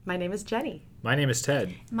My name is Jenny. My name is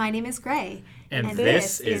Ted. My name is Gray. And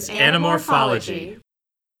this is Anamorphology.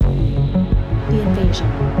 The invasion,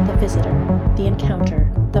 the visitor, the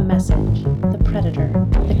encounter, the message, the predator,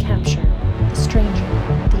 the capture, the stranger,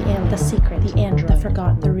 the alien, the secret, the android, the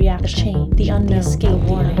forgotten, the reaction, the chain, the unknown, the escape, the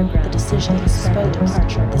warning, the decision, the spoke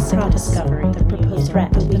departure, the single discovery, the proposed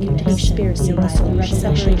threat, the mutation, the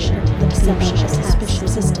separation, the deception, the suspicion,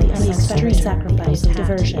 persistence, the extreme sacrifice, the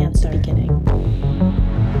diversion, the beginning.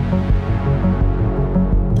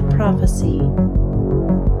 The prophecy.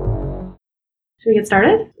 Should we get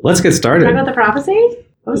started? Let's get started. Talk about the prophecy?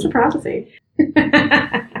 What was the prophecy?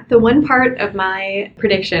 The one part of my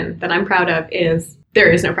prediction that I'm proud of is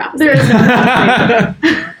there is no prophecy. There is no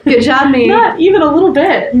prophecy. Good job, me. Not even a little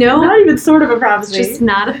bit. No. Not even sort of a prophecy. It's just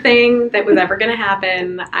not a thing that was ever going to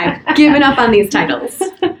happen. I've given up on these titles.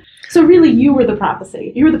 So really, you were the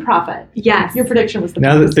prophecy. You were the prophet. Yes. Your prediction was the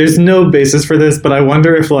Now, prophecy. there's no basis for this, but I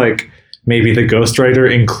wonder if, maybe the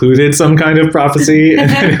ghostwriter included some kind of prophecy and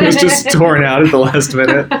then it was just torn out at the last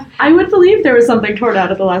minute. I would believe there was something torn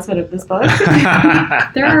out at the last minute of this book.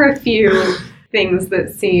 There are a few things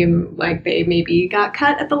that seem like they maybe got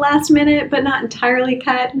cut at the last minute, but not entirely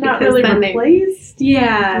cut. Not because really then replaced.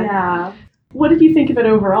 Yeah. Yeah. What did you think of it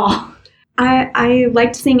overall? I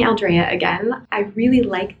liked seeing Aldrea again. I really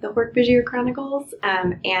like the Hork-Bajir Chronicles,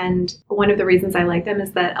 and one of the reasons I like them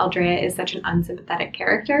is that Aldrea is such an unsympathetic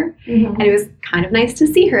character, and it was kind of nice to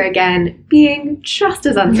see her again being just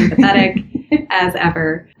as unsympathetic as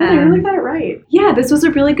ever. They really got it right. Yeah, this was a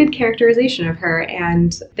really good characterization of her,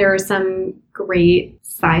 and there are some great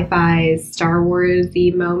sci-fi, Star Wars-y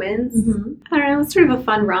moments. I don't know, it's sort of a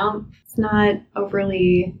fun romp. It's not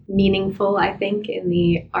overly meaningful, I think, in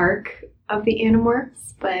the arc of the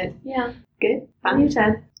Animorphs, but yeah, good. You,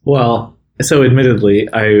 Ted. Well, so admittedly,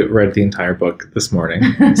 I read the entire book this morning,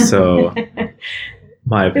 so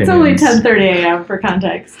my opinion. It's only 10:30 a.m. for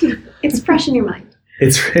context. It's fresh in your mind.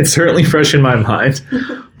 It's certainly fresh in my mind,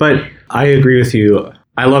 but I agree with you.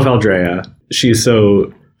 I love Aldrea. She's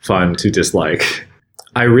so fun to dislike.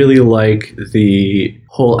 I really like the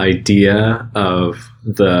whole idea of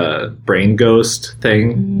the brain ghost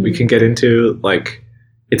thing we can get into.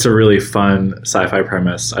 It's a really fun sci-fi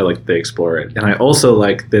premise. I like that they explore it. And I also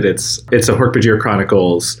like that it's a Hork-Bajir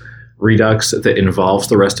Chronicles redux that involves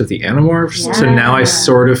the rest of the Animorphs. Yeah. So now I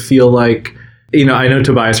sort of feel like, I know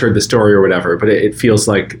Tobias heard the story or whatever, but it feels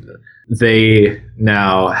like they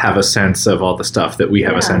now have a sense of all the stuff that we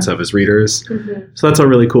have a sense of as readers. So that's all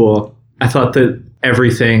really cool. I thought that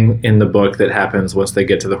everything in the book that happens once they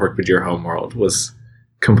get to the Hork-Bajir homeworld was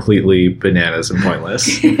completely bananas and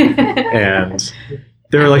pointless. And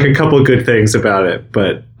there are a couple of good things about it,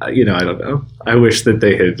 but, I don't know. I wish that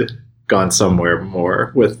they had gone somewhere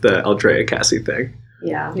more with the Aldrea Cassie thing.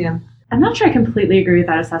 Yeah. Yeah. I'm not sure I completely agree with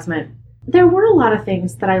that assessment. There were a lot of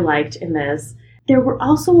things that I liked in this. There were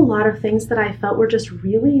also a lot of things that I felt were just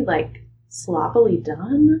really, sloppily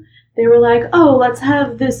done. They were like, oh, let's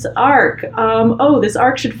have this arc. This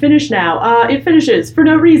arc should finish now. It finishes for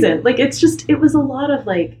no reason. It was a lot of,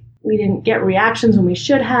 we didn't get reactions when we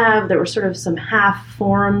should have. There were sort of some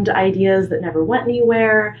half-formed ideas that never went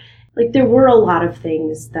anywhere. There were a lot of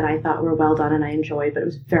things that I thought were well done and I enjoyed, but it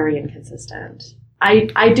was very inconsistent.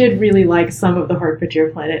 I did really like some of the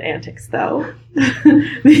Hork-Bajir planet antics, though.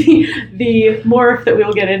 the morph that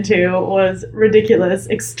we'll get into was ridiculous,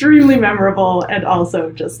 extremely memorable, and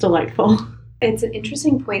also just delightful. It's an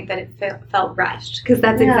interesting point that it felt rushed, because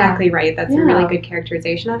that's exactly right. That's a really good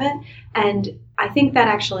characterization of it. And I think that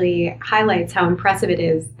actually highlights how impressive it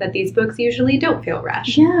is that these books usually don't feel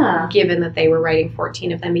rushed. Yeah. Given that they were writing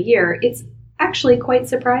 14 of them a year, it's actually quite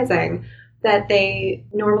surprising that they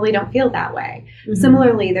normally don't feel that way.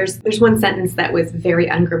 Similarly, there's one sentence that was very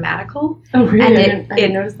ungrammatical. Oh, really? And I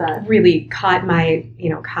didn't notice that. Really caught my,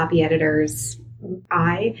 copy editor's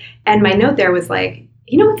eye. And my note there was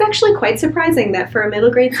it's actually quite surprising that for a middle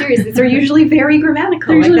grade series, these are usually very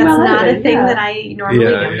grammatical. That's not a thing that I normally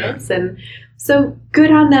notice. Yeah. And so good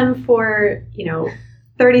on them for,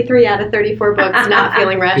 33 out of 34 books not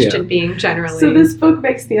feeling rushed and being generally. So this book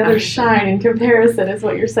makes the others shine in comparison, is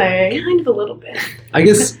what you're saying. Kind of a little bit. I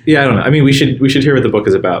guess, I don't know. I mean, we should hear what the book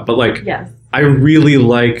is about, but yes. I really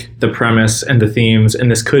like the premise and the themes,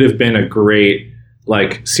 and this could have been a great,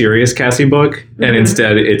 serious Cassie book, and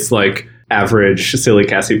instead it's average silly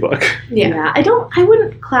Cassie book. Yeah. I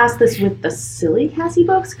wouldn't class this with the silly Cassie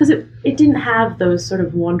books, because it didn't have those sort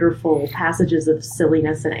of wonderful passages of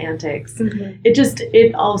silliness and antics.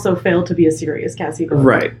 It also failed to be a serious Cassie book.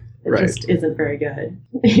 Right. It just isn't very good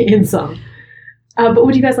in some. But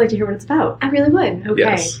would you guys like to hear what it's about? I really would. Okay.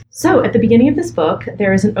 Yes. So at the beginning of this book,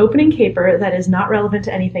 there is an opening caper that is not relevant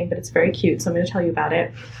to anything, but it's very cute, so I'm going to tell you about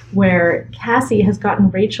it, where Cassie has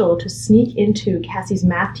gotten Rachel to sneak into Cassie's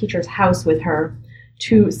math teacher's house with her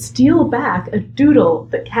to steal back a doodle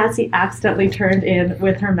that Cassie accidentally turned in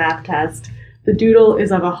with her math test. The doodle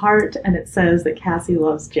is of a heart, and it says that Cassie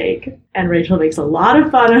loves Jake. And Rachel makes a lot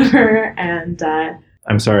of fun of her, and...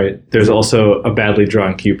 I'm sorry, there's also a badly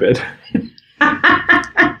drawn Cupid.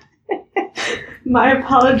 My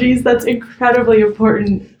apologies, that's incredibly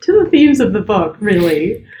important to the themes of the book,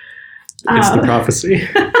 really. It's the prophecy.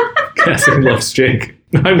 Cassie loves Jake.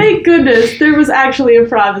 Thank goodness, there was actually a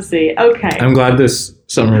prophecy. Okay. I'm glad this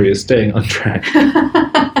summary is staying on track.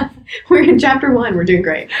 We're in chapter 1. We're doing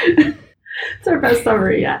great. It's our best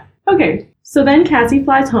summary yet. Okay, so then Cassie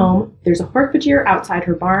flies home. There's a Hork-Bajir outside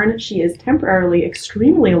her barn. She is temporarily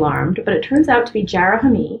extremely alarmed, but it turns out to be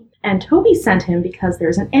Jarrah-Hamee. And Toby sent him because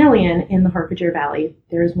there's an alien in the Hork-Bajir Valley.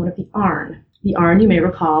 There is one of the Arn. The Arn, you may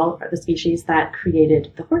recall, are the species that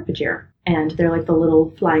created the Hork-Bajir. And they're like the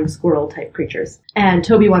little flying squirrel type creatures. And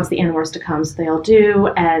Toby wants the Animorphs to come, so they all do.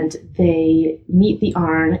 And they meet the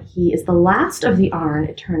Arn. He is the last of the Arn,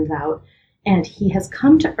 it turns out. And he has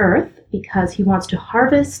come to Earth because he wants to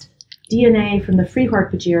harvest DNA from the free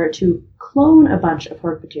Hork-Bajir to clone a bunch of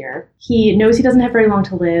Hork-Bajir. He knows he doesn't have very long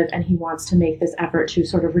to live, and he wants to make this effort to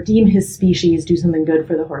sort of redeem his species, do something good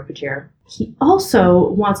for the Hork-Bajir. He also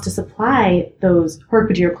wants to supply those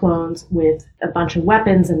Hork-Bajir clones with a bunch of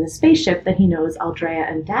weapons in the spaceship that he knows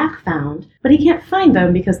Aldrea and Dak found, but he can't find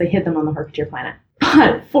them because they hid them on the Hork-Bajir planet.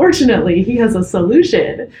 But fortunately, he has a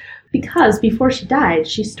solution. Because before she died,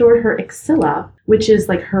 she stored her Exilla, which is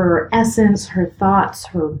like her essence, her thoughts,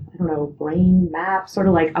 her, brain map, sort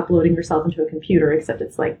of like uploading yourself into a computer, except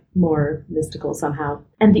it's like more mystical somehow.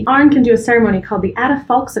 And the Arn can do a ceremony called the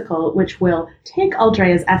Atafalxicle, which will take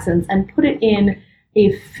Aldrea's essence and put it in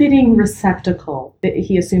a fitting receptacle.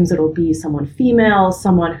 He assumes it'll be someone female,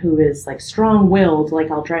 someone who is like strong-willed like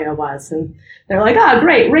Aldrea was. And they're like,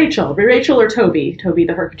 great, Rachel or Toby. Toby,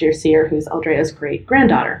 the Hork-Bajir seer, who's Aldrea's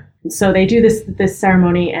great-granddaughter. And so they do this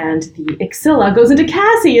ceremony, and the Exilla goes into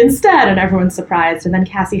Cassie instead, and everyone's surprised. And then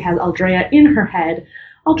Cassie has Aldrea in her head.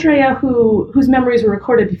 Aldrea, whose memories were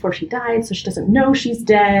recorded before she died, so she doesn't know she's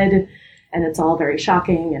dead, and it's all very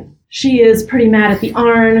shocking. And she is pretty mad at the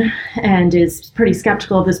Arn, and is pretty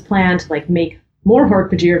skeptical of this plan to like make more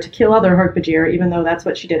Hork-Bajir to kill other Hork-Bajir, even though that's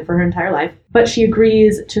what she did for her entire life. But she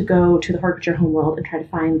agrees to go to the Hork-Bajir homeworld and try to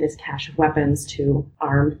find this cache of weapons to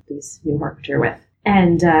arm these new Hork-Bajir with.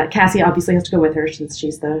 And Cassie obviously has to go with her since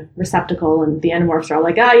she's the receptacle, and the Animorphs are all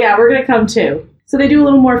like, yeah, we're going to come too. So they do a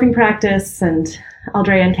little morphing practice, and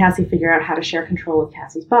Aldrea and Cassie figure out how to share control of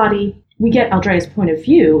Cassie's body. We get Aldrea's point of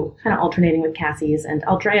view, kind of alternating with Cassie's, and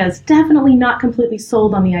Aldrea is definitely not completely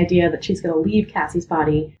sold on the idea that she's going to leave Cassie's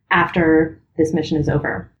body after this mission is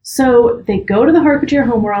over. So they go to the Hork-Bajir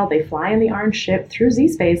homeworld, they fly in the Arn ship through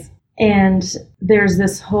Z-Space, and there's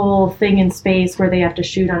this whole thing in space where they have to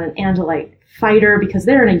shoot on an Andalite fighter because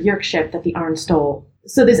they're in a Yeerk ship that the Arn stole.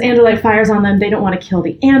 So this Andalite fires on them. They don't want to kill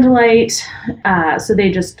the Andalite, so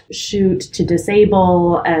they just shoot to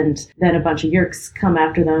disable, and then a bunch of Yeerks come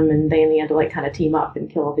after them, and they and the Andalite kind of team up and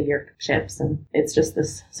kill all the Yeerk ships, and it's just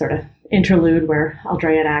this sort of interlude where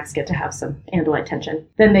Aldrea and Axe get to have some Andalite tension.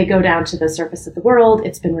 Then they go down to the surface of the world.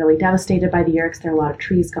 It's been really devastated by the Yeerks. There are a lot of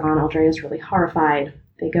trees gone. Aldrea's really horrified.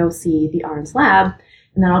 They go see the Arn's lab,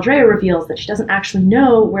 and then Aldrea reveals that she doesn't actually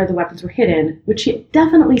know where the weapons were hidden, which she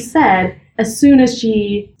definitely said as soon as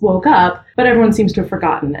she woke up, but everyone seems to have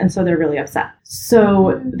forgotten, and so they're really upset.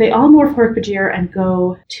 So they all morph Hork-Bajir and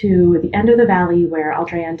go to the end of the valley where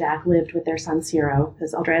Aldrea and Dak lived with their son Ciro,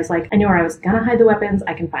 because Aldrea's like, I knew where I was gonna hide the weapons,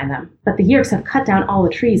 I can find them. But the Yeerks have cut down all the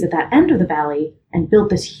trees at that end of the valley and built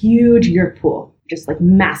this huge Yeerk pool, just like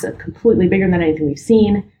massive, completely bigger than anything we've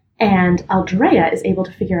seen. And Aldrea is able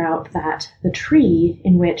to figure out that the tree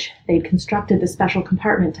in which they'd constructed the special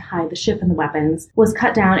compartment to hide the ship and the weapons was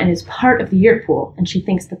cut down and is part of the Yeerk pool, and she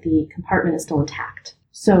thinks that the compartment is still intact.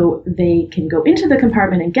 So they can go into the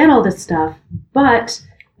compartment and get all this stuff, but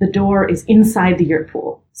the door is inside the Yeerk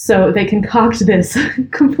pool. So they concoct this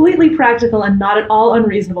completely practical and not at all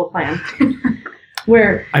unreasonable plan.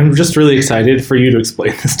 Where I'm just really excited for you to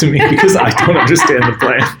explain this to me because I don't understand the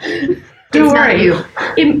plan. Don't worry,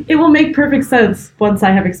 it will make perfect sense once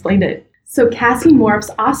I have explained it. So Cassie morphs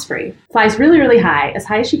Osprey, flies really, really high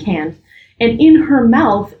as she can, and in her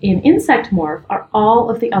mouth, in insect morph, are all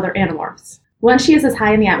of the other Animorphs. Once she is as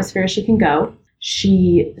high in the atmosphere as she can go,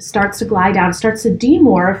 she starts to glide down, starts to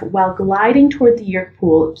demorph while gliding toward the Yeerk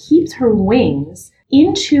pool, keeps her wings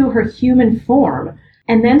into her human form,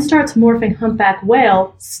 and then starts morphing humpback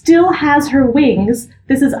whale, still has her wings.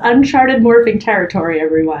 This is uncharted morphing territory,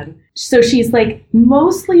 everyone. So she's like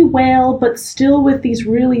mostly whale, but still with these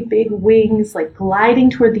really big wings, like gliding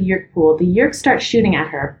toward the Yeerk pool. The Yeerk starts shooting at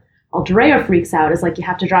her. Aldrea freaks out. It's like, you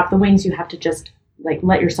have to drop the wings. You have to just like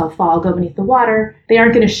let yourself fall, go beneath the water. They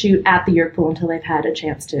aren't going to shoot at the Yeerk pool until they've had a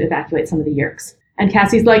chance to evacuate some of the Yeerks. And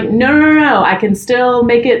Cassie's like, no, I can still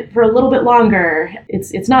make it for a little bit longer.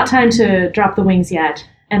 It's not time to drop the wings yet.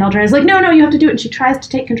 And Aldrea's like, no, you have to do it. And she tries to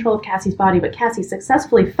take control of Cassie's body, but Cassie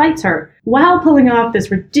successfully fights her while pulling off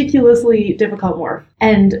this ridiculously difficult morph.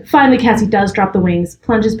 And finally, Cassie does drop the wings,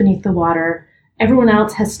 plunges beneath the water. Everyone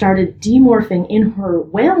else has started demorphing in her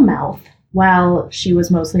whale mouth while she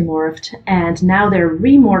was mostly morphed. And now they're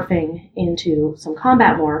remorphing into some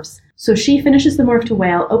combat morphs. So she finishes the morph to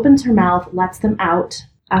whale, opens her mouth, lets them out.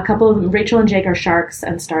 A couple of them, Rachel and Jake, are sharks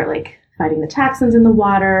and start like fighting the Taxons in the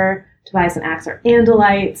water. Tobias and Axe are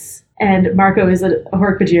Andalites, and Marco is a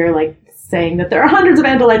Hork-Bajir, like saying that there are hundreds of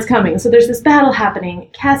Andalites coming. So there's this battle happening.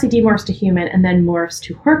 Cassie demorphs to human and then morphs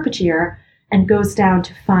to Hork-Bajir and goes down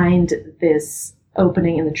to find this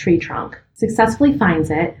opening in the tree trunk. Successfully finds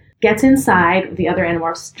it, gets inside, the other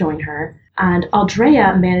Animorphs join her, and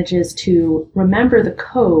Aldrea manages to remember the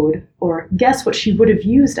code, or guess what she would have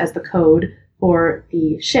used as the code for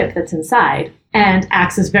the ship that's inside. And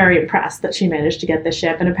Axe is very impressed that she managed to get this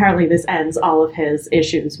ship, and apparently this ends all of his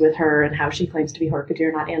issues with her and how she claims to be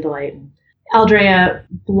Hork-Bajir, not Andalite. Aldrea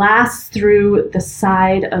blasts through the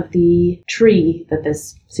side of the tree that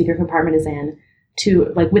this secret compartment is in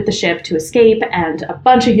to, like, with the ship to escape, and a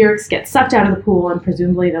bunch of Yeerks get sucked out of the pool, and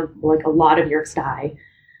presumably a lot of Yeerks die.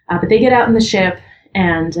 But they get out in the ship,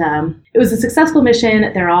 and it was a successful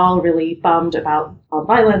mission. They're all really bummed about all the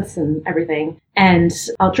violence and everything. And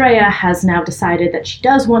Aldrea has now decided that she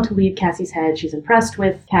does want to leave Cassie's head. She's impressed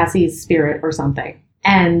with Cassie's spirit or something.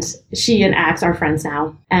 And she and Axe are friends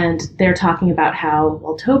now. And they're talking about how,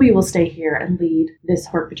 well, Toby will stay here and lead this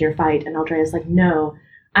Hork-Bajir fight. And Aldrea's like, no,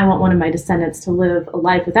 I want one of my descendants to live a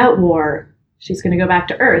life without war. She's going to go back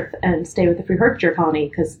to Earth and stay with the Free Hork-Bajir colony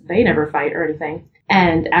because they never fight or anything.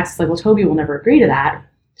 And Axe is like, well, Toby will never agree to that.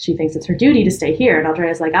 She thinks it's her duty to stay here. And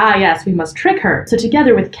Aldrea's like, yes, we must trick her. So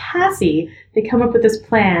together with Cassie, they come up with this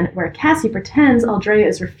plan where Cassie pretends Aldrea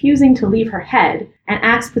is refusing to leave her head, and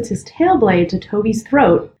Axe puts his tail blade to Toby's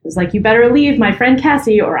throat. It's like, you better leave, my friend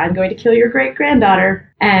Cassie, or I'm going to kill your great-granddaughter.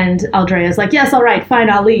 And Aldrea's like, yes, all right, fine,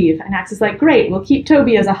 I'll leave. And Axe is like, great, we'll keep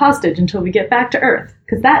Toby as a hostage until we get back to Earth,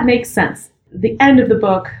 because that makes sense. At the end of the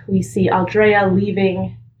book, we see Aldrea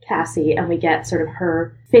leaving Cassie, and we get sort of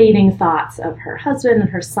her fading thoughts of her husband and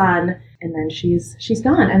her son, and then she's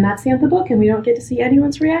gone, and that's the end of the book, and we don't get to see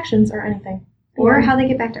anyone's reactions or anything. Or how they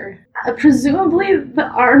get back to Earth. Presumably the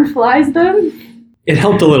Arn flies them. It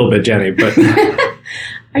helped a little bit, Jenny, but...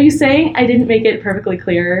 Are you saying I didn't make it perfectly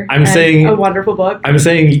clear? I'm saying... a wonderful book? I'm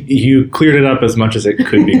saying you cleared it up as much as it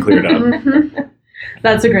could be cleared up.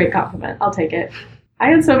 That's a great compliment. I'll take it. I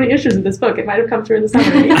had so many issues with this book. It might have come through in the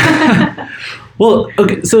summary. Well,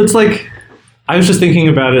 okay, so it's like... I was just thinking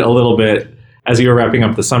about it a little bit as you were wrapping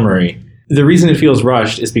up the summary. The reason it feels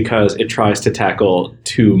rushed is because it tries to tackle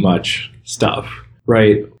too much stuff,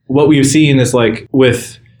 right? What we've seen is like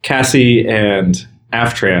with Cassie and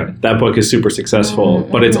Aftran, that book is super successful,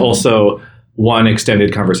 but it's also one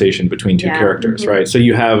extended conversation between two characters, right? So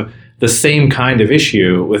you have the same kind of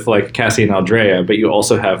issue with like Cassie and Aldrea, but you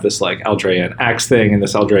also have this like Aldrea and Axe thing, and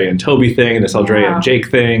this Aldrea and Toby thing, and this Aldrea and Jake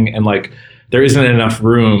thing, and like there isn't enough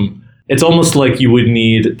room. It's almost like you would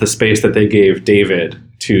need the space that they gave David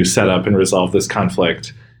to set up and resolve this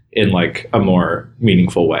conflict in like a more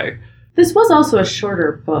meaningful way. This was also a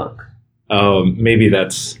shorter book. Maybe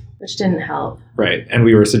that's... Which didn't help. Right. And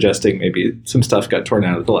we were suggesting maybe some stuff got torn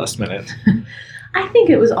out at the last minute. I think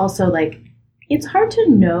it was also like, it's hard to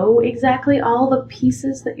know exactly all the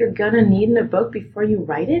pieces that you're going to need in a book before you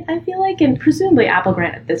write it, I feel like. And presumably Apple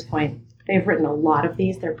Grant at this point, they've written a lot of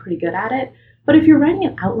these. They're pretty good at it. But if you're writing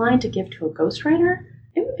an outline to give to a ghostwriter,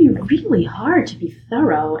 it would be really hard to be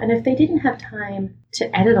thorough. And if they didn't have time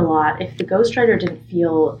to edit a lot, if the ghostwriter didn't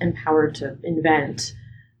feel empowered to invent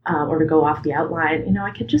or to go off the outline,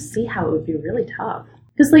 I could just see how it would be really tough.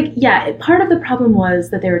 Because, part of the problem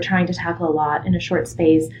was that they were trying to tackle a lot in a short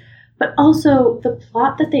space, but also the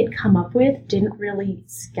plot that they'd come up with didn't really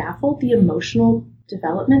scaffold the emotional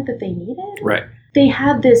development that they needed. Right. They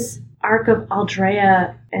had this arc of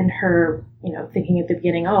Aldrea and her, thinking at the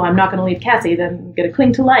beginning, oh, I'm not going to leave Cassie, then I'm going to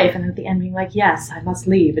cling to life. And at the end being like, yes, I must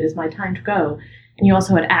leave. It is my time to go. And you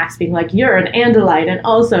also had Axe being like, you're an Andalite and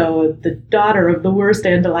also the daughter of the worst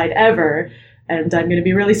Andalite ever. and I'm going to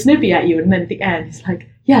be really snippy at you. And then at the end, he's like,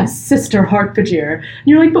 yes, Sister Harpager. And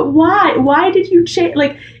you're like, but why? Why did you change?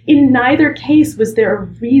 Like, in neither case was there a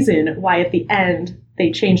reason why at the end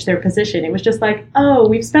they changed their position. It was just like, oh,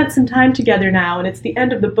 we've spent some time together now, and it's the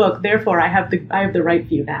end of the book. Therefore, I have the right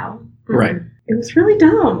view now. Right. It was really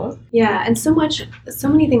dumb. Yeah, and so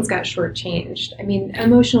many things got shortchanged. I mean,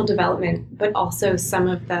 emotional development, but also some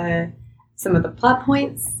of the plot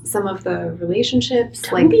points, some of the relationships.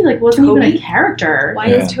 Toby wasn't even a character. Why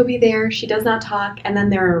is Toby there? She does not talk, and then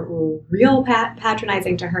they're real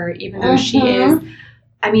patronizing to her, even though she is.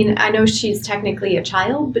 I mean, I know she's technically a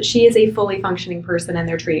child, but she is a fully functioning person, and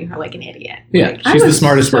they're treating her like an idiot. Yeah, she's the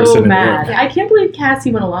smartest person in the world. I can't believe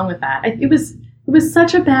Cassie went along with that. It was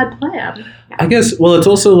such a bad plan. I guess, well, it's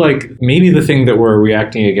also like maybe the thing that we're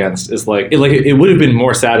reacting against is like it would have been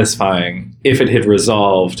more satisfying if it had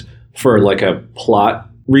resolved for like a plot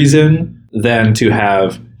reason than to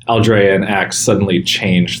have Aldrea and Ax suddenly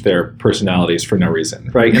change their personalities for no reason,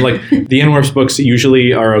 right? And like the Inwarps books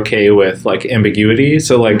usually are okay with like ambiguity.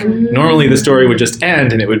 So like normally the story would just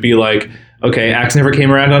end and it would be like, okay, Ax never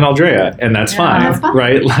came around on Aldrea, and that's fine,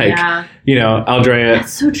 right? Like, Aldrea,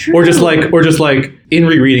 that's so true. or just like in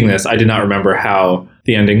rereading this, I did not remember how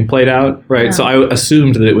the ending played out, right? Yeah. So I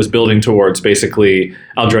assumed that it was building towards basically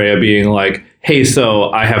Aldrea being like, hey,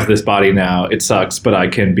 so I have this body now. It sucks, but I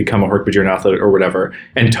can become a Hork-Bajir athlete or whatever.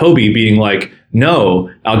 And Toby being like,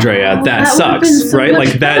 no, Aldrea, that sucks, so right?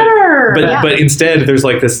 Like better. But instead, there's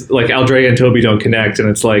like this, like Aldrea and Toby don't connect, and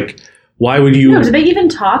it's like, why would you? No, did they even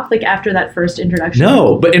talk like after that first introduction?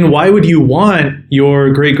 No, and why would you want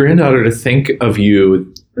your great granddaughter to think of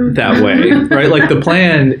you that way, right? Like the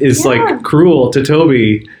plan is like cruel to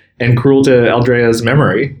Toby and cruel to Aldrea's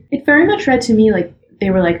memory. It very much read to me like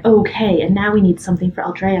they were like, okay, and now we need something for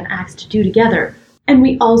Aldrea and Ax to do together. And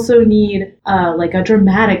we also need like a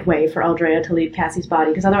dramatic way for Aldrea to leave Cassie's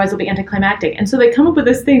body, because otherwise it'll be anticlimactic. And so they come up with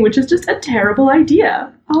this thing, which is just a terrible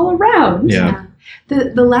idea all around. Yeah.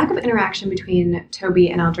 The lack of interaction between Toby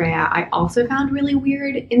and Aldrea I also found really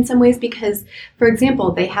weird in some ways because, for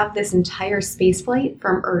example, they have this entire space flight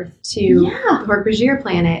from Earth to the Hork-Bajir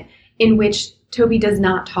planet in which Toby does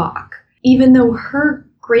not talk, even though her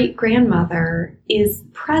great-grandmother is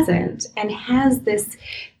present and has this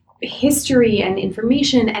history and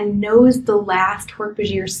information and knows the last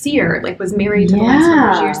Hork-Bajir seer, like was married to the last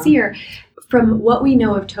Hork-Bajir seer. From what we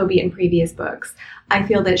know of Toby in previous books, I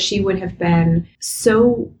feel that she would have been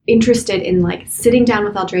so interested in like sitting down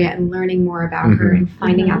with Aldrea and learning more about her and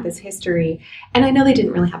finding out this history. And I know they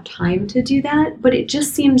didn't really have time to do that, but it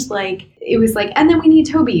just seems like it was like, and then we need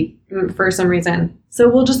Toby for some reason. So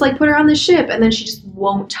we'll just like put her on the ship and then she just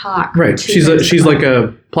won't talk. Right. She's like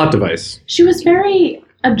a plot device. She was very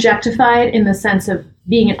objectified in the sense of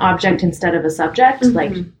being an object instead of a subject,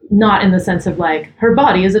 like not in the sense of like her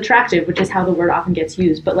body is attractive, which is how the word often gets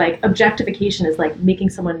used, but like objectification is like making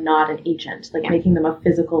someone not an agent, like making them a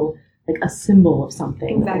physical, like a symbol of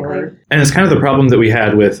something. Exactly. And it's kind of the problem that we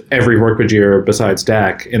had with every Hork-Bajir besides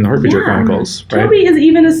Dak in the Hork-Bajir Chronicles, right? Toby is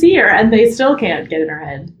even a seer and they still can't get in her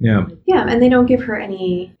head. Yeah. Yeah, and they don't give her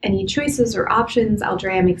any choices or options.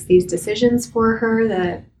 Aldrea makes these decisions for her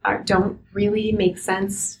that don't really make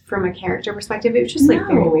sense from a character perspective. It was just like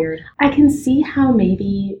very weird. I can see how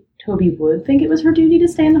maybe Toby would think it was her duty to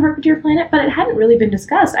stay on the Hork-Bajir planet, but it hadn't really been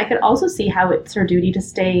discussed. I could also see how it's her duty to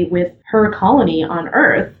stay with her colony on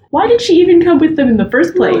Earth. Why did she even come with them in the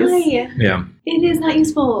first place? Why? Yeah. It is not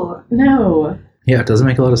useful. No. Yeah, it doesn't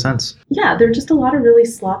make a lot of sense. Yeah, there are just a lot of really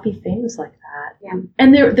sloppy things like that. Yeah.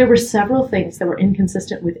 And there were several things that were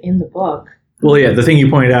inconsistent within the book. Well, yeah, the thing you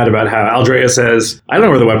pointed out about how Aldrea says, I don't know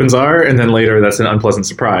where the weapons are, and then later that's an unpleasant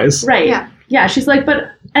surprise. Right. Yeah, she's like,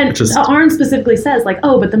 Arn specifically says, like,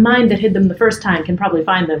 oh, but the mind that hid them the first time can probably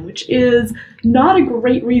find them, which is not a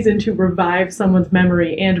great reason to revive someone's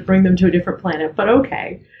memory and bring them to a different planet, but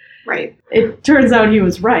okay. Right. It turns out he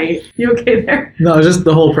was right. You okay there? No, just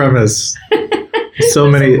the whole premise. So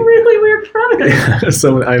many. It's a really weird premise.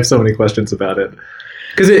 I have so many questions about it.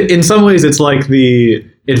 Because in some ways it's like the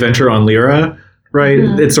adventure on Lyra, right?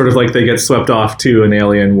 It's sort of like they get swept off to an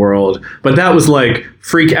alien world. But that was like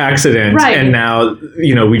freak accident. Right. And now,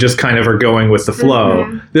 we just kind of are going with the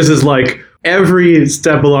flow. This is like every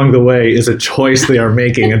step along the way is a choice they are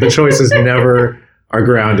making. And the choices never are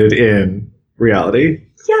grounded in reality.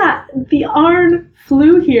 Yeah, the Arn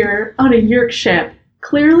flew here on a Yeerk ship,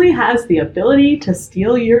 clearly has the ability to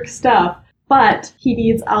steal Yeerk stuff, but he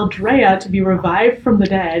needs Aldrea to be revived from the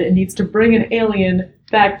dead and needs to bring an alien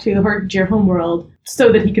back to the Hork-Bajir homeworld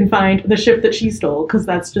so that he can find the ship that she stole, because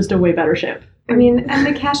that's just a way better ship. I mean, and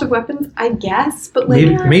the cache of weapons, I guess, but like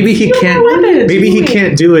maybe he can't. Maybe he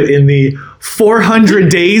can't do it in the 400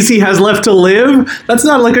 days he has left to live? That's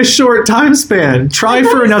not like a short time span. Try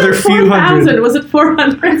for another few hundred. Was it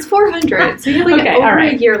 400? It's 400. So you have like over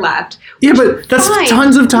a year left. Yeah, but that's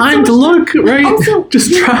tons of time to look, right? Also,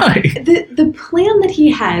 just try. The plan that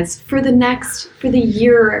he has for the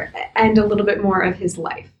year and a little bit more of his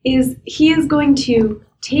life is he is going to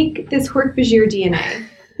take this Hork-Bajir DNA,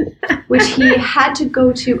 which he had to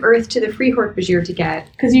go to Earth to the Free Hork-Bajir to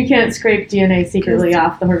get. Because you can't scrape DNA secretly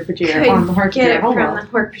off the Hork-Bajir on the Hork-Bajir homeworld. From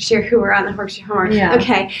the Hork-Bajir who were on the Hork-Bajir homeworld. Yeah.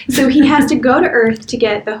 Okay, so he has to go to Earth to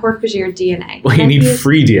get the Hork-Bajir DNA. Well, you need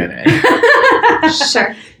free DNA.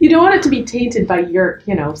 Sure. You don't want it to be tainted by Yeerk,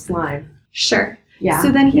 slime. Sure. Yeah.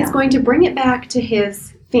 So then he's going to bring it back to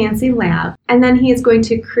his fancy lab, and then he is going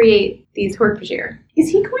to create these Hork-Bajir. Is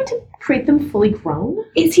he going to create them fully grown?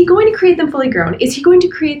 Is he going to create them fully grown? Is he going to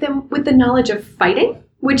create them with the knowledge of fighting,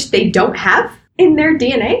 which they don't have in their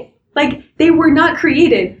DNA? Like, they were not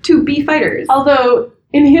created to be fighters. Although,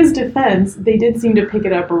 in his defense, they did seem to pick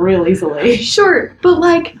it up real easily. Sure, but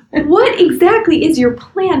like, what exactly is your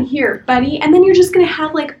plan here, buddy? And then you're just going to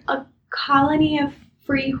have like a colony of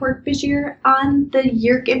free Hork-Bajir on the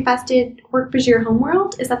Yeerk-infested Hork-Bajir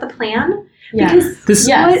homeworld? Is that the plan? Yeah. Because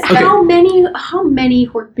how many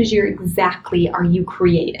Hork-Bajir exactly are you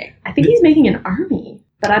creating? I think he's making an army,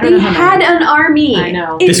 but I don't know how many. They had an army. I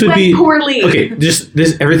know. It went poorly. Okay, just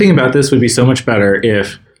this. Everything about this would be so much better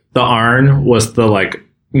if the Arn was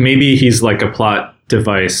maybe he's like a plot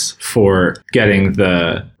device for getting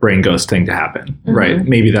the brain ghost thing to happen, right?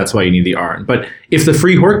 Maybe that's why you need the Arn. But if the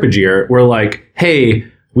Free Hork-Bajir were like, hey,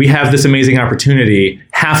 we have this amazing opportunity,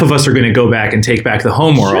 half of us are going to go back and take back the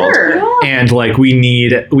homeworld. Sure. And like we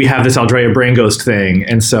have this Aldrea brain ghost thing,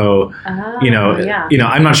 and so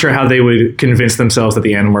I'm not sure how they would convince themselves that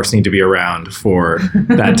the Animorphs need to be around for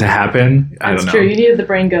that to happen. I don't know. That's true. You needed the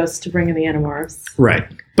brain ghost to bring in the Animorphs, right?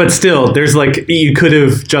 But still, there's you could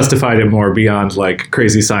have justified it more beyond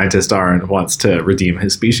crazy scientist Arn wants to redeem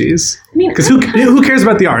his species. I mean, because who cares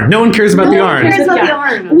about the Arn? No one cares about the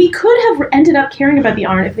Arn. We could have ended up caring about the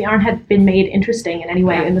Arn if the Arn had been made interesting in any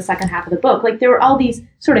way in the second half of the book. Like, there were all these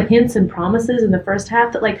sort of hints and promises in the first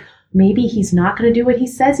half that maybe he's not going to do what he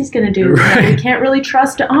says he's going to do. Right. We can't really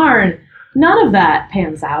trust Arn. None of that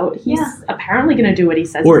pans out. He's apparently going to do what he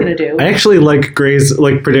says he's going to do. I actually like Gray's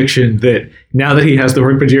prediction that now that he has the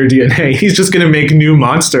Hork-Bajir DNA, he's just going to make new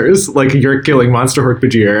monsters, like Yeerk killing monster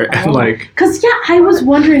Hork-Bajir, and Because I was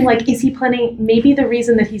wondering, is he planning? Maybe the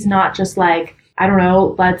reason that he's not just I don't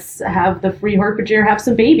know, let's have the Free Hork-Bajir have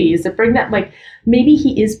some babies and bring that, maybe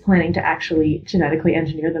he is planning to actually genetically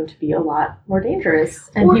engineer them to be a lot more dangerous,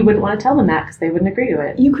 and he wouldn't want to tell them that because they wouldn't agree to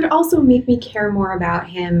it. You could also make me care more about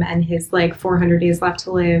him and his 400 days left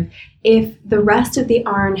to live if the rest of the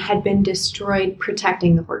Arn had been destroyed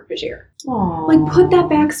protecting the Hork-Bajir. Aww. Put that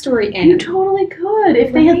backstory in. You totally could.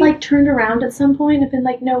 If they had turned around at some point and been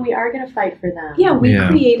no, we are going to fight for them. Yeah, we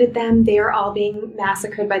created them. They are all being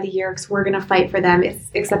massacred by the Yeerks. We're going to fight for them.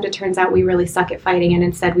 Except it turns out we really suck at fighting, and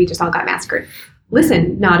instead we just all got massacred.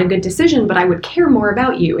 Listen, not a good decision, but I would care more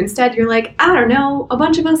about you. Instead, you're I don't know, a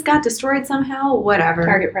bunch of us got destroyed somehow, whatever.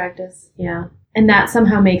 Target practice, yeah. And that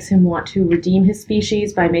somehow makes him want to redeem his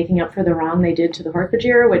species by making up for the wrong they did to the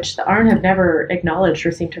Hork-Bajir, which the Arn have never acknowledged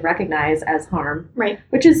or seemed to recognize as harm. Right.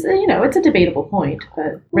 Which is, it's a debatable point,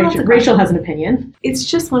 but Rachel has an opinion. It's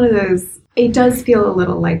just one of those, it does feel a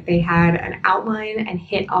little like they had an outline and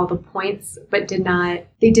hit all the points, but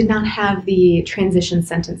they did not have the transition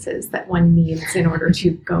sentences that one needs in order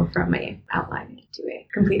to go from a outline to a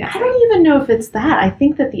complete essay. I don't even know if it's that. I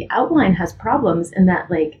think that the outline has problems in that,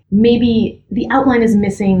 maybe the outline is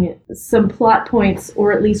missing some plot points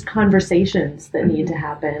or at least conversations that need to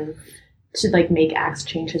happen to, make Axe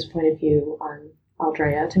change his point of view on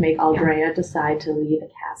Aldrea, to make Aldrea decide to leave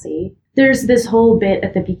Cassie. There's this whole bit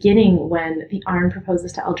at the beginning when the Arn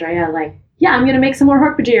proposes to Aldrea, I'm going to make some more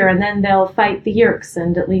Hork-Bajir, and then they'll fight the Yeerks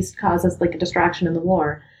and at least cause us, a distraction in the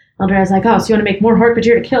war. Aldrea's oh, so you want to make more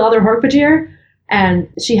Hork-Bajir to kill other Hork-Bajir? And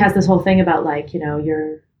she has this whole thing about,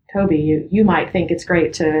 you're Toby, you might think it's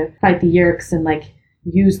great to fight the Yeerks and,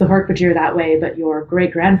 use the Hork-Bajir that way, but your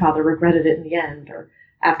great-grandfather regretted it in the end, or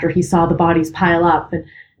after he saw the bodies pile up. And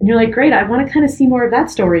you're great, I want to kind of see more of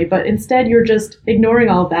that story, but instead you're just ignoring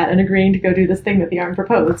all of that and agreeing to go do this thing that the Arn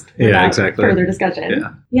proposed. Yeah, exactly. Further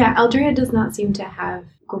discussion. Yeah, Aldrea does not seem to have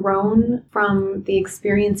grown from the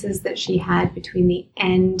experiences that she had between the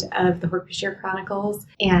end of the Hork-Bajir Chronicles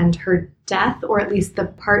and her death, or at least the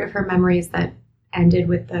part of her memories that ended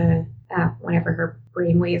with the whenever her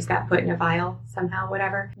brain waves got put in a vial somehow,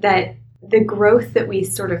 whatever, that the growth that we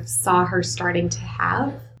sort of saw her starting to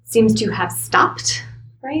have seems to have stopped.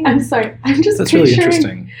 right? I'm sorry. I'm just That's really picturing.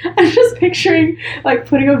 interesting. I'm just picturing like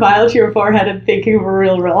putting a vial to your forehead and thinking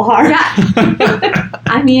real hard. Yeah.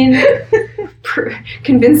 I mean,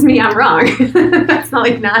 convince me I'm wrong. That's not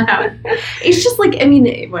how it's just like, I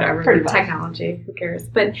mean, whatever. Pretty much. Technology, who cares?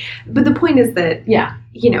 But the point is that, Yeah.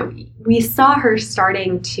 we saw her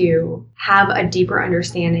starting to have a deeper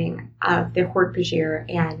understanding of the Hork-Bajir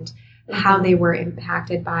and how they were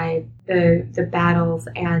impacted by the battles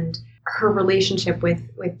and her relationship with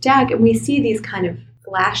Dak. And we see these kind of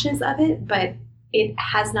flashes of it, but it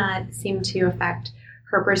has not seemed to affect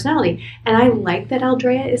her personality. And I like that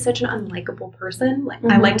Aldrea is such an unlikable person.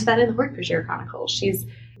 I liked that in the Hork-Bajir Chronicles. She's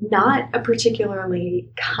not a particularly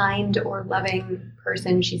kind or loving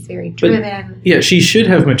person. She's very driven. Yeah, she should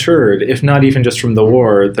have matured, if not even just from the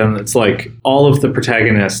war. Then it's like all of the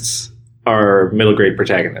protagonists are middle grade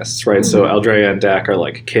protagonists, right? So Aldrea and Dak are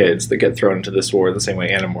like kids that get thrown into this war the same way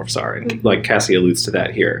Animorphs are. And like Cassie alludes to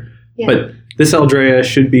that here. Yeah. But this Aldrea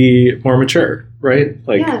should be more mature, right?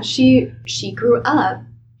 Like, yeah, she grew up.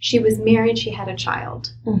 She was married. She had a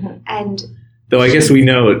child. And though I guess we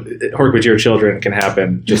know Hork-Bajir children can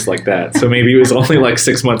happen just like that. So maybe it was only like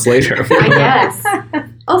 6 months later. I guess.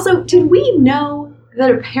 Also, did we know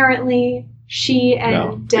that apparently she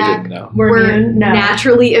and Dak Were immune? No.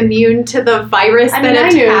 naturally immune to the virus I that mean, I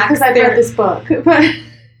knew attacks because I've their... read this book. But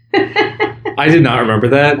I did not remember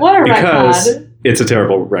that. What a because retcon. it's a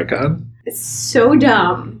terrible retcon. It's so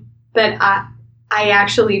dumb that I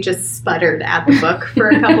actually just sputtered at the book for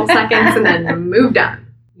a couple seconds and then moved on.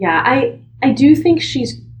 yeah, I do think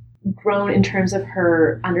she's grown in terms of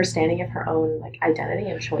her understanding of her own like identity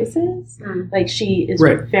and choices. Like she is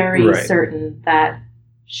very certain that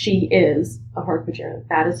she is a Hork-Bajir.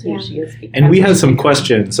 That is who she is. And we had some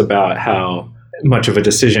questions about how much of a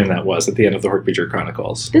decision that was at the end of the Hork-Bajir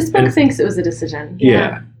Chronicles. This book thinks it was a decision.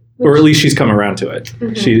 Yeah. Or at least she's come around to it.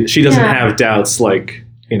 She doesn't have doubts like,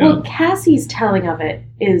 Well, Cassie's telling of it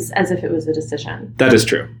is as if it was a decision. That is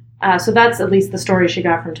true. So that's at least the story she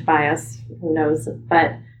got from Tobias. Who knows?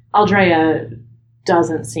 But Aldrea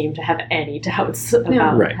doesn't seem to have any doubts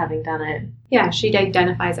about having done it. Yeah, she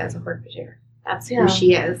identifies as a Hork-Bajir. That's who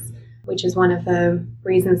she is, which is one of the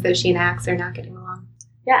reasons that she and Axe are not getting along.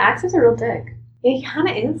 Yeah, Axe is a real dick. Yeah, he kind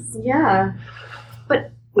of is. Yeah.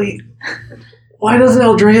 But wait, why doesn't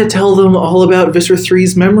Aldrea tell them all about Visser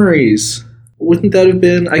 3's memories? Wouldn't that have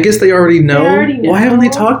been... I guess they already know. Why haven't they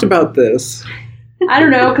talked about this? I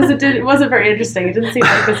don't know, because it wasn't very interesting. It didn't seem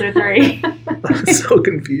like Visser 3. I'm so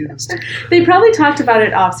confused. They probably talked about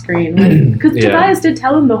it off screen. Because Tobias did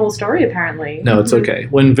tell him the whole story, apparently. No, it's okay.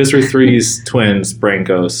 When Visser 3's twins, Brain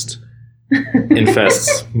Ghost,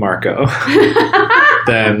 infests Marco,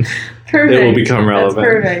 then it will become relevant. That's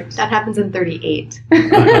perfect. That happens in 38.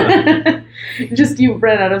 Just you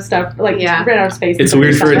ran out of stuff, ran out of space. It's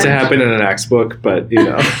weird for it to happen in an Axe book, but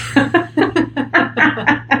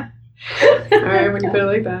Alright, when you put it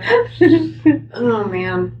like that. Oh,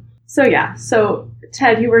 man. So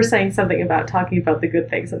Ted, you were saying something about talking about the good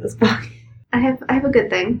things of this book. I have a good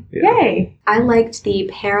thing. Yeah. Yay! I liked the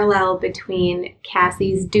parallel between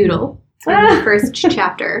Cassie's doodle in the first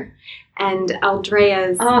chapter and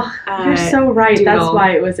Aldrea's you're so right. doodle. That's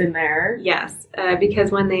why it was in there. Yes,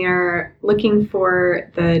 because when they are looking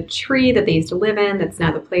for the tree that they used to live in, that's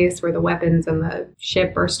now the place where the weapons and the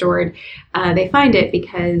ship are stored, they find it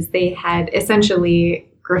because they had essentially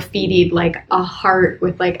graffitied like a heart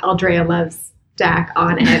with like Aldrea loves Dak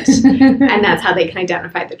on it, and that's how they can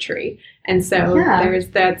identify the tree. And so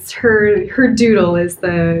that's her doodle is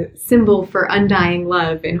the symbol for undying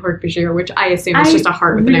love in Hork-Bajir, which I assume is just a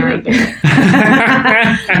heart with an arrow there.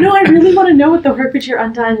 No, I really want to know what the Hork-Bajir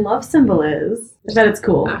undying love symbol is. I bet it's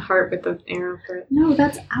cool. A heart with an arrow for it. No,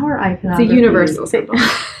 that's our icon. It's a universal symbol.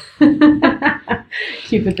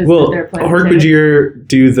 Cupid visited well, their planet. Hork-Bajir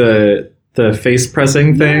do the face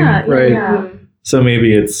pressing thing, right? Yeah. So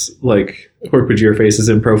maybe it's like Hork-Bajir faces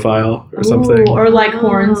in profile or something. Or like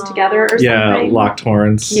horns together or something. Yeah, locked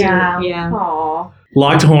horns. Yeah. Aww.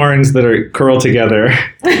 Locked horns that are curled together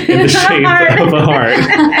in the shape of a heart.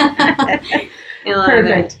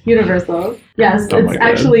 Perfect. Universal. Yes, it's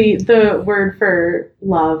actually the word for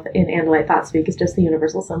love in Andalite Thoughtspeak is just the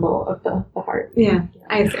universal symbol of the heart. Yeah,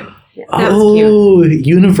 I assume. Yeah. Oh,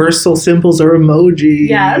 universal symbols are emojis.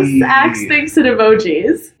 Yes, Axe thinks in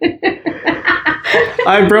emojis.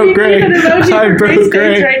 I broke Gray. I broke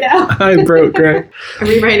Gray right now. I broke Gray. I'm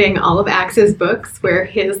rewriting all of Axe's books where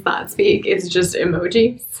his Thoughtspeak is just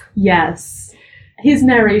emojis. Yes. His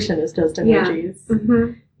narration is just emojis. Yeah.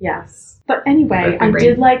 Mm-hmm. Yes. But anyway, I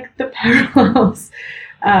did like the parallels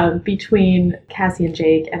between Cassie and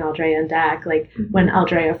Jake and Aldrea and Dak. Like when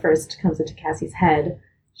Aldrea first comes into Cassie's head,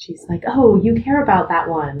 she's like, oh, you care about that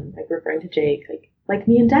one, like referring to Jake, like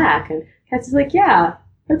me and Dak. And Cassie's like, yeah,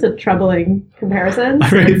 that's a troubling comparison.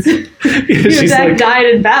 Right. You and Dak like, died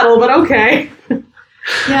in battle, but okay.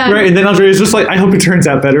 Yeah. Right. And then Andrea's just like, I hope it turns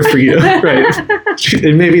out better for you. Right.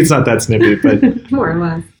 And maybe it's not that snippy, but More or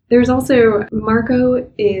less. There's also, Marco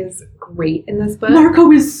is great in this book.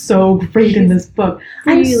 Marco is so great in this book.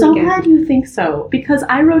 I'm really so good. glad you think so, because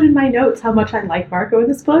I wrote in my notes how much I like Marco in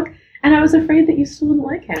this book, and I was afraid that you still didn't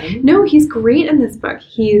like him. No, he's great in this book.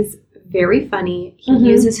 He's very funny. He Mhm.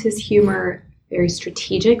 uses his humor very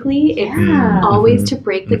strategically. It's Yeah. always Mhm. to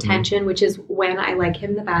break the tension, which is when I like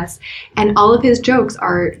him the best. And all of his jokes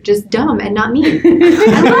are just dumb and not mean.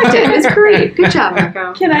 I loved it. It's great. Good job,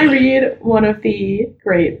 Marco. Can I read one of the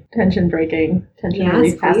great tension-breaking, tension Yes,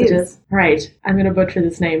 relief please. passages? Right. I'm going to butcher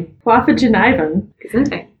this name. Quaffagenivan.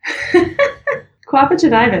 Gesundheit.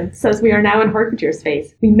 Quaffagenivan says we are now in Herkvir's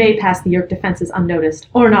phase. We may pass the Yerk defenses unnoticed.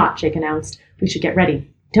 Or not, Jake announced. We should get ready.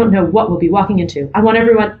 Don't know what we'll be walking into. I want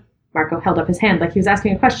everyone... Marco held up his hand like he was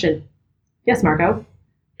asking a question. Yes, Marco.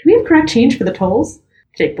 Do we have correct change for the tolls?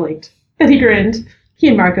 Jake blinked. Then he grinned. He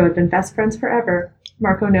and Marco had been best friends forever.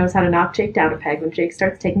 Marco knows how to knock Jake down a peg when Jake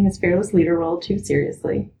starts taking his fearless leader role too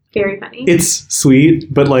seriously. Very funny. it's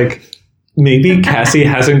sweet, but like maybe Cassie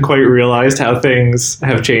hasn't quite realized how things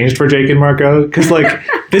have changed for Jake and Marco. Because like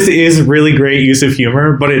this is really great use of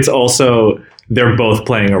humor, but it's also they're both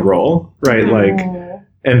playing a role, right? Like,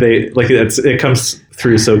 and they like it comes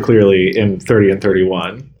through so clearly in 30 and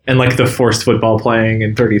 31, and like the forced football playing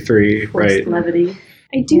in 33, Forced right? levity.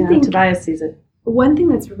 I do think Tobias sees it. one thing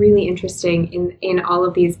that's really interesting in all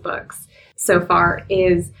of these books so far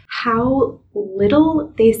is how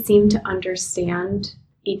little they seem to understand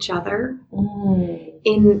each other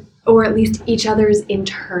or at least each other's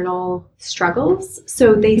internal struggles.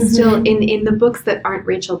 So they still, in the books that aren't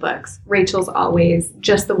Rachel books, Rachel's always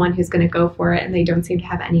just the one who's going to go for it, and they don't seem to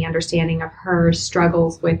have any understanding of her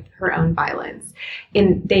struggles with her own violence.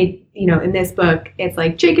 In this book, it's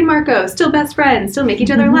like Jake and Marco, still best friends, still make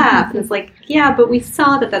each other laugh. And it's like, yeah, but we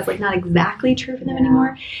saw that that's like not exactly true for them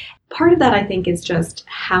anymore. Part of that, I think, is just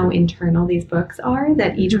how internal these books are,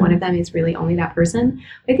 that each one of them is really only that person.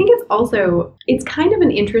 I think it's kind of an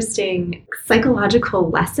interesting psychological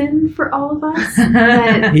lesson for all of us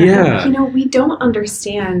that, we don't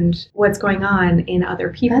understand what's going on in other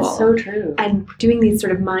people. That's so true. And doing these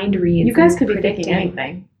sort of mind reads. You guys and could be predicting thinking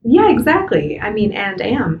anything. Yeah, exactly. I mean, and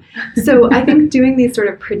am. So I think doing these sort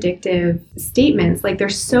of predictive statements, like they're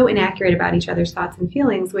so inaccurate about each other's thoughts and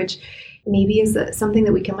feelings, which maybe is something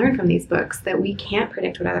that we can learn from these books, that we can't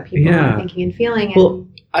predict what other people are thinking and feeling. Well,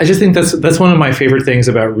 I just think that's one of my favorite things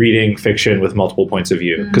about reading fiction with multiple points of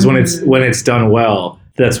view, because when it's done well,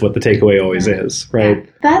 that's what the takeaway always is, right?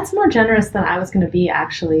 Yeah. That's more generous than I was going to be,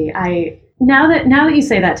 actually. Now that you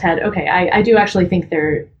say that, Ted, okay, I do actually think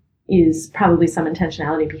there is probably some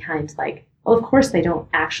intentionality behind, like, well, of course they don't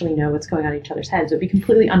actually know what's going on in each other's heads. It would be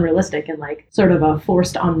completely unrealistic and like sort of a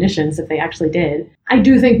forced omniscience if they actually did. I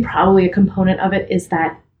do think probably a component of it is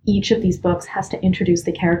that each of these books has to introduce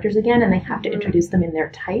the characters again, and they have to introduce them in their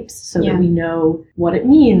types so that we know what it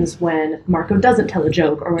means when Marco doesn't tell a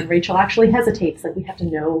joke or when Rachel actually hesitates. Like, we have to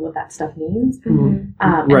know what that stuff means.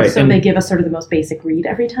 Right. So they give us sort of the most basic read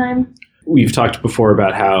every time. We've talked before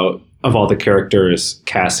about how of all the characters,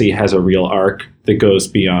 Cassie has a real arc that goes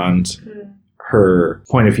beyond her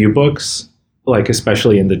point of view books, like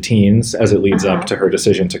especially in the teens as it leads up to her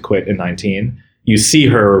decision to quit in 19. You see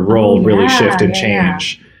her role really shift and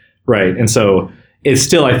change. Right. And so it's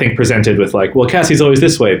still, I think, presented with like, well, Cassie's always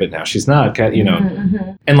this way, but now she's not,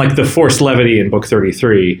 And like the forced levity in book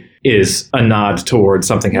 33 is a nod towards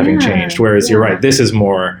something having changed. Whereas you're right, this is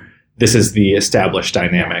the established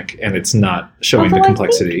dynamic, and it's not showing the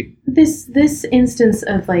complexity. This instance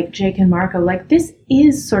of like Jake and Marco, like this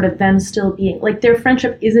is sort of them still being like their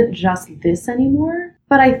friendship isn't just this anymore,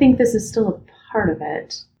 but I think this is still a part of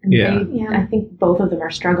it. And I think both of them are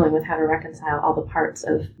struggling with how to reconcile all the parts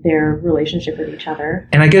of their relationship with each other.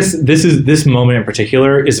 And I guess this moment in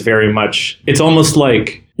particular is very much, it's almost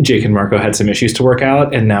like Jake and Marco had some issues to work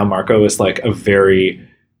out, and now Marco is like a very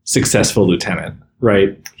successful lieutenant.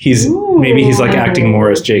 Right. He's like acting more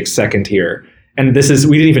as Jake's second here. And we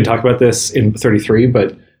didn't even talk about this in 33,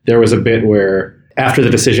 but there was a bit where after the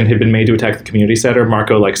decision had been made to attack the community center,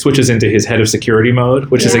 Marco like switches into his head of security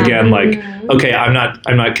mode, which is again like, okay, I'm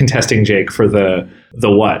not contesting Jake for the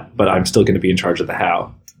what, but I'm still going to be in charge of the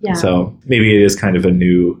how. Yeah. So maybe it is kind of a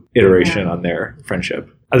new iteration on their friendship.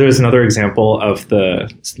 There's another example of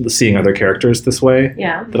the seeing other characters this way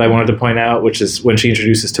that I wanted to point out, which is when she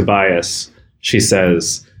introduces Tobias. She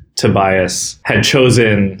says, Tobias had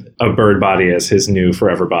chosen a bird body as his new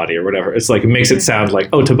forever body or whatever. It's like, it makes it sound like,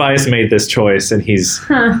 oh, Tobias made this choice and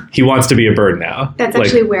he wants to be a bird now. That's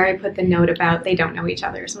actually where I put the note about they don't know each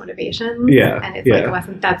other's motivations. Yeah. And it's like,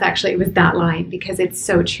 it was that line, because it's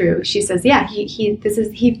so true. She says, yeah, he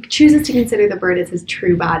chooses to consider the bird as his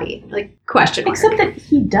true body. Like, question mark. Except that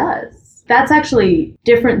he does. That's actually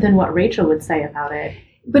different than what Rachel would say about it.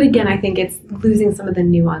 But again, I think it's losing some of the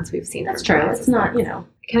nuance we've seen. That's true. It's not,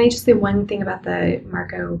 Can I just say one thing about the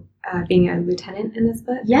Marco being a lieutenant in this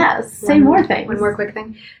book? Yes. Say more things. One more quick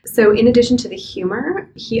thing. So in addition to the humor,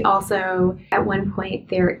 he also, at one point,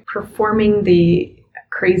 they're performing the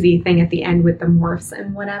crazy thing at the end with the morphs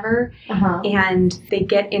and whatever. Uh-huh. And they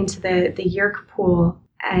get into the Yeerk pool,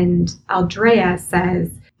 and Aldrea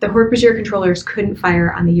says, the Hork-Bajir controllers couldn't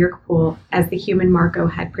fire on the Yeerk pool as the human Marco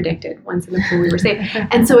had predicted. Once in the pool, we were safe.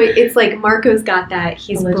 And so it's like Marco's got that.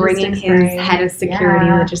 He's bringing his head of security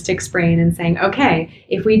logistics brain and saying, okay,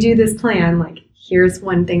 if we do this plan, like, here's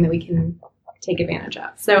one thing that we can take advantage of.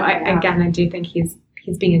 So I do think he's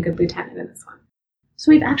being a good lieutenant in this one. So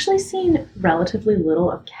we've actually seen relatively little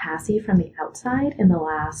of Cassie from the outside in the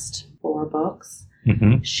last 4 books.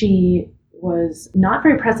 Mm-hmm. She was not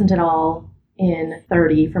very present at all in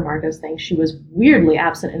 30 for Marco's thing. She was weirdly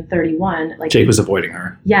absent in 31. Like, Jake was avoiding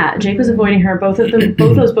her. Yeah, Jake was avoiding her. Both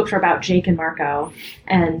those books were about Jake and Marco.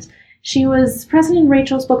 And she was present in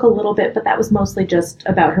Rachel's book a little bit, but that was mostly just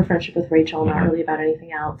about her friendship with Rachel, not really about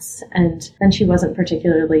anything else. And then she wasn't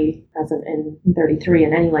particularly present in 33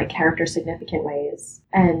 in any, like, character significant ways.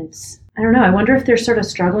 And I don't know, I wonder if they're sort of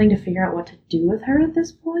struggling to figure out what to do with her at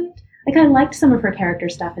this point. Like, I liked some of her character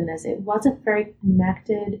stuff in this. It wasn't very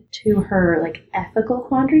connected to her, like, ethical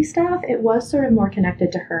quandary stuff. It was sort of more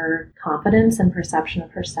connected to her confidence and perception of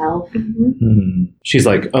herself. Mm-hmm. Mm-hmm. She's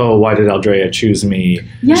like, oh, why did Aldrea choose me?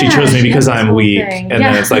 Yeah, she chose me because I'm weak. thing. And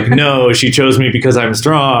then it's like, no, she chose me because I'm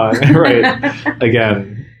strong. Right?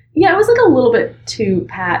 Again. Yeah, it was like a little bit too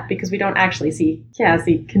pat, because we don't actually see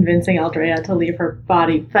Cassie convincing Aldrea to leave her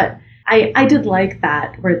body. But I did like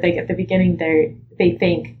that, where they, at the beginning, they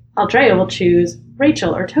think Aldrea will choose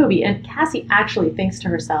Rachel or Toby, and Cassie actually thinks to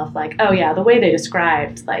herself, like, oh yeah, the way they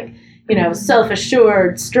described, like,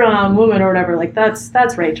 self-assured, strong woman or whatever, like,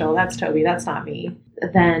 that's Rachel, that's Toby, that's not me.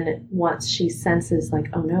 Then once she senses, like,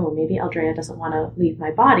 oh no, maybe Aldrea doesn't want to leave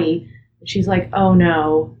my body, she's like, oh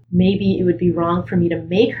no, maybe it would be wrong for me to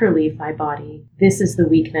make her leave my body. This is the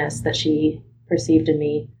weakness that she perceived in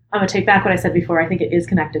me. I'm going to take back what I said before. I think it is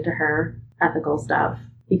connected to her ethical stuff,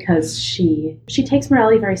 because she takes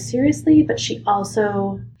morality very seriously, but she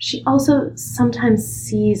also sometimes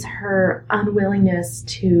sees her unwillingness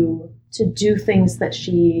to do things that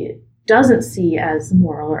she doesn't see as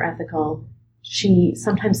moral or ethical. She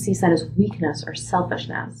sometimes sees that as weakness or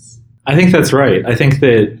selfishness. I think that's right. I think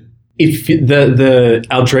that if the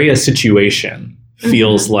Aldrea situation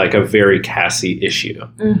feels like a very Cassie issue.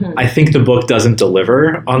 Mm-hmm. I think the book doesn't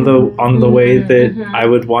deliver on the way that I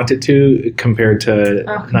would want it to, compared to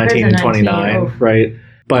 19 and 29, right?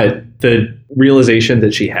 But the realization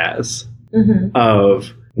that she has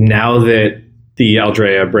of, now that the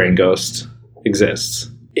Aldrea brain ghost exists,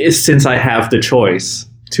 is, since I have the choice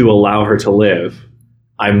to allow her to live,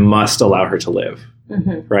 I must allow her to live,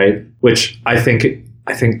 right? Which I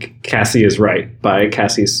think Cassie is right by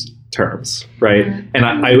Cassie's terms, right? And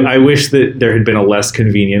I wish that there had been a less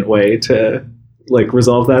convenient way to, like,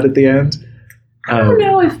 resolve that at the end. I don't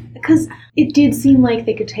know because it did seem like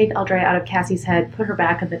they could take Aldrea out of Cassie's head, put her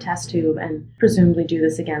back in the test tube, and presumably do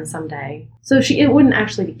this again someday. So it wouldn't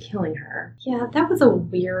actually be killing her. Yeah, that was a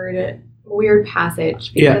weird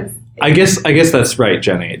passage. Because I guess that's right,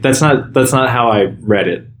 Jenny. That's not how I read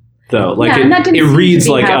it, though. Like, it reads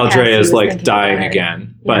like Aldrea is, like, dying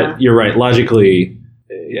again. But you're right, logically.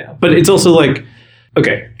 Yeah, but it's also like,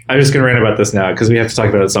 okay, I'm just going to rant about this now because we have to talk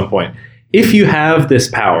about it at some point. If you have this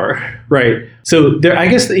power, right? So there, I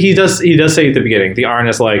guess he does say at the beginning, the Arn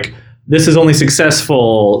is like, this is only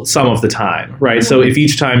successful some of the time, right? Mm-hmm. So if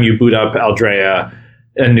each time you boot up Aldrea,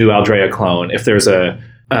 a new Aldrea clone, if there's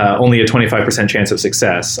only a 25% chance of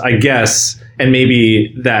success, I guess, and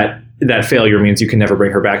maybe that failure means you can never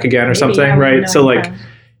bring her back again or something, right? So like,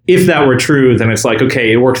 if that were true, then it's like,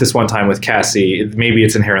 okay, it worked this one time with Cassie. Maybe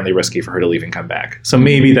it's inherently risky for her to leave and come back. So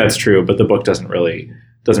maybe that's true, but the book doesn't really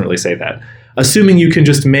say that. Assuming you can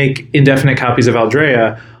just make indefinite copies of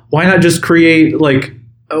Aldrea, why not just create multiple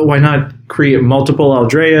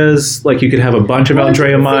Aldreas? Like, you could have a bunch of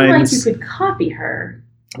Aldrea minds. Like, you could copy her.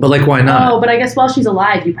 But, like, why not? Oh, but I guess while she's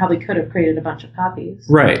alive, you probably could have created a bunch of copies.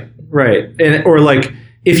 Right. Or, like,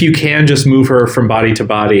 if you can just move her from body to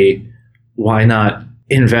body, why not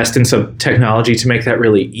invest in some technology to make that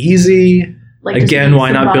really easy? Like, again,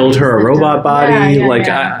 why not build her a robot body?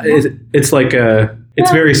 It's like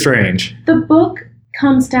it's very strange. The book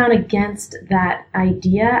comes down against that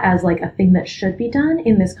idea as like a thing that should be done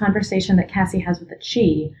in this conversation that Cassie has with the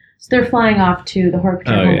Chee. So they're flying off to the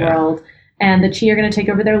Hork-Pachiko world, and the Chee are going to take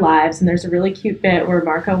over their lives. And there's a really cute bit where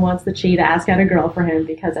Marco wants the Chee to ask out a girl for him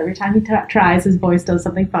because every time he tries, his voice does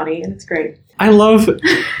something funny, and it's great. I love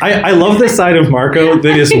this side of Marco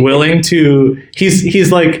that is willing to.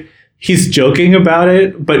 He's joking about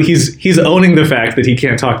it, but he's owning the fact that he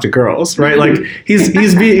can't talk to girls, right? Like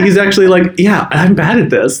he's actually like, yeah, I'm bad at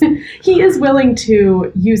this. He is willing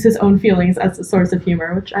to use his own feelings as a source of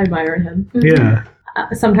humor, which I admire in him. Yeah.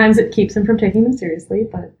 Sometimes it keeps him from taking them seriously,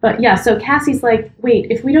 but yeah. So Cassie's like, wait,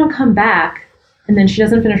 if we don't come back, and then she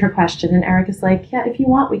doesn't finish her question, and Eric is like, yeah, if you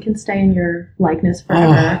want, we can stay in your likeness forever.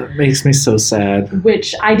 Oh, that makes me so sad.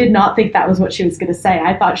 Which I did not think that was what she was going to say.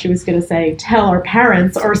 I thought she was going to say, tell our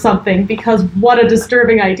parents or something, because what a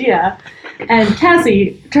disturbing idea. And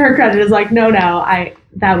Cassie, to her credit, is like, no,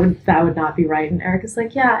 that would not be right. And Eric is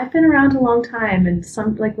like, yeah, I've been around a long time, and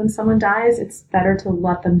when someone dies, it's better to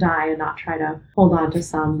let them die and not try to hold on to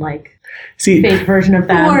some fake version of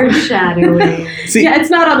them. Foreshadowing. Yeah, it's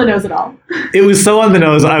not on the nose at all. It was so on the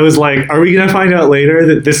nose. I was like, are we going to find out later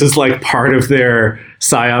that this is like part of their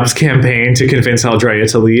PsyOps campaign to convince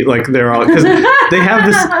Aldrea to leave? Like they're all, because they have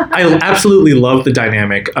this, I absolutely love the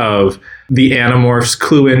dynamic of the Animorphs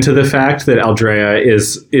clue into the fact that Aldrea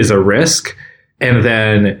is a risk. And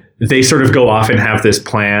then they sort of go off and have this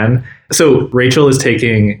plan. So Rachel is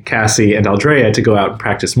taking Cassie and Aldrea to go out and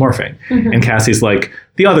practice morphing. Mm-hmm. And Cassie's like,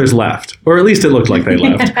 the others left. Or at least it looked like they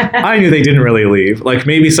left. I knew they didn't really leave. Like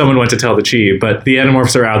maybe someone went to tell the Chee, but the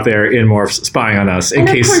Animorphs are out there in morphs spying on us in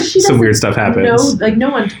case some weird stuff happens. No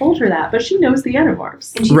one told her that, but she knows the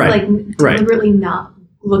Animorphs. And she's deliberately not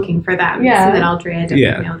looking for them so that Aldrea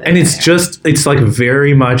doesn't know that. And it's like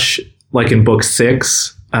very much like in book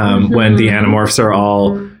 6, when the Animorphs are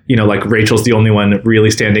all, like Rachel's the only one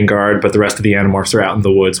really standing guard, but the rest of the Animorphs are out in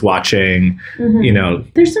the woods watching,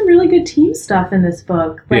 There's some really good team stuff in this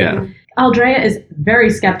book. Aldrea is very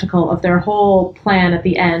skeptical of their whole plan at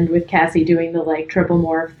the end with Cassie doing the triple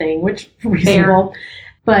morph thing, which is reasonable.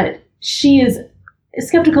 But she is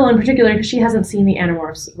skeptical in particular because she hasn't seen the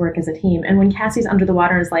Animorphs work as a team. And when Cassie's under the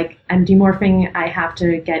water and is like, I'm demorphing, I have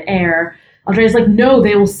to get air, Aldrea's like, no,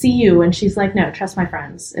 they will see you. And she's like, no, trust my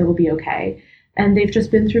friends. It will be okay. And they've just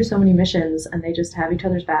been through so many missions and they just have each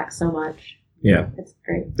other's back so much. Yeah. It's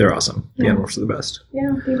great. They're awesome. The Animorphs are the best.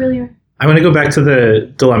 Yeah, they really are. I want to go back to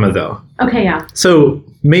the dilemma, though. Okay, yeah. So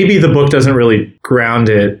maybe the book doesn't really ground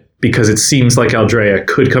it because it seems like Aldrea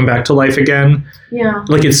could come back to life again. Yeah.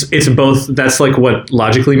 Like it's both. That's like what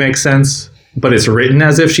logically makes sense, but it's written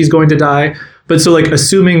as if she's going to die. But so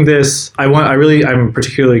assuming this, I'm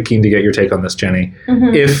particularly keen to get your take on this, Jenny.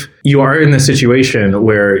 Mm-hmm. If you are in this situation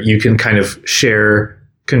where you can kind of share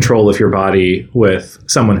control of your body with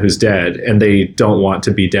someone who's dead and they don't want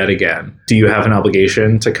to be dead again, do you have an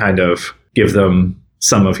obligation to kind of give them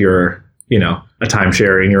some of your, a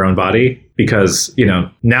timeshare in your own body? Because,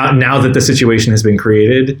 now that the situation has been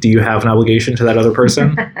created, do you have an obligation to that other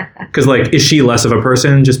person? Because is she less of a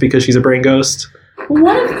person just because she's a brain ghost?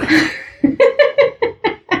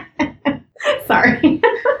 Sorry.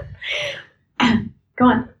 Go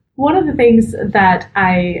on. One of the things that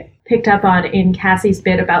I picked up on in Cassie's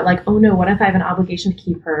bit about oh no, what if I have an obligation to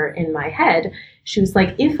keep her in my head? She was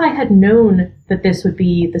like, if I had known that this would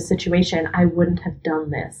be the situation, I wouldn't have done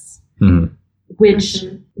this. Mm-hmm. Which,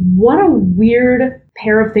 what a weird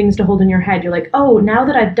pair of things to hold in your head. You're like, oh, now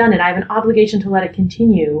that I've done it, I have an obligation to let it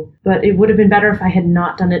continue. But it would have been better if I had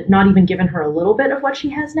not done it, not even given her a little bit of what she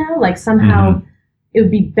has now. Somehow it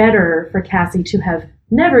would be better for Cassie to have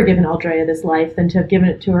never given Aldrea this life than to have given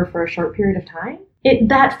it to her for a short period of time.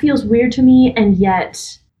 That feels weird to me, and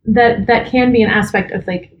yet that can be an aspect of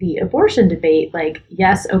the abortion debate.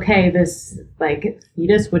 Yes, okay, this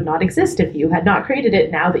fetus would not exist if you had not created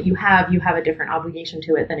it. Now that you have a different obligation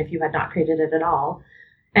to it than if you had not created it at all.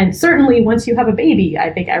 And certainly once you have a baby,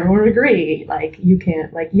 I think everyone would agree, you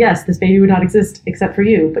can't, yes, this baby would not exist except for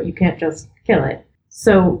you, but you can't just kill it.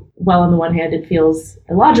 So, while on the one hand it feels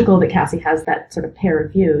illogical that Cassie has that sort of pair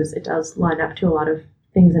of views, it does line up to a lot of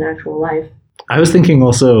things in actual life. I was thinking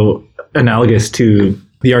also analogous to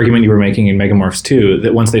the argument you were making in Megamorphs 2,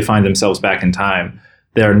 that once they find themselves back in time,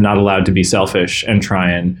 they're not allowed to be selfish and try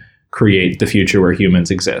and create the future where humans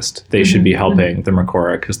exist. They should be helping the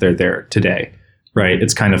Makora because they're there today, right?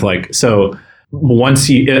 It's kind of so once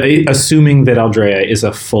assuming that Aldrea is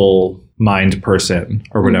a full mind person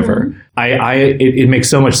or whatever. It makes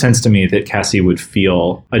so much sense to me that Cassie would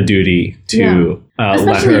feel a duty to let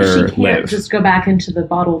Especially her if she can't live. just go back into the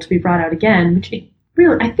bottle to be brought out again, which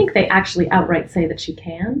really, I think they actually outright say that she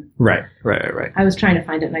can. Right. I was trying to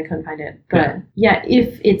find it and I couldn't find it. But yeah,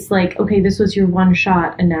 if it's like, okay, this was your one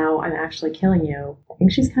shot and now I'm actually killing you, I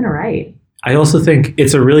think she's kind of right. I also think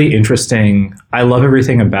it's a really interesting, I love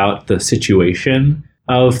everything about the situation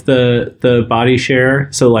of the body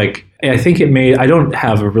share. So like, I think I don't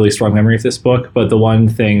have a really strong memory of this book, but the one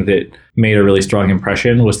thing that made a really strong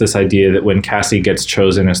impression was this idea that when Cassie gets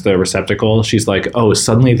chosen as the receptacle, she's like, oh,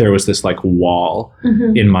 suddenly there was this like wall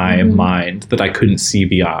in my mind that I couldn't see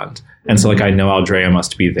beyond. And so like, I know Aldrea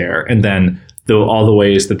must be there. And then all the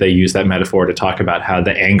ways that they use that metaphor to talk about how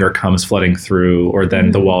the anger comes flooding through, or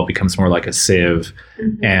then the wall becomes more like a sieve.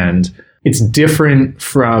 And it's different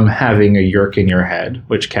from having a yerk in your head,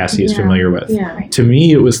 which Cassie is familiar with. Yeah. To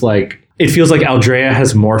me, it was like, it feels like Aldrea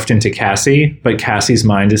has morphed into Cassie, but Cassie's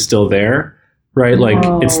mind is still there, right? Like,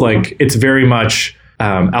 it's very much,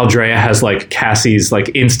 Aldrea has like Cassie's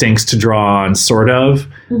like instincts to draw on, sort of,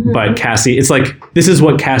 but Cassie, it's like, this is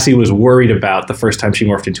what Cassie was worried about the first time she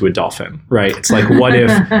morphed into a dolphin, right? It's like, what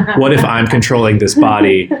if I'm controlling this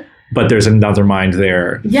body, but there's another mind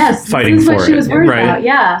there fighting for it. Yes, this is what she was worried about,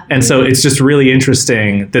 yeah. And so it's just really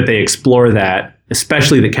interesting that they explore that,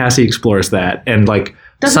 especially that Cassie explores that, and like,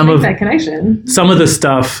 doesn't make that connection. Some of the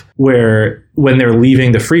stuff where when they're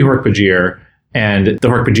leaving the Free Hork-Bajir and the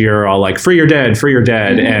Hork-Bajir are all like, free or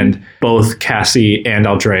dead, and both Cassie and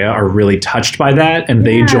Aldrea are really touched by that, and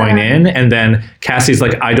they join in, and then Cassie's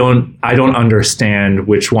like, I don't understand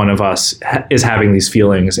which one of us is having these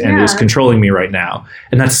feelings and is controlling me right now.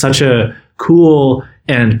 And that's such a cool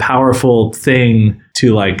and powerful thing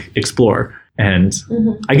to like explore. And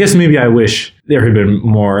I guess maybe I wish there had been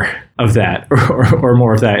more of that or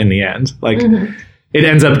more of that in the end. Like it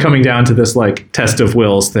ends up coming down to this like test of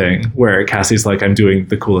wills thing where Cassie's like, I'm doing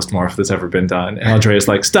the coolest morph that's ever been done. And Aldrea's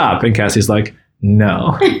like, stop. And Cassie's like,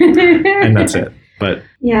 no. And that's it. But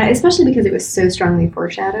yeah, especially because it was so strongly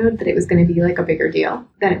foreshadowed that it was going to be like a bigger deal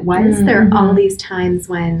than it was. There are all these times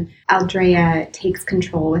when Aldrea takes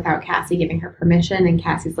control without Cassie giving her permission, and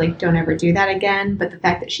Cassie's like, don't ever do that again. But the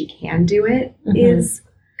fact that she can do it is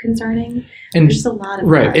concerning. And there's just a lot of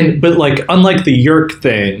that. But like, unlike the yerk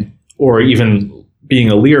thing, or even being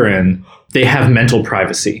a Lyran, they have mental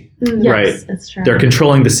privacy, right? Yes, that's true. They're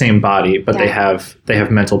controlling the same body, but they have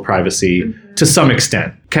mental privacy to some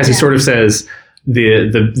extent. Cassie sort of says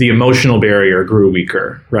the emotional barrier grew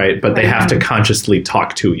weaker, right? But they have to consciously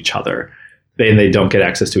talk to each other. They don't get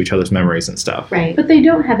access to each other's memories and stuff. Right. But they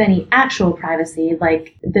don't have any actual privacy.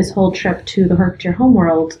 Like this whole trip to the Hork-Bajir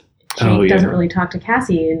homeworld, Jake doesn't really talk to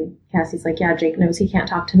Cassie, and Cassie's like, yeah, Jake knows he can't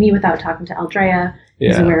talk to me without talking to Aldrea.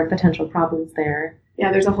 He's aware of potential problems there.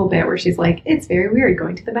 Yeah, there's a whole bit where she's like, it's very weird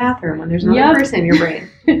going to the bathroom when there's another person in your brain.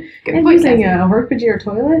 And using a Hork-Bajir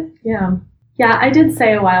toilet? Yeah. Yeah, I did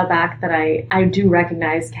say a while back that I do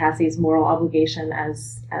recognize Cassie's moral obligation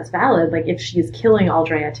as valid. Like, if she's killing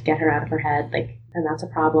Aldrea to get her out of her head, like, then that's a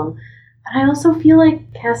problem. But I also feel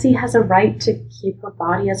like Cassie has a right to keep her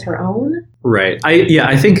body as her own. Right.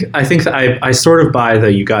 I think that I sort of buy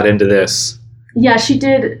that you got into this. Yeah, she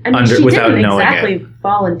did. I mean, she didn't exactly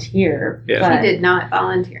volunteer. Yeah. She did not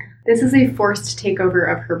volunteer. This is a forced takeover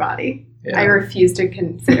of her body. Yeah. I refuse to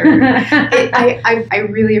consider. I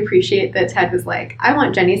really appreciate that Ted was like, I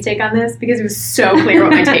want Jenny's take on this, because it was so clear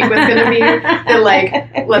what my take was going to be that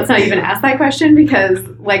like, let's not even ask that question, because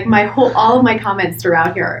like all of my comments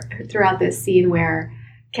throughout this scene where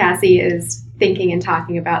Cassie is thinking and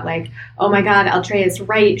talking about like, oh my God, Aldrea is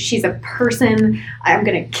right. She's a person. I'm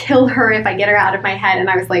going to kill her if I get her out of my head. And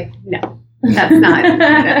I was like, no, that's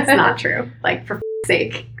not true. Like, for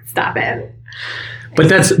sake, stop it. But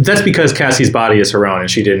that's because Cassie's body is her own, and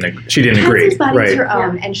she didn't agree. Cassie's body is her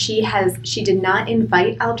own, and she did not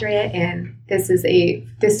invite Aldrea in. This is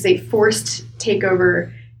a forced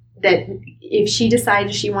takeover that if she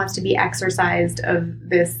decides she wants to be exorcised of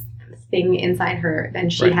this thing inside her, then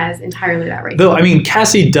she has entirely that right. Though, I mean,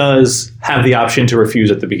 Cassie does have the option to refuse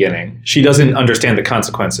at the beginning. She doesn't understand the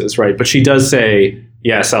consequences, right? But she does say,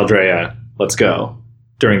 yes, Aldrea, let's go,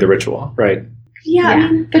 during the ritual, right? Yeah,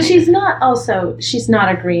 I mean, but she's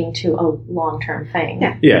not agreeing to a long-term thing.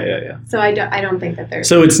 Yeah. So I don't think that there's...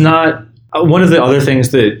 So it's not... one of the other things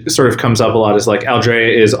that sort of comes up a lot is like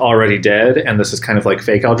Aldrea is already dead, and this is kind of like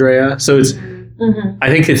fake Aldrea. So it's... I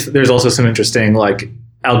think there's also some interesting, like,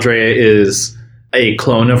 Aldrea is a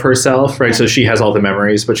clone of herself, right? So she has all the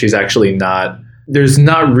memories, but she's actually not... There's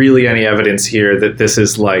not really any evidence here that this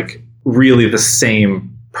is, like, really the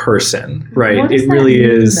same person, right? What does It that really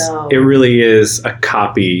mean, is. though? It really is a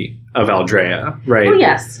copy of Aldrea, right? Oh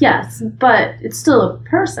yes, but it's still a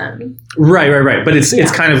person. Right. But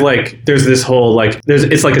it's kind of like there's this whole like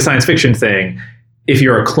it's like a science fiction thing. If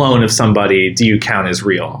you're a clone of somebody, do you count as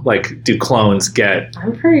real? Like, do clones get?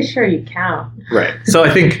 I'm pretty sure you count. Right. So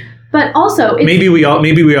I think. But also, maybe we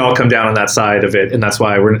all come down on that side of it, and that's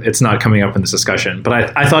why it's not coming up in this discussion.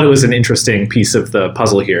 But I thought it was an interesting piece of the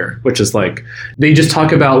puzzle here, which is like they just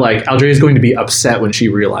talk about like Aldrea is going to be upset when she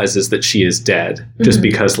realizes that she is dead, just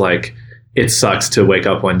because like it sucks to wake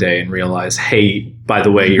up one day and realize, hey, by the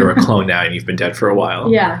way, you're a clone now and you've been dead for a while.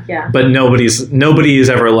 Yeah. But nobody is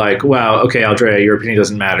ever like, wow, okay, Aldrea, your opinion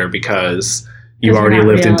doesn't matter because you already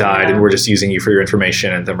lived and died, and we're just using you for your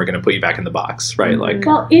information, and then we're going to put you back in the box, right? Like,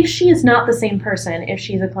 well, if she is not the same person, if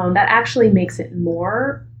she's a clone, that actually makes it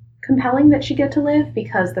more compelling that she get to live,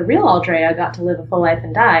 because the real Aldrea got to live a full life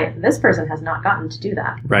and die. This person has not gotten to do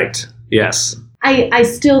that. Right. Yes. I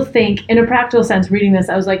still think, in a practical sense, reading this,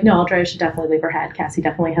 I was like, no, Aldrea should definitely leave her head. Cassie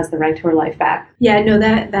definitely has the right to her life back. Yeah, no,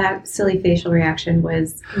 that silly facial reaction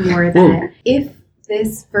was more that if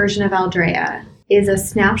this version of Aldrea is a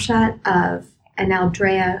snapshot of an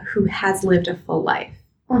Aldrea who has lived a full life,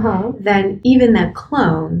 then even that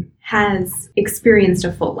clone has experienced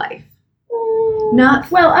a full life.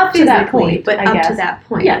 Not up to that point, but up to that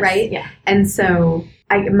point, yes, right? Yeah. And so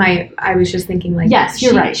I was just thinking like, yes,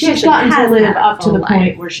 you're right. She's gotten to live up to the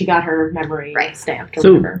point where she got her memory stamped or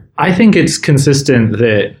whatever. I think it's consistent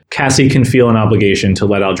that Cassie can feel an obligation to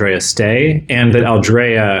let Aldrea stay, and that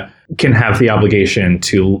Aldrea can have the obligation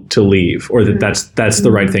to leave, or that that's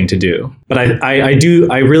the right thing to do. But I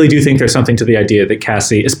really do think there's something to the idea that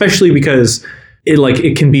Cassie, especially because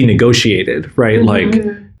it can be negotiated, right? Like,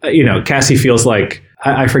 Cassie feels like,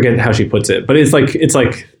 I forget how she puts it, but it's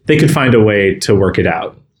like they could find a way to work it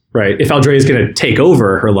out, right? If Aldrea is going to take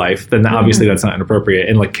over her life, then obviously that's not inappropriate.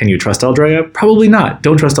 And like, can you trust Aldrea? Probably not.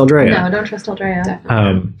 Don't trust Aldrea. No, don't trust Aldrea.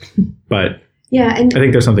 Definitely. But yeah, and I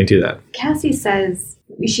think there's something to that. Cassie says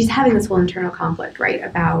she's having this whole internal conflict, right,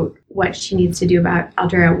 about what she needs to do about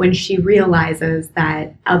Aldrea when she realizes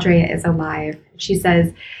that Aldrea is alive. She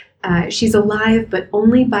says, she's alive, but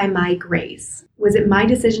only by my grace. Was it my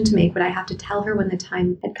decision to make? Would I have to tell her when the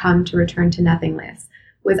time had come to return to nothingness?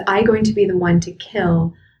 Was I going to be the one to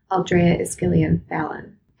kill Aldrea Iskillian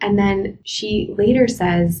Fallon? And then she later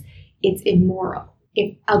says it's immoral.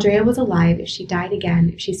 If Aldrea was alive, if she died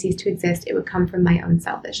again, if she ceased to exist, it would come from my own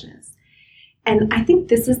selfishness. And I think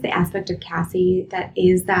this is the aspect of Cassie that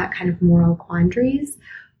is that kind of moral quandaries.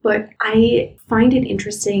 But I find it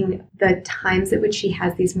interesting the times at which she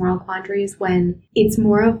has these moral quandaries when it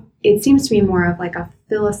seems to be more of like a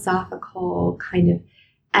philosophical kind of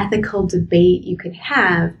ethical debate you could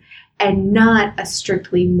have, and not a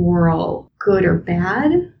strictly moral good or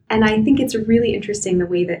bad. And I think it's really interesting the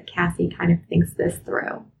way that Cassie kind of thinks this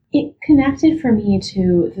through. It connected for me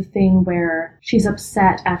to the thing where she's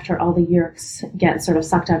upset after all the Yeerks get sort of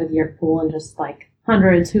sucked out of the Yeerk pool, and just like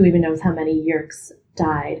hundreds, who even knows how many Yeerks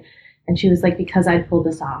died. And she was like, because I pulled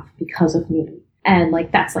this off, because of me. And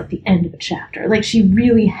like, that's like the end of a chapter. Like, she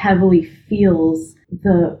really heavily feels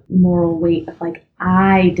the moral weight of like,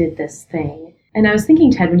 I did this thing. And I was thinking,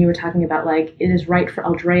 Ted, when you were talking about like, it is right for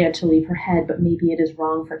Aldrea to leave her head, but maybe it is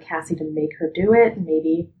wrong for Cassie to make her do it.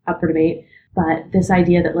 Maybe up for debate. But this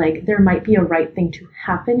idea that like, there might be a right thing to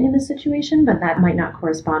happen in the situation, but that might not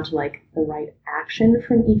correspond to like the right action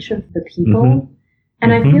from each of the people.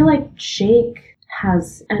 And I feel like Jake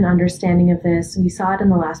has an understanding of this. We saw it in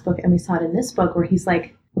the last book, and we saw it in this book, where he's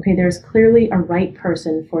like, okay, there's clearly a right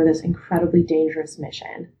person for this incredibly dangerous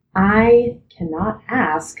mission. I cannot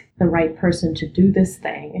ask the right person to do this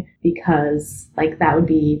thing because like that would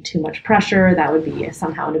be too much pressure. That would be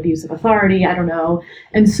somehow an abuse of authority. I don't know.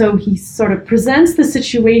 And so he sort of presents the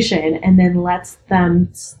situation and then lets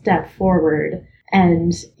them step forward.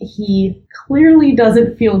 And he clearly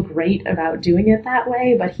doesn't feel great about doing it that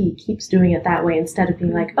way, but he keeps doing it that way instead of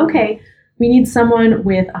being like, okay, we need someone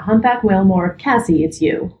with a humpback whale more. Cassie, it's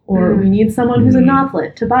you. Or we need someone who's a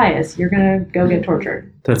Nothlit. Tobias, you're going to go get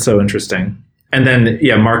tortured. That's so interesting. And then,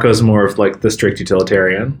 yeah, Marco's more of like the strict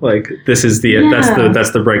utilitarian. Like, this is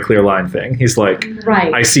that's the bright, clear line thing. He's like,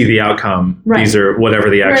 right. I see the outcome. Right. These are whatever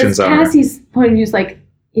the actions are. Cassie's point of view is like,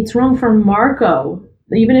 it's wrong for Marco.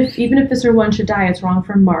 Even if Visser 1 should die, it's wrong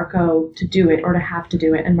for Marco to do it or to have to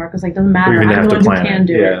do it. And Marco's like, doesn't matter. I'm the one who can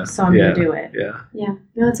do it, so I'm going to do it. Yeah.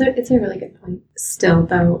 No, it's a really good point. Still,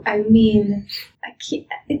 though, I mean,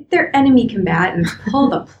 if they're enemy combatants, pull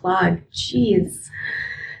the plug. Jeez.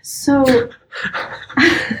 So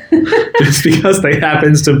Just because they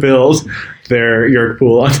happens to build their Yeerk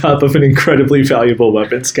pool on top of an incredibly valuable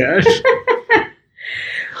weapons cache.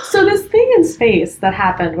 So this thing in space that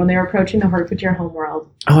happened when they were approaching the Hork-Bajir homeworld.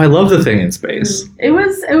 Oh, I love the thing in space. It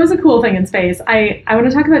was a cool thing in space. I want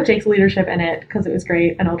to talk about Jake's leadership in it because it was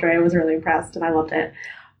great, and Aldrea was really impressed, and I loved it.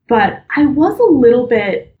 But I was a little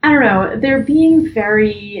bit, I don't know, they're being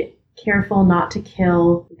very careful not to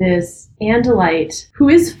kill this Andalite who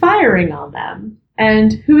is firing on them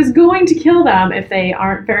and who is going to kill them if they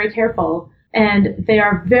aren't very careful. And they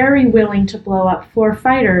are very willing to blow up 4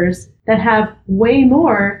 fighters that have way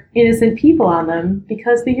more innocent people on them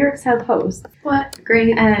because the Yeerks have hosts. What?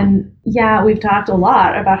 Great. And yeah, we've talked a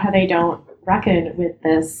lot about how they don't reckon with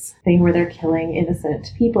this thing where they're killing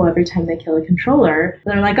innocent people every time they kill a controller.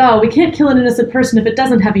 They're like, oh, we can't kill an innocent person if it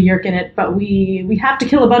doesn't have a Yeerk in it, but we have to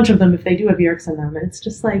kill a bunch of them if they do have Yeerks in them. And it's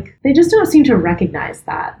just like, they just don't seem to recognize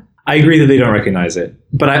that. I agree that they don't recognize it.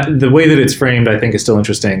 But the way that it's framed, I think, is still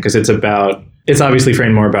interesting because it's obviously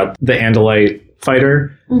framed more about the Andalite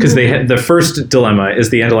fighter, because the first dilemma is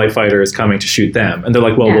the Andalite fighter is coming to shoot them, and they're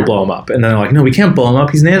like, well, we'll blow him up. And then they're like, no, we can't blow him up.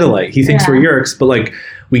 He's an Andalite. He thinks we're Yeerks, but like,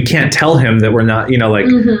 we can't tell him that we're not,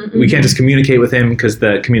 we can't just communicate with him because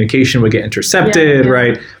the communication would get intercepted,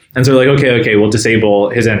 right? And so they're like, okay, we'll disable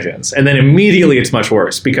his engines. And then immediately it's much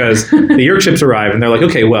worse because the Yeerk ships arrive and they're like,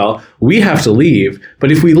 okay, well, we have to leave.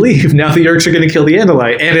 But if we leave, now the Yeerks are going to kill the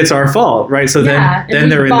Andalite and it's our fault, right? So then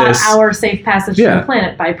they're in this... our safe passage to the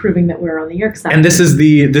planet by proving that we're on the Yeerk side. And this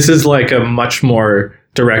is like a much more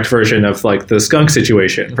direct version of like the skunk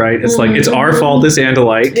situation, right? It's like, it's our fault this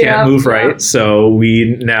Andalite can't move right. So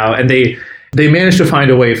we now... And they managed to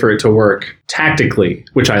find a way for it to work tactically,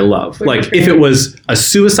 which I love. Like, if it was a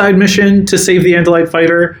suicide mission to save the Andalite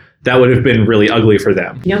fighter, that would have been really ugly for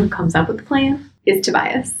them. You know who comes up with the plan is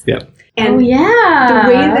Tobias. Yeah. And the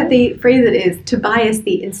way that they phrase it is, Tobias,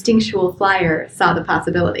 the instinctual flyer, saw the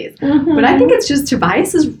possibilities. But I think it's just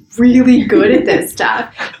Tobias is really good at this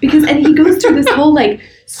stuff. And he goes through this whole, like,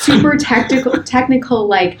 super technical,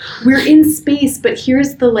 like, we're in space, but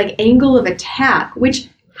here's the, like, angle of attack, which...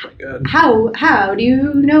 How do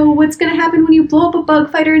you know what's going to happen when you blow up a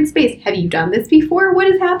bug fighter in space? Have you done this before? What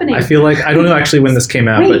is happening? I feel like, I don't know actually when this came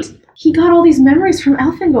out, but... He got all these memories from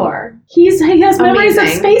Elfangor. He has memories of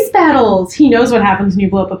space battles. He knows what happens when you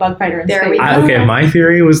blow up a bug fighter in space. Okay, my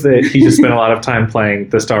theory was that he just spent a lot of time playing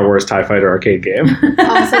the Star Wars TIE Fighter arcade game.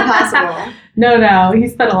 Also possible. No, he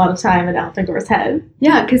spent a lot of time in Elfangor's head.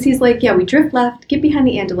 Yeah, because he's like, we drift left, get behind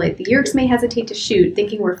the Andalite. The Yeerks may hesitate to shoot,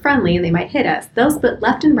 thinking we're friendly and they might hit us. They'll split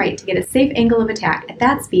left and right to get a safe angle of attack. At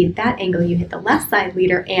that speed, that angle, you hit the left side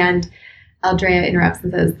leader, and Aldrea interrupts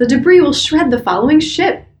and says, the debris will shred the following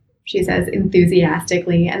ship, she says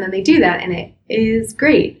enthusiastically. And then they do that, and it is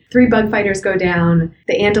great. 3 bug fighters go down.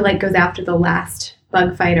 The Andalite goes after the last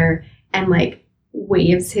bug fighter and, like,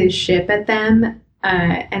 waves his ship at them.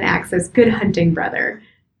 And acts as good hunting brother,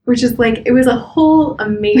 which is like, it was a whole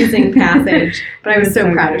amazing passage, but I was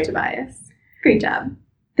so proud of Tobias. Great job.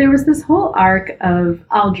 There was this whole arc of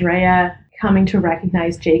Aldrea coming to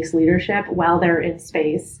recognize Jake's leadership while they're in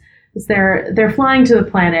space. They're flying to the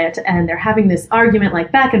planet and they're having this argument,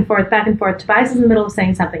 like back and forth. Tobias is in the middle of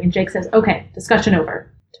saying something and Jake says, okay, discussion over.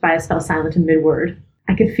 Tobias fell silent in mid-word.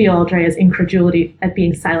 I could feel Aldrea's incredulity at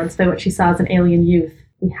being silenced by what she saw as an alien youth.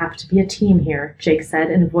 We have to be a team here, Jake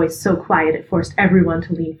said in a voice so quiet it forced everyone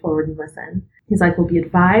to lean forward and listen. He's like, we'll be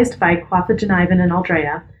advised by Quafa Janivan and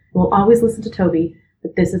Aldrea. We'll always listen to Toby,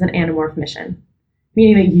 but this is an Animorph mission.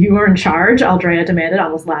 Meaning that you are in charge, Aldrea demanded,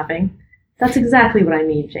 almost laughing. That's exactly what I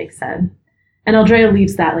mean, Jake said. And Aldrea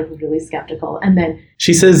leaves that, like, really skeptical. And then...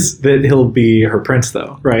 She says that he'll be her prince,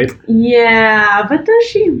 though, right? Yeah, but does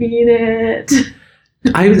she mean it?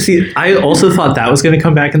 I also thought that was going to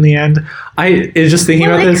come back in the end. I was just thinking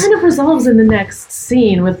about this. It kind of resolves in the next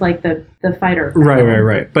scene with like the fighter.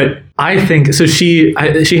 Right. But I think so. She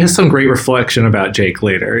has some great reflection about Jake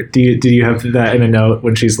later. Do you have that in a note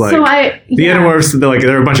when she's like, the Animorphs?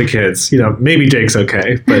 They're a bunch of kids. Maybe Jake's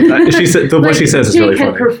okay, but she said what she says is really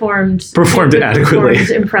funny. Jake performed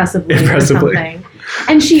adequately, impressively, or something.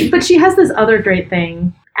 And she has this other great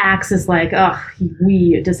thing. Axe is like,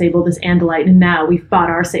 we disabled this Andalite and now we've bought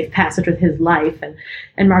our safe passage with his life.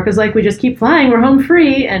 And Marco's like, we just keep flying, we're home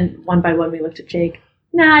free. And one by one we looked at Jake.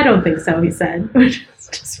 Nah, I don't think so, he said. Which is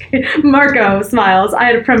just great. Marco smiles. I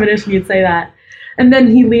had a premonition you'd say that. And then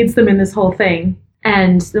he leads them in this whole thing.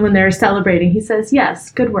 And when they're celebrating, he says,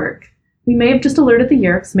 yes, good work. We may have just alerted the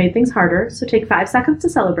Yeerks, made things harder, so take 5 seconds to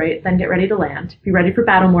celebrate, then get ready to land. Be ready for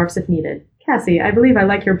battle morphs if needed. Cassie, I believe I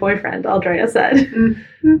like your boyfriend, Aldrea said.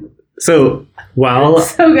 So while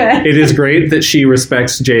So good. it is great that she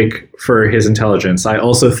respects Jake for his intelligence, I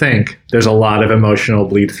also think there's a lot of emotional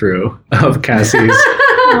bleed through of Cassie's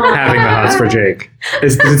having the hots for Jake.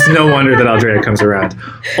 It's no wonder that Aldrea comes around.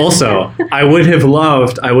 Also, I would have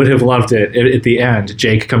loved it at the end.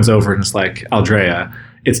 Jake comes over and is like, Aldrea,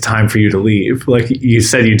 it's time for you to leave. Like, you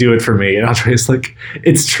said you do it for me. And Aldrea's like,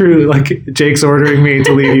 it's true. Like, Jake's ordering me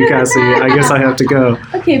to leave you, Cassie. I guess I have to go.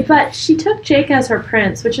 Okay, but she took Jake as her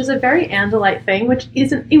prince, which is a very Andalite thing, which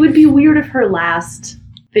isn't, it would be weird if the last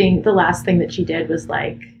thing that she did was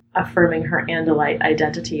like affirming her Andalite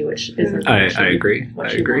identity, which isn't. I agree.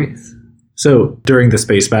 Wants. So during the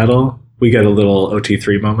space battle, we get a little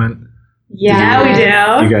OT3 moment. Yeah, we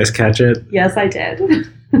do. You guys catch it? Yes, I did.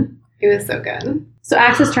 It was so good. So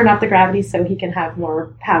Axis turned off the gravity so he can have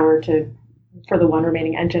more power for the one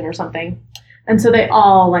remaining engine or something. And so they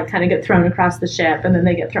all like kind of get thrown across the ship and then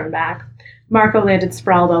they get thrown back. Marco landed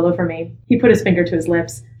sprawled all over me. He put his finger to his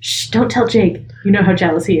lips. Shh, don't tell Jake. You know how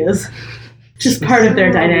jealous he is. Just part of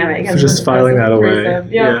their dynamic. So just filing that away.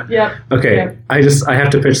 Yep. Okay, Yep. I have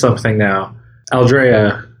to pitch something now.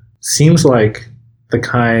 Aldrea seems like the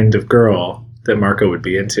kind of girl that Marco would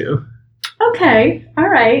be into. Okay. All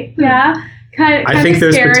right. Yeah. I think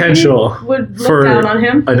there's scary. potential Would look for down on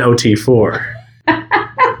him. an OT4.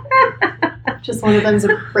 Just one of them's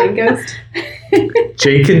a brain ghost.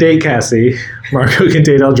 Jake can date Cassie. Marco can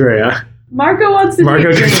date Aldrea. Marco wants to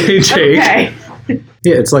Marco date can Jake. date Jake. Okay.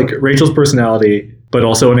 Yeah, it's like Rachel's personality, but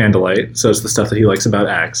also an Andalite. So it's the stuff that he likes about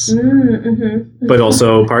Axe, Mm-hmm. but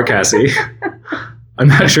also part Cassie. I'm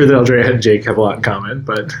not sure that Aldrea and Jake have a lot in common,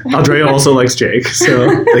 but Aldrea also likes Jake,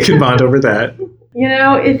 so they can bond over that. You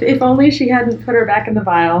know, if only she hadn't put her back in the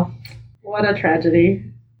vial. What a tragedy.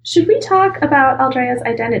 Should we talk about Aldrea's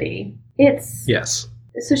identity? Yes.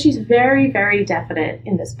 So she's very, very definite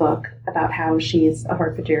in this book about how she's a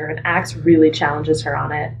Hork-Bajir, and Axe really challenges her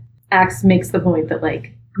on it. Axe makes the point that,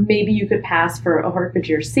 like, maybe you could pass for a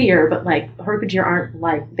Hork-Bajir seer, but, like, Hork-Bajir aren't,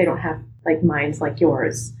 like, they don't have, like, minds like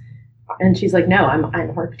yours. And she's like, no, I'm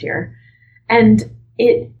a Hork-Bajir. And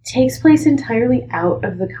it takes place entirely out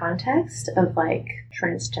of the context of, like,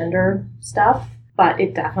 transgender stuff, but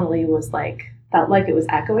it definitely was, like, felt like it was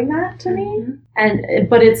echoing that to me.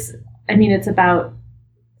 But it's about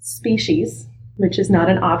species, which is not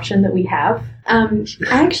an option that we have. I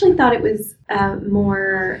actually thought it was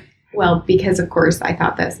more, well, because of course I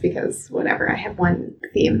thought this because whatever, I have one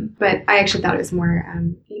theme, but I actually thought it was more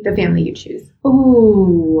the family you choose.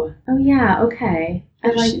 Ooh. Oh yeah, okay. I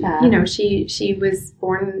like that. You know, she was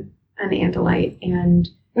born an Andalite and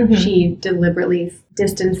Mhm. she deliberately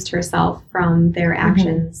distanced herself from their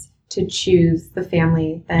actions to choose the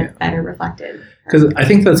family that better reflected her. Because I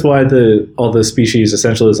think that's why all the species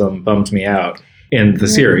essentialism bummed me out in the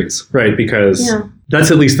series, right? Because that's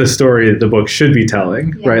at least the story that the book should be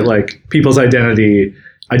telling, right? Like, people's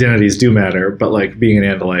identities do matter, but like being an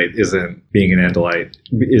Andalite isn't being an Andalite,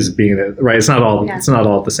 is being right. It's not all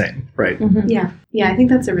the same, right? Mhm. Yeah, I think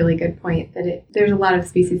that's a really good point. That there's a lot of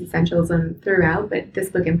species essentialism throughout, but this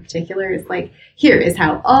book in particular is like, here is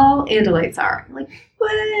how all Andalites are. I'm like,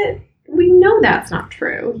 what? We know that's not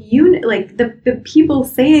true. Like the people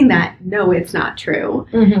saying that know it's not true.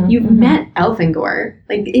 You've met Elfangor.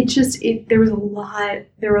 Like there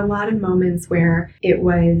were a lot of moments where it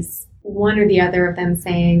was one or the other of them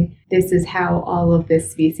saying, this is how all of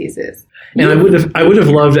this species is. And I would have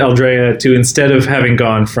loved Aldrea to, instead of having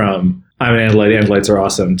gone from I'm an Andalite, Andalites are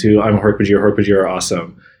awesome, to I'm a Hork-Bajir, Hork-Bajir are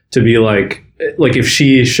awesome, to be like if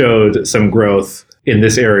she showed some growth in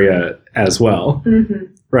this area as well,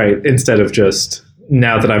 right? Instead of just,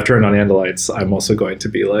 now that I've turned on Andalites, I'm also going to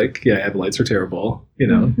be like, yeah, Andalites are terrible. You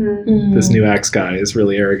know, this new Axe guy is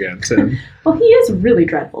really arrogant. And, well, he is really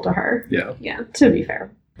dreadful to her. Yeah. To be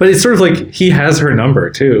fair. But it's sort of like he has her number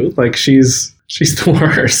too. Like she's the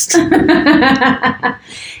worst.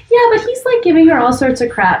 Yeah, but he's like giving her all sorts of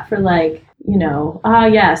crap for like, you know,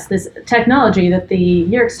 yes, this technology that the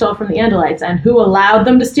Yeerk stole from the Andalites, and who allowed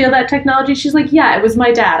them to steal that technology? She's like, yeah, it was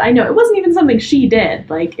my dad. I know. It wasn't even something she did.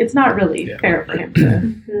 Like, it's not really fair for him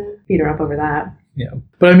to beat her up over that. Yeah.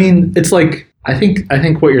 But I mean, it's like, I think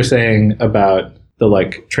what you're saying about the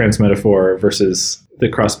like trans metaphor versus the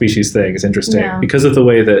cross species thing is interesting because of the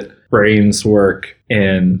way that brains work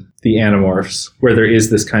in the Animorphs, where there is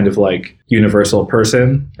this kind of like universal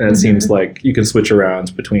person, and it seems like you can switch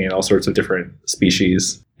around between all sorts of different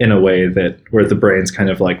species in a way that where the brains kind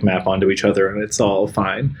of like map onto each other and it's all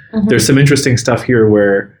fine. There's some interesting stuff here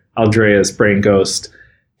where Aldrea's brain ghost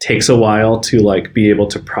takes a while to like be able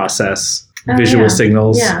to process visual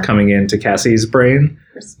signals coming into Cassie's brain,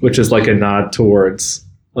 which is like a nod towards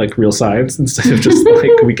like real science instead of just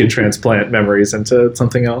like we can transplant memories into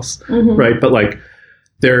something else, right? But like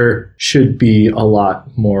there should be a lot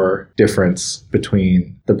more difference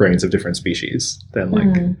between the brains of different species than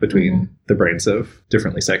like between the brains of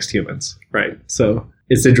differently sexed humans, right? So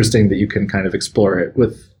it's interesting that you can kind of explore it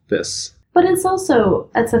with this. But it's also,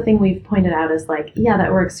 that's the thing we've pointed out is like, yeah,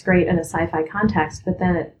 that works great in a sci-fi context, but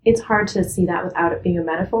then it's hard to see that without it being a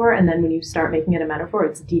metaphor. And then when you start making it a metaphor,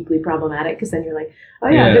 it's deeply problematic because then you're like, oh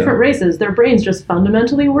yeah, different races, their brains just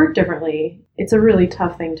fundamentally work differently. It's a really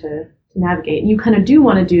tough thing to navigate. And you kind of do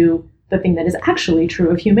want to do the thing that is actually true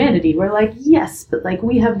of humanity. We're like, yes, but like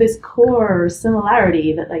we have this core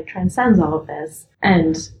similarity that like transcends all of this.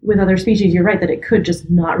 And with other species, you're right that it could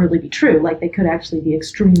just not really be true. Like they could actually be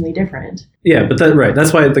extremely different. Yeah, but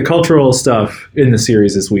that's why the cultural stuff in the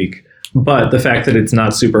series is weak. But the fact that it's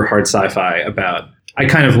not super hard sci-fi about, I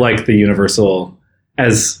kind of like the universal,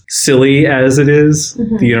 as silly as it is,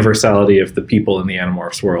 the universality of the people in the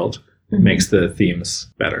Animorphs world makes the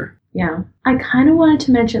themes better. Yeah. I kind of wanted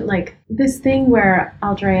to mention, like, this thing where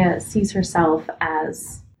Aldrea sees herself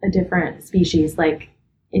as a different species. Like,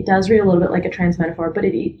 it does read a little bit like a trans metaphor, but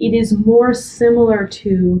it is more similar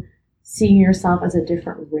to seeing yourself as a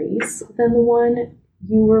different race than the one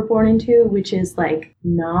you were born into, which is, like,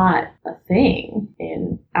 not a thing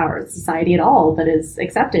in our society at all, but is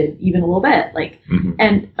accepted even a little bit. Like,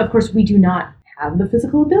 and, of course, we do not have the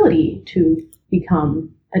physical ability to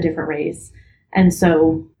become a different race. And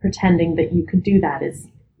so pretending that you could do that is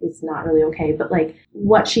not really okay. But like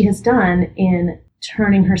what she has done in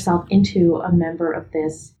turning herself into a member of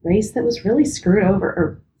this race that was really screwed over,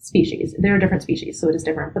 or species. There are different species, so it is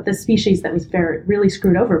different. But this species that was really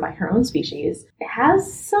screwed over by her own species, it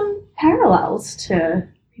has some parallels to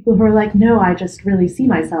people who are like, no, I just really see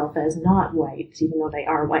myself as not white, even though they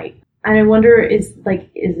are white. And I wonder, is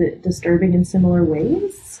it disturbing in similar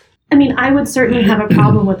ways? I mean, I would certainly have a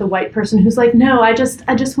problem with a white person who's like, no, I just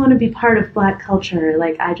want to be part of Black culture.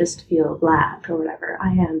 Like, I just feel Black or whatever.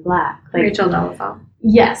 I am Black. Like, Rachel Dolezal.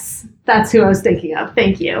 Yes, that's who I was thinking of.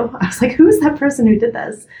 Thank you. I was like, who's that person who did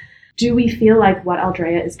this? Do we feel like what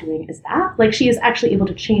Aldrea is doing is that? Like, she is actually able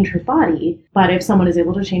to change her body, but if someone is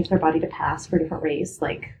able to change their body to pass for a different race,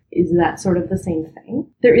 like, is that sort of the same thing?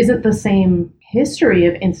 There isn't the same history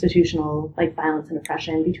of institutional, like, violence and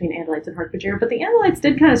oppression between Andalites and Hork-Bajir, but the Andalites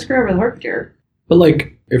did kind of screw over the Hork-Bajir. But,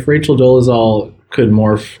 like, if Rachel Dolezal could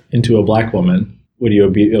morph into a Black woman, would you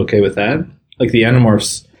be okay with that? Like, the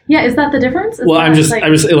Animorphs... Yeah, is that the difference? I'm just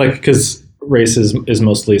like, because race is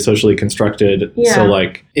mostly socially constructed. Yeah. So,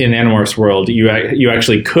 like, in Animorphs world, you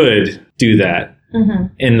actually could do that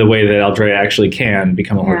in the way that Aldrea actually can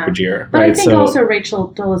become a Hork-Bajir. But right? I think also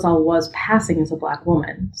Rachel Dolezal was passing as a Black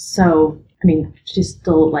woman. So, I mean, she's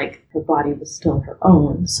still, like, her body was still her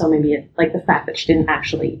own. So maybe like the fact that she didn't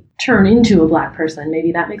actually turn into a Black person,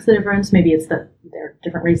 maybe that makes the difference. Maybe it's that they're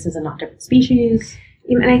different races and not different species.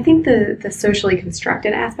 And I think the socially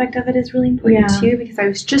constructed aspect of it is really important too, because I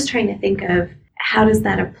was just trying to think of how does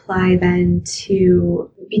that apply then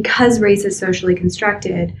to, because race is socially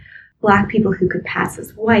constructed, Black people who could pass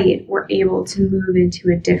as white were able to move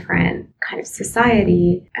into a different kind of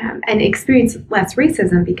society and experience less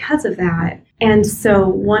racism because of that. And so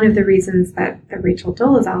one of the reasons that the Rachel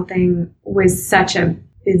Dolezal thing was such a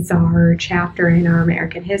bizarre chapter in our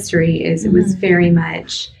American history is it was very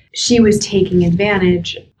much... she was taking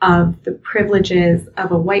advantage of the privileges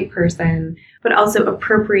of a white person, but also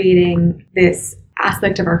appropriating this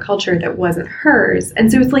aspect of our culture that wasn't hers.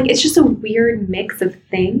 And so it's just a weird mix of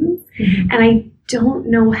things. And I don't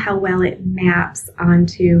know how well it maps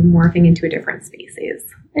onto morphing into a different species.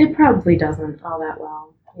 It probably doesn't all that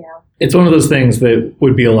well. Yeah. It's one of those things that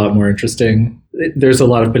would be a lot more interesting. There's a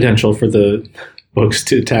lot of potential for the books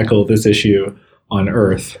to tackle this issue on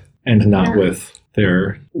Earth and not with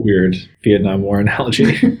their weird Vietnam War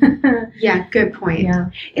analogy. Yeah, good point. Yeah.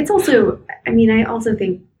 It's also, I mean, I also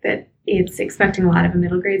think that it's expecting a lot of a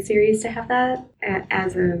middle grade series to have that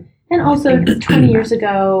as a... And also 20 years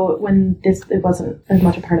ago, when it wasn't as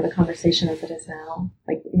much a part of the conversation as it is now,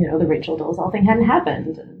 like, you know, the Rachel Dolezal thing hadn't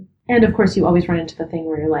happened. And of course, you always run into the thing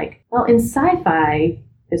where you're like, well, in sci-fi,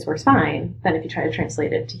 this works fine. Then if you try to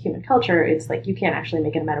translate it to human culture, it's like you can't actually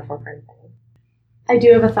make it a metaphor for anything. I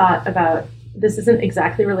do have a thought about... this isn't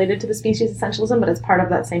exactly related to the species essentialism, but it's part of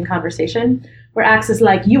that same conversation, where Axe is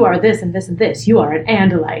like, you are this and this and this. You are an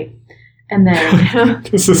Andalite. And then...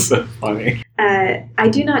 This is so funny. I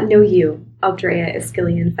do not know you, Aldrea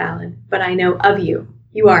Iskillian Fallon, but I know of you.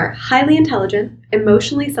 You are highly intelligent,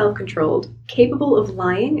 emotionally self-controlled, capable of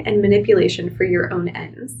lying and manipulation for your own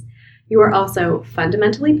ends. You are also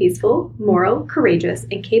fundamentally peaceful, moral, courageous,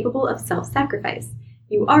 and capable of self-sacrifice.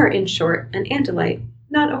 You are, in short, an Andalite,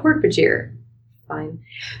 not a Hork-Bajir. Fine.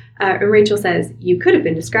 And Rachel says, you could have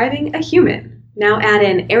been describing a human. Now add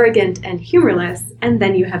in arrogant and humorless, and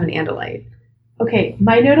then you have an Andalite. Okay,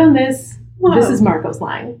 my note on this, Whoa. This is Marco's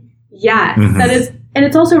line. Yes. Mhm. That is, and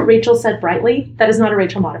it's also Rachel said brightly. That is not a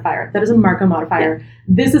Rachel modifier. That is a Marco modifier. Yep.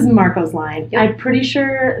 This is Marco's line. Yep. I'm pretty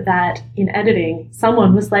sure that in editing,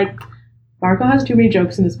 someone was like, Marco has too many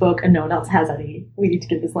jokes in this book and no one else has any. We need to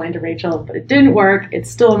give this line to Rachel, but it didn't work. It's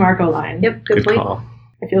still a Marco line. Yep, good point. call.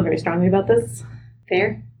 I feel very strongly about this.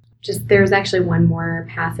 Fair. Just there's actually one more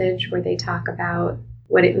passage where they talk about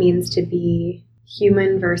what it means to be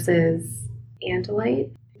human versus Andalite.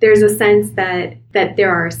 There's a sense that there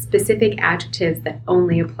are specific adjectives that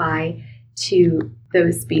only apply to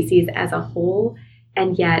those species as a whole.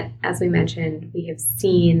 And yet, as we mentioned, we have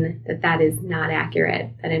seen that that is not accurate.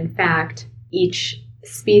 That in fact, each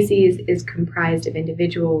species is comprised of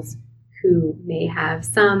individuals who may have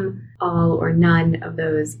some, all, or none of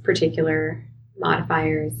those particular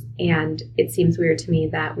modifiers. And it seems weird to me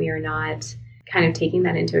that we are not kind of taking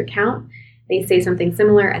that into account. They say something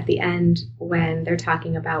similar at the end when they're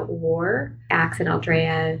talking about war. Ax and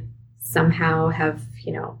Aldrea somehow have,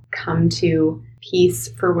 come to peace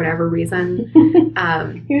for whatever reason.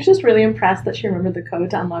 He was just really impressed that she remembered the code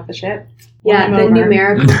to unlock the ship. Yeah, Won him the over.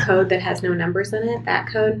 numerical code that has no numbers in it, that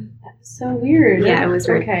code. So weird. Yeah, it was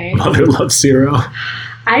weird. Okay. Mother loves Zero.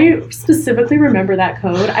 I specifically remember that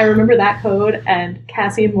code. I remember that code and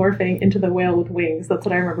Cassie morphing into the whale with wings. That's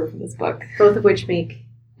what I remember from this book. Both of which make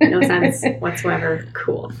no sense whatsoever.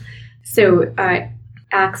 Cool. So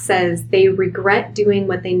Ax says, they regret doing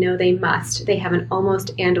what they know they must. They have an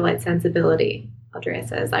almost Andalite sensibility. Aldrea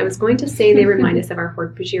says, I was going to say they remind us of our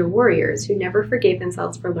Hork-Bajir warriors who never forgave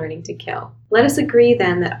themselves for learning to kill. Let us agree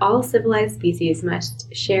then that all civilized species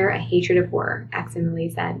must share a hatred of war,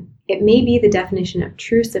 Aximili said. It may be the definition of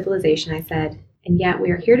true civilization, I said, and yet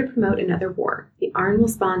we are here to promote another war. The Arn will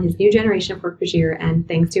spawn his new generation of Hork-Bajir, and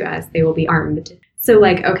thanks to us, they will be armed. So,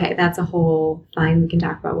 okay, that's a whole fine. We can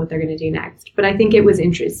talk about what they're going to do next. But I think it was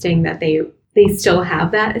interesting that they still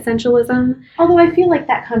have that essentialism. Although I feel like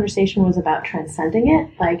that conversation was about transcending it.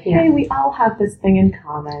 Like, hey, we all have this thing in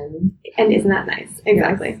common. And isn't that nice?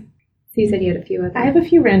 Exactly. Yes. So you said you had a few other. I have a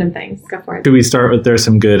few random things. Go for it. Do we start with there's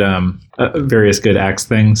some good, various good Axe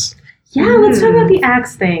things? Yeah, let's talk about the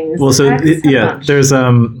Axe things. Well, so Axe have yeah, lunch. there's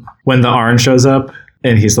when the Arn shows up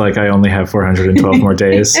and he's like, I only have 412 more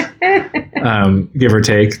days, give or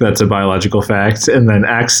take. That's a biological fact. And then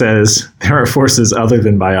Axe says there are forces other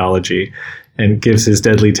than biology, and gives his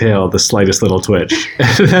deadly tail the slightest little twitch.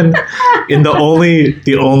 And then in the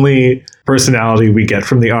only personality we get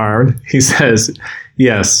from the Arn, he says,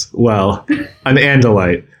 yes, well, an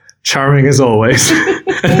Andalite. Charming as always.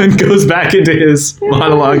 And then goes back into his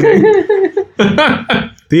monologuing.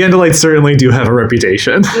 The Andalites certainly do have a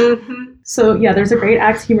reputation. Mm-hmm. So, yeah, there's a great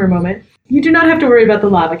Axe humor moment. You do not have to worry about the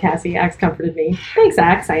lava, Cassie. Axe comforted me. Thanks,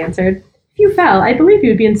 Axe, I answered. If you fell, I believe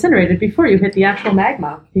you would be incinerated before you hit the actual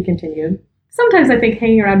magma, he continued. Sometimes I think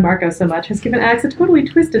hanging around Marco so much has given Axe a totally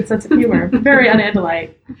twisted sense of humor. Very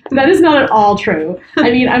un-Andalite. That is not at all true.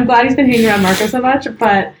 I mean, I'm glad he's been hanging around Marco so much,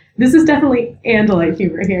 but this is definitely Andalite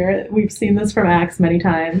humor here. We've seen this from Axe many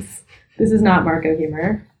times. This is not Marco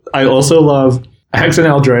humor. I also love Axe and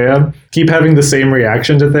Aldrea keep having the same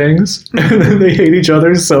reaction to things. And then they hate each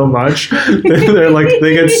other so much.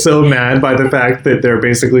 They get so mad by the fact that they're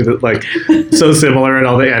basically so similar in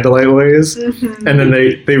all the Andalite ways. Mm-hmm. And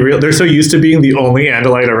then they're so used to being the only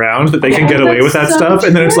Andalite around that they can get away with that so stuff.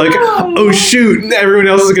 And then it's like, true. oh shoot, everyone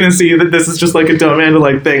else is going to see that this is just like a dumb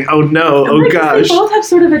Andalite thing. Oh no, oh Like, gosh. They both have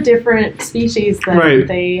sort of a different species that Right.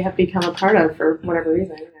 they have become a part of for whatever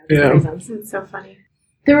reason. Yeah. Reasons. It's so funny.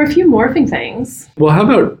 There were a few morphing things. Well, how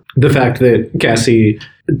about the fact that Cassie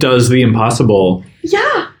does the impossible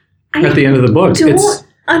Yeah. at the end of the book? Don't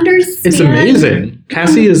understand. It's amazing.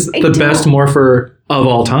 Cassie is I the don't. best morpher of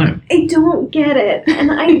all time. I don't get it.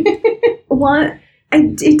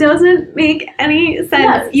 And it doesn't make any sense.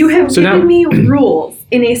 Yes. You have So given now- me rules.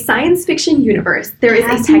 In a science fiction universe, there is a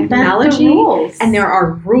Cassie bent the technology rules. and there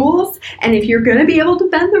are rules. And if you're going to be able to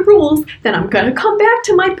bend the rules, then I'm going to come back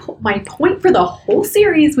to my point for the whole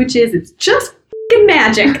series, which is it's just f***ing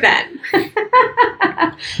magic then.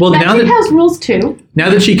 Well, Magic has rules too. now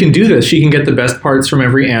that she can do this, she can get the best parts from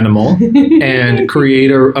every animal and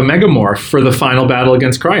create a megamorph for the final battle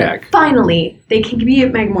against Kryak. Finally, they can be a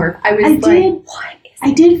megmorph.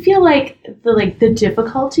 I did feel like the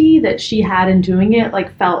difficulty that she had in doing it,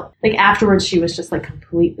 felt like afterwards she was just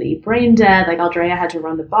completely brain dead. Like Aldrea had to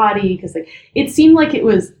run the body because it seemed like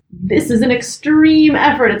this is an extreme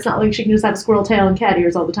effort. It's not like she can just have a squirrel tail and cat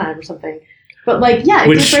ears all the time or something. But like, yeah, it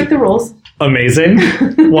Which- did break the rules. Amazing.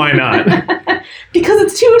 Why not? Because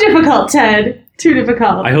it's too difficult, Ted. Too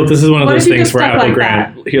difficult. I hope this is one of What those if you things get where stuck Apple like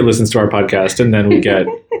Grant here listens to our podcast and then we get...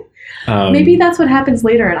 Maybe that's what happens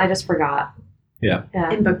later and I just forgot. Yeah.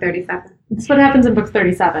 In book 37. That's what happens in book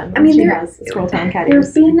 37. I mean, she there- has Scroll Town cat They're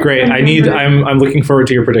ears. being Great. unremembered. I'm looking forward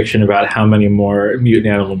to your prediction about how many more mutant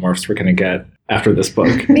animal morphs we're going to get after this book.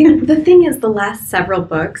 I mean, the thing is, the last several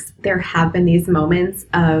books, there have been these moments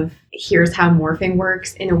of here's how morphing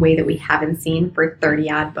works in a way that we haven't seen for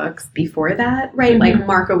 30-odd books before that, right? Mhm. Like,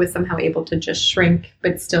 Marco was somehow able to just shrink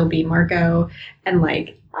but still be Marco. And,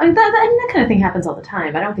 like, I mean, that kind of thing happens all the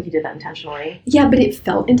time. I don't think he did that intentionally. yeah, but it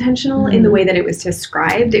felt intentional in the way that it was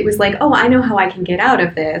described. It was like, oh, I know how I can get out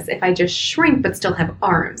of this if I just shrink but still have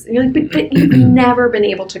arms. And you're like, but you've never been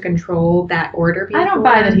able to control that order before. I don't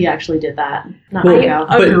buy that he actually did that. Not Well, Marco.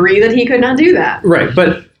 I agree that he could not do that. Right,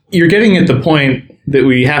 but you're getting at the point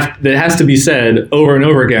that has to be said over and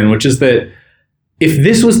over again, which is that if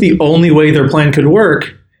this was the only way their plan could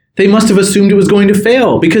work, they must have assumed it was going to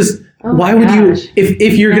fail. Because Oh why my would you, gosh.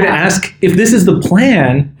 if you're going to ask, if this is the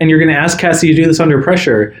plan and you're going to ask Cassie to do this under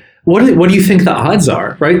pressure, what do you think the odds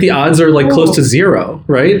are? Right, the odds are like close to zero.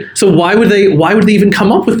 Right, so why would they even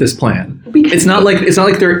come up with this plan? Because It's not like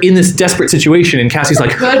they're in this desperate situation and Cassie's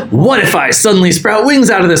like, what if I suddenly sprout wings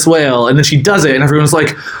out of this whale? And then she does it and everyone's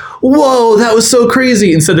like, whoa, that was so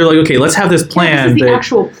crazy. Instead they're like, okay, let's have this plan. This is the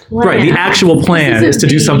actual plan. Right, the actual plan This is to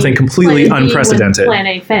do isn't something the completely plan B when unprecedented. Plan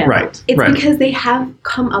A failed. Right, It's right. because they have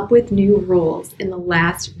come up with new rules in the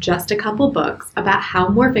last just a couple books about how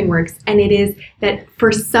morphing works, and it is that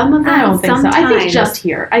for some of them, I don't think so. I think sometimes- just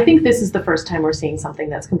here. I think this is the first time we're seeing something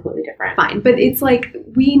that's completely different. fine, but it's like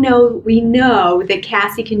we know that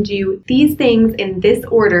Cassie can do these things in this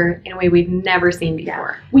order in a way we've never seen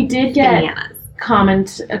before. We did get Bananas.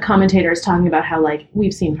 commentators talking about how like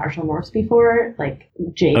we've seen partial morphs before, like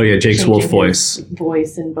Jake. Oh yeah, Jake's changing wolf his voice.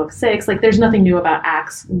 voice in book 6. Like there's nothing new about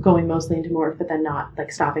Axe going mostly into morph, but then not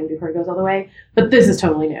like stopping before it goes all the way. But this is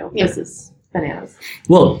totally new. Yeah. This is bananas.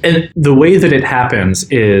 Well, and the way that it happens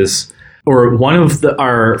is, or one of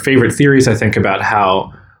our favorite theories, I think, about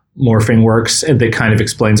how morphing works, and that kind of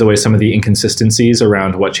explains away some of the inconsistencies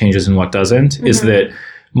around what changes and what doesn't, is that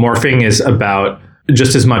morphing is about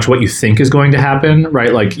just as much what you think is going to happen,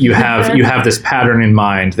 right? Like you have this pattern in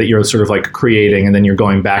mind that you're sort of like creating and then you're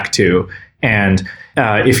going back to. And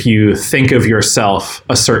if you think of yourself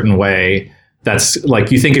a certain way, that's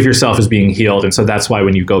like you think of yourself as being healed. And so that's why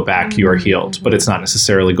when you go back, you are healed. But it's not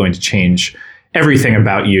necessarily going to change everything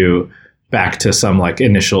about you back to some like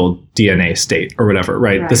initial DNA state or whatever,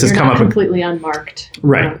 right? This has You're come not up. completely unmarked.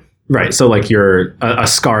 Right. Right. So like a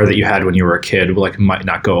scar that you had when you were a kid like might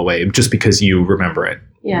not go away just because you remember it.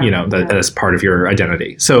 Yeah. You know, that is part of your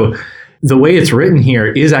identity. So the way it's written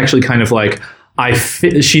here is actually kind of like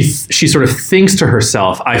she sort of thinks to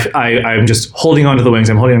herself, I'm just holding onto the wings.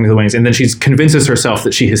 I'm holding onto the wings. And then she convinces herself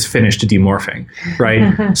that she has finished demorphing.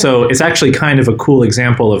 Right. So it's actually kind of a cool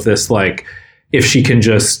example of this. Like if she can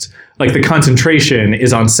just like the concentration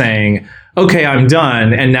is on saying, okay, I'm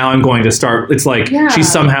done. And now I'm going to start. It's like she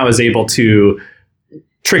somehow is able to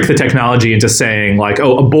trick the technology into saying like,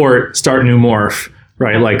 oh, abort, start new morph.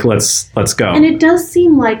 Right. Like, let's go. And it does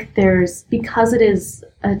seem like because it is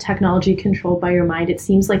a technology controlled by your mind, it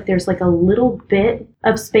seems like there's like a little bit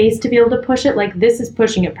of space to be able to push it. Like this is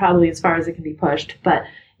pushing it probably as far as it can be pushed. But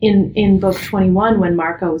in book 21, when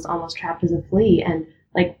Marco was almost trapped as a flea and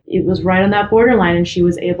like it was right on that borderline and she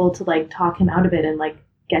was able to like talk him out of it and like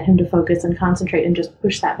get him to focus and concentrate and just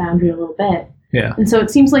push that boundary a little bit. Yeah. And so it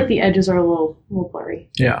seems like the edges are a little blurry.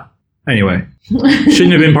 Yeah. Anyway,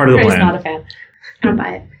 shouldn't have been part of the Grace plan. not a fan. I don't buy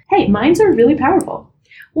it. Hey, minds are really powerful.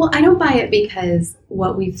 Well, I don't buy it because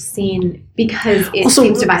what we've seen, because it Also,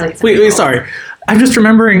 seems to violate some Wait, rules. sorry. I'm just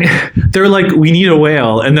remembering they're like, we need a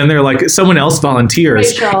whale. And then they're like, someone else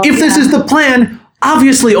volunteers. Rachel, If this is the plan,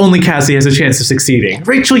 obviously only Cassie has a chance of succeeding.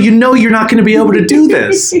 Rachel, you know you're not going to be able to do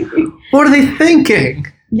this. What are they thinking?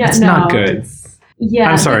 Yeah, It's no, not good.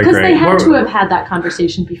 Yeah, I'm sorry, because Greg. they had What- to have had that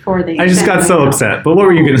conversation before they. I just got so upset. But what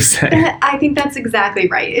were you going to say? I think that's exactly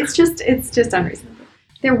right. It's just unreasonable.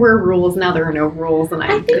 There were rules, now there are no rules, and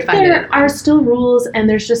I I think find there it are still rules, and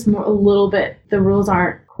there's just a little bit. The rules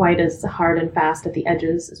aren't quite as hard and fast at the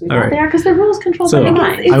edges as we All thought right. they are, because the rules controlled So by the I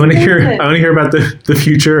mind. guess I want to very hear. good. I want to hear about the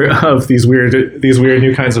future of these weird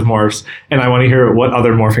new kinds of morphs, and I want to hear what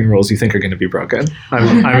other morphing rules you think are going to to be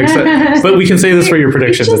I'm excited. But we can say this for your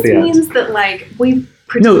predictions it at the end. just means that like we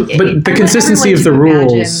No, but the consistency of the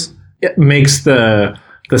rules it makes the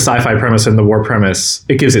sci-fi premise and the war premise,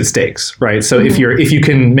 it gives it stakes, right? So if you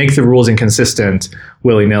can make the rules inconsistent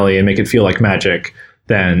willy-nilly and make it feel like magic,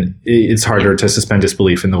 then it's harder to suspend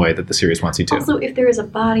disbelief in the way that the series wants you to. Also, if there is a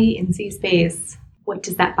body in Z-space, what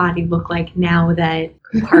does that body look like now that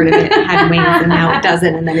part of it had wings and now it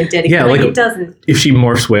doesn't, and then it did again? Yeah, like it doesn't. If she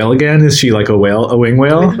morphs whale again, is she like a wing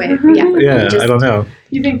whale? Yeah, I don't know.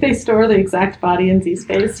 You think they store the exact body in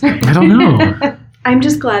Z-space? I don't know. I'm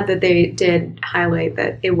just glad that they did highlight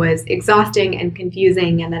that it was exhausting and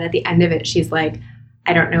confusing, and then at the end of it, she's like,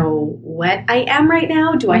 I don't know what I am right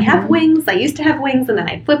now. Do I have wings? I used to have wings, and then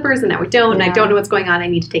I had flippers, and now I don't, and I don't know what's going on. I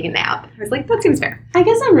need to take a nap. I was like, that seems fair. I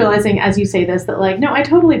guess I'm realizing as you say this that, like, no, I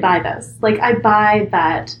totally buy this. Like, I buy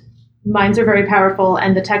that minds are very powerful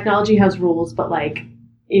and the technology has rules, but, like,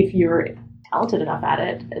 if you're talented enough at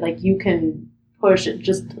it, like, you can push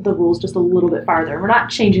just the rules just a little bit farther. We're not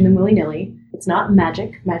changing them willy-nilly. It's not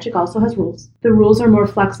magic. Magic also has rules. The rules are more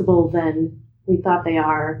flexible than we thought they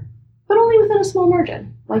are, but only within a small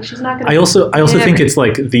margin. Like, she's not going to... I also think it's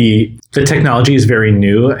like the technology is very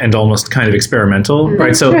new and almost kind of experimental,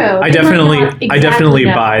 right? So true. I definitely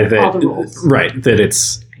buy that, all the rules. right, that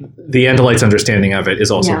it's the Andalite's understanding of it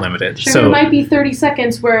is also limited. Sure, so there might be 30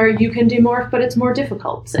 seconds where you can demorph, but it's more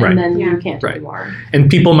difficult, and then you can't do more. And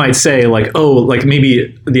people might say, like, oh, like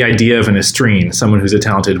maybe the idea of an estrine, someone who's a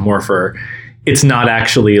talented morpher, it's not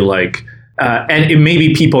actually like... and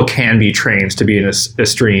maybe people can be trained to be an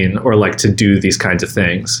estrine or like to do these kinds of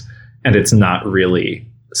things. And it's not really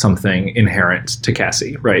something inherent to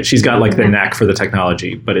Cassie, right? She's got like the knack for the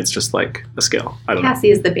technology, but it's just like a skill. I don't know. Cassie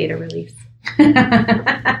is the beta release.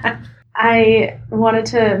 I wanted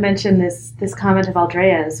to mention this comment of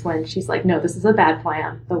Aldrea's when she's like, no, this is a bad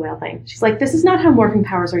plan, the whale thing. She's like, this is not how morphing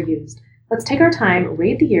powers are used. Let's take our time,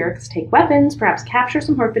 raid the Yeerks, take weapons, perhaps capture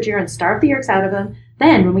some Hork-Bajir and starve the Yeerks out of them.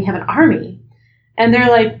 Then, when we have an army, and they're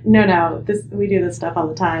like, no, we do this stuff all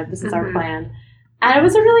the time. This is our plan. And it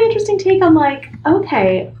was a really interesting take on, like,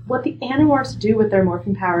 okay, what the Animorphs do with their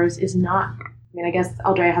morphing powers is not... I mean, I guess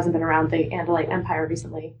Aldrea hasn't been around the Andalite Empire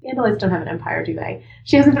recently. The Andalites don't have an empire, do they?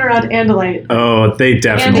 She hasn't been around Andalite. Oh, they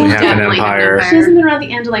definitely have an empire. She hasn't been around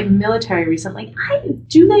the Andalite military recently.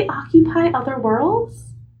 Do they occupy other worlds?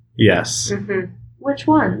 Yes. Mm-hmm. Which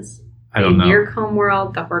ones? I don't know. The Yeerk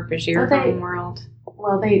homeworld, the Hork-Bajir homeworld.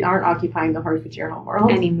 Well, they aren't occupying the Hork-Bajir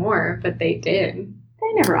homeworld anymore, but they did.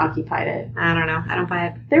 They never occupied it. I don't know. I don't buy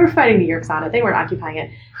it. They were fighting the Yeerks on it. They weren't occupying it.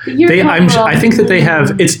 I think that they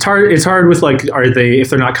have. It's hard with like, are they, if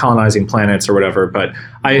they're not colonizing planets or whatever? But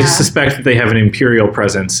I suspect that they have an imperial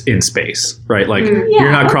presence in space, right? Like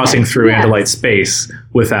you're not crossing through Andalite space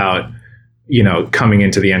without, coming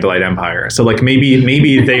into the Andalite Empire. So like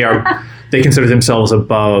maybe they are. They consider themselves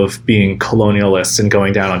above being colonialists and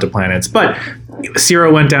going down onto planets. But Sierra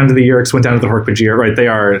went down to the Yeerks, went down to the Hork-Bajir, right? They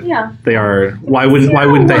are. Why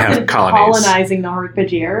wouldn't they have colonies? Colonizing the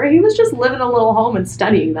Hork-Bajir. He was just living a little home and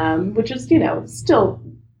studying them, which is, still,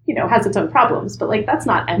 has its own problems. But like, that's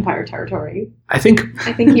not Empire territory. I think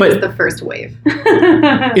he was the first wave.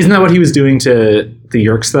 Isn't that what he was doing to the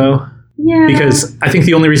Yeerks, though? Yeah. Because I think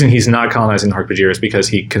the only reason he's not colonizing the Hork-Bajir is because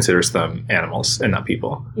he considers them animals and not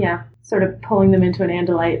people. Yeah. Sort of pulling them into an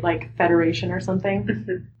Andalite, like, federation or something.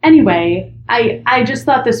 Mm-hmm. Anyway, I just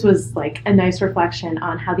thought this was, like, a nice reflection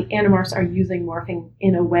on how the Animorphs are using morphing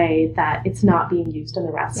in a way that it's not being used in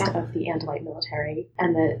the rest of the Andalite military.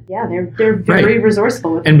 And that, they're very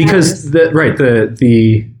resourceful with and because,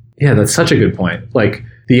 that's such a good point. Like,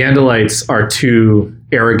 the Andalites are too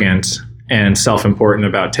arrogant and self-important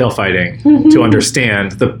about tail fighting to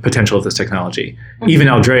understand the potential of this technology. Mm-hmm. Even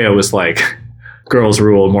Aldrea was like, girls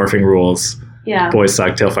rule, morphing rules, boys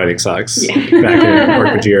suck, tail fighting sucks, back in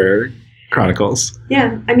Hork-Bajir Chronicles.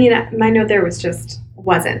 Yeah, I mean, my note there was just,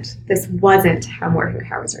 this wasn't how morphing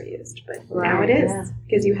powers are used, but now it is,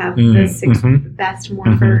 because you have the 6 best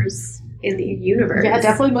morphers in the universe. Yeah,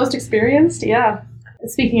 definitely most experienced,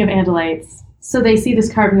 Speaking of Andalites, so they see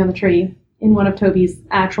this carving on the tree. In one of Toby's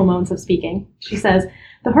actual moments of speaking, she says,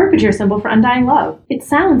 the Hork-Bajir symbol for undying love. It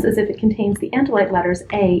sounds as if it contains the Andalite letters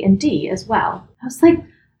A and D as well. I was like,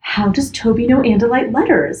 how does Toby know Andalite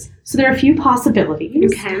letters? So there are a few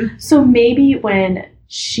possibilities. Okay. So maybe when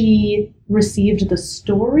she received the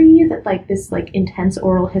story that like this like intense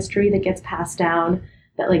oral history that gets passed down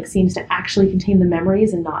that like seems to actually contain the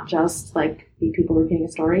memories and not just like be people repeating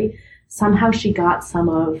a story, somehow she got some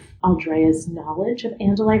of Aldrea's knowledge of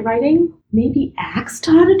Andalite writing. Maybe Axe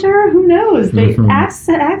taught it to her? Who knows? Axe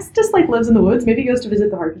just like lives in the woods. Maybe he goes to visit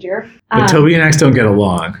the Hork-Bajir. But Toby and Axe don't get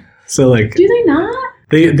along. So like, do they not?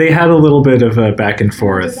 They had a little bit of a back and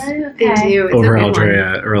forth They do. It's over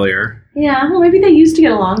Aldrea earlier. Yeah, well, maybe they used to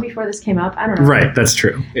get along before this came up. I don't know. Right, that's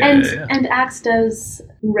true. Yeah, and Axe does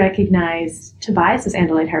recognize Tobias's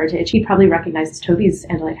Andalite heritage. He probably recognizes Toby's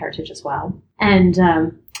Andalite heritage as well. And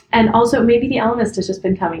also maybe the Ellimist has just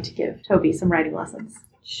been coming to give Toby some writing lessons.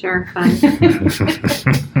 Sure, fine.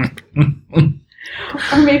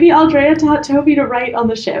 Or maybe Aldrea taught Toby to write on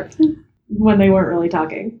the ship when they weren't really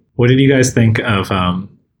talking. What did you guys think of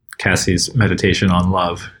Cassie's meditation on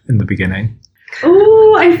love in the beginning?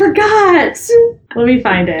 Oh, I forgot. Let me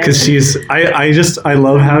find it. Because I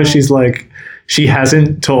love how she's like, she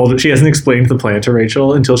hasn't explained the plan to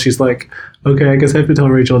Rachel until she's like, okay, I guess I have to tell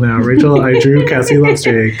Rachel now. Rachel, I drew Cassie loves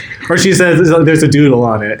Jake. Or she says there's a doodle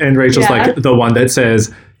on it, and Rachel's like, the one that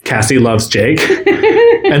says Cassie loves Jake.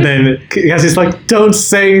 And then Cassie's like, don't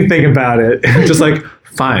say anything about it. And I'm just like,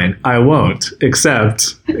 fine, I won't,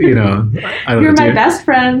 except, I don't You're my best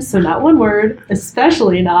friend, so not one word,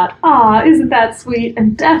 especially not, aw, isn't that sweet,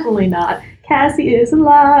 and definitely not, Cassie is in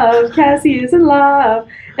love, Cassie is in love.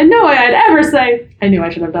 And no way I'd ever say, I knew I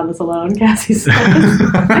should have done this alone, Cassie says.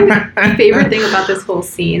 My favorite thing about this whole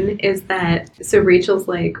scene is that, so Rachel's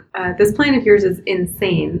like, this plan of yours is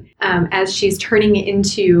insane, as she's turning it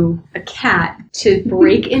into a cat to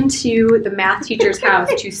break into the math teacher's house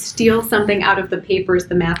to steal something out of the papers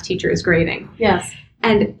the math teacher is grading. Yes.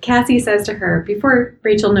 And Cassie says to her, before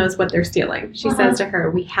Rachel knows what they're stealing, she says to her,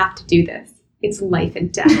 we have to do this. It's life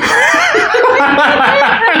and death.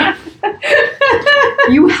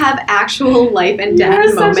 You have actual life and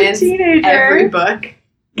death moments every book.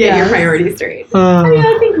 Get your priorities straight.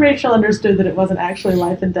 I think Rachel understood that it wasn't actually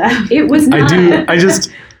life and death. It was not.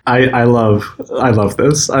 I love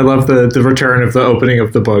this. I love the return of the opening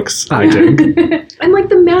of the books hijink. And like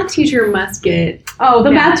the math teacher must get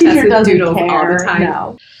the math teacher doesn't care all the time.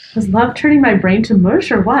 No. Was love turning my brain to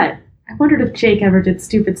mush or what? I wondered if Jake ever did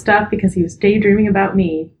stupid stuff because he was daydreaming about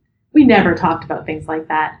me. We never talked about things like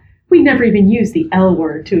that. We never even used the L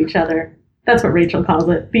word to each other. That's what Rachel calls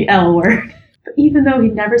it, the L word. But even though he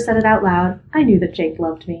never said it out loud, I knew that Jake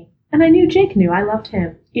loved me. And I knew Jake knew I loved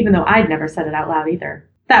him, even though I'd never said it out loud either.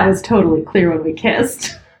 That was totally clear when we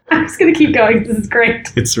kissed. I'm just going to keep going. This is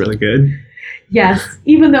great. It's really good. Yes,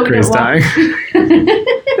 even though we Grace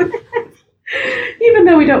Even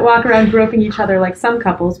though we don't walk around groping each other like some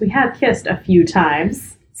couples, we have kissed a few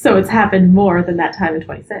times. So it's happened more than that time in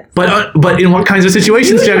 26. But in what kinds of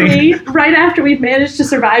situations, usually, Jenny? Right after we've managed to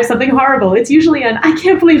survive something horrible. It's usually an I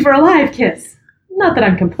can't believe we're alive kiss. Not that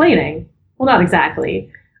I'm complaining. Well, not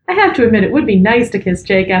exactly. I have to admit it would be nice to kiss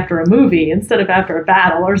Jake after a movie instead of after a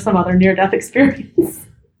battle or some other near-death experience.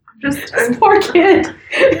 This poor kid.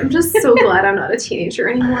 I'm just so glad I'm not a teenager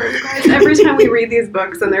anymore, you guys. Every time we read these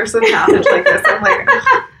books and there's some passage like this, I'm like,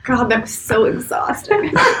 oh, God, that was so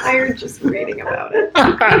exhausting. I'm tired just reading about it.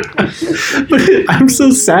 But I'm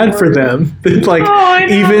so sad for them. Like,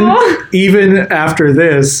 even after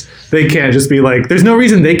this, they can't just be like, there's no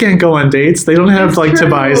reason they can't go on dates. They don't have like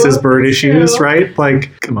Tobias's bird issues, right?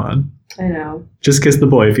 Like, come on. I know. Just kiss the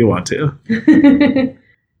boy if you want to.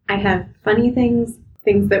 I have funny things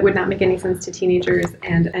that would not make any sense to teenagers,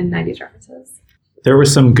 and 90s references. There were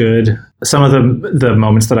some of the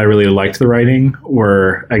moments that I really liked the writing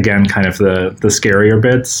were, again, kind of the scarier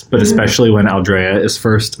bits, but especially when Aldrea is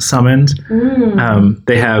first summoned.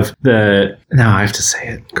 They have now I have to say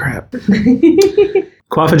it, crap.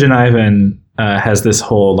 Quaffage Ivan has this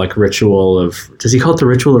whole like ritual of, does he call it the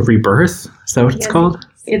ritual of rebirth? Is that what it's called?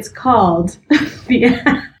 It's called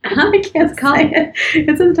I can't say it.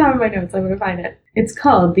 It's at the top of my notes. I'm going to find it. It's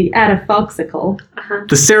called the Atafalxicle.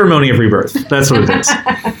 The ceremony of rebirth. That's what it is.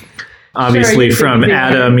 Obviously, from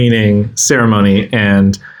Ada meaning ceremony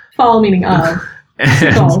and fall meaning of.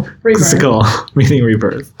 Skull meaning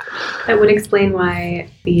rebirth. That would explain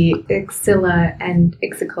why the Ixilla and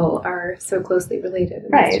Ixicle are so closely related.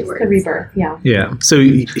 Right, it's the rebirth, yeah. Yeah. So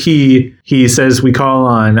he says we call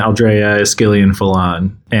on Aldrea, Iskillian,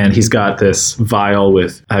 Phalan, and he's got this vial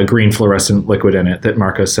with a green fluorescent liquid in it that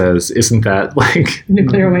Marco says, isn't that like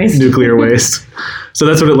nuclear waste? Nuclear waste. So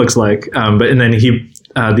that's what it looks like. And then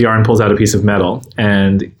the Arn pulls out a piece of metal,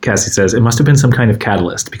 and Cassie says, it must have been some kind of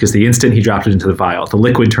catalyst, because the instant he dropped it into the vial, the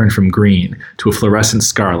liquid turned from green to a fluorescent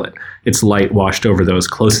scarlet. Its light washed over those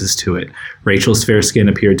closest to it. Rachel's fair skin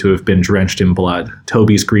appeared to have been drenched in blood.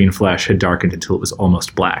 Toby's green flesh had darkened until it was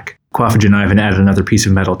almost black. Quaffage and Ivan added another piece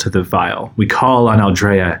of metal to the vial. We call on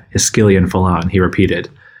Aldrea, Iskillian, Phalan, he repeated.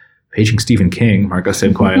 Paging Stephen King, Marco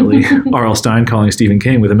said quietly. R.L. Stein calling Stephen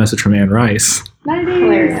King with a message from Anne Rice.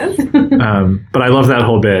 Hilarious. But I love that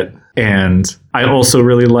whole bit. And I also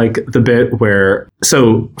really like the bit where,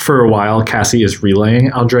 so for a while, Cassie is relaying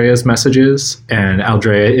Aldrea's messages, and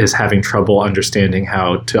Aldrea is having trouble understanding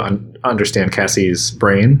how to understand Cassie's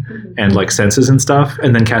brain and like senses and stuff.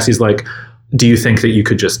 And then Cassie's like, do you think that you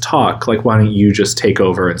could just talk? Like, why don't you just take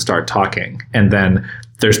over and start talking? And then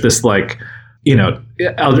there's this like, you know,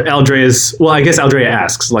 Aldrea's, well, I guess Aldrea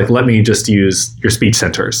asks, like, let me just use your speech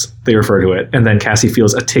centers. They refer to it. And then Cassie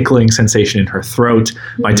feels a tickling sensation in her throat.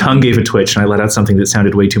 My tongue gave a twitch and I let out something that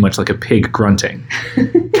sounded way too much like a pig grunting.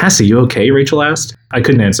 Cassie, you okay? Rachel asked. I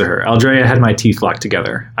couldn't answer her. Aldrea had my teeth locked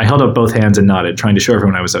together. I held up both hands and nodded, trying to show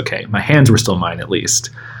everyone I was okay. My hands were still mine, at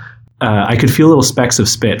least. I could feel little specks of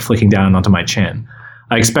spit flicking down onto my chin.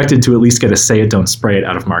 I expected to at least get a say it, don't spray it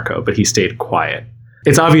out of Marco, but he stayed quiet.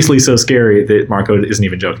 It's obviously so scary that Marco isn't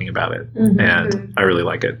even joking about it. And I really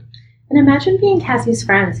like it. And imagine being Cassie's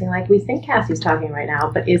friend, saying like, we think Cassie's talking right now,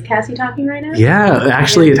 but is Cassie talking right now? Yeah,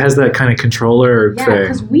 actually it has that kind of controller thing. Yeah,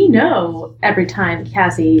 because we know every time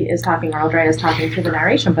Cassie is talking or Aldrea is talking through the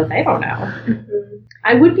narration, but they don't know.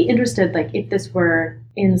 I would be interested, like, if this were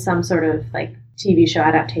in some sort of, like, TV show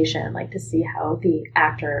adaptation, like, to see how the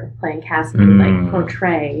actor playing Cassie would, like,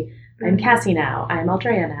 portray, I'm Cassie now, I'm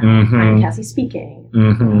Aldrea now, I'm Cassie speaking.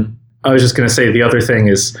 I was just going to say, the other thing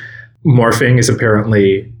is morphing is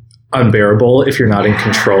apparently unbearable if you're not in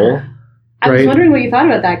control. I was wondering what you thought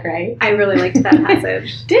about that, Gray. I really liked that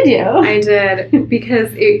passage. Did you? I did,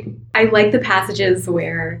 because I like the passages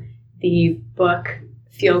where the book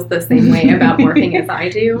feels the same way about morphing as I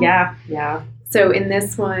do. Yeah. So in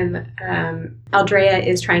this one, Aldrea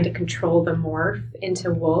is trying to control the morph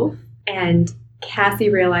into wolf, and Cassie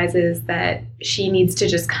realizes that she needs to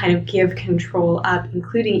just kind of give control up,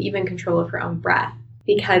 including even control of her own breath,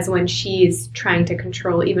 because when she's trying to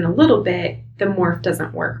control even a little bit, the morph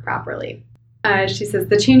doesn't work properly. She says,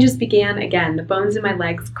 the changes began again. The bones in my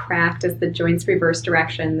legs cracked as the joints reversed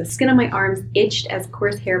direction. The skin on my arms itched as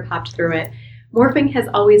coarse hair popped through it. Morphing has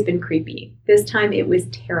always been creepy. This time it was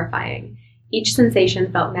terrifying. Each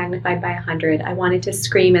sensation felt magnified by 100. I wanted to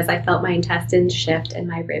scream as I felt my intestines shift and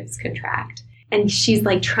my ribs contract. And she's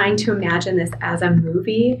like trying to imagine this as a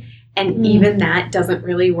movie. And even that doesn't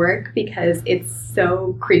really work because it's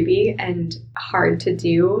so creepy and hard to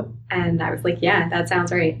do. And I was like, yeah, that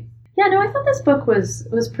sounds right. Yeah, no, I thought this book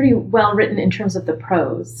was pretty well written in terms of the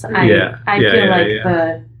prose. I feel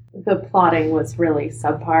like the plotting was really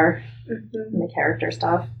subpar in the character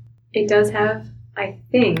stuff. It does have, I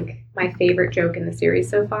think, my favorite joke in the series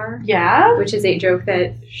so far. Yeah? Which is a joke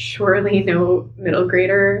that surely no middle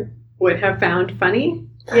grader would have found funny.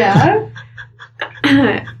 Yeah?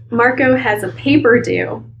 Marco has a paper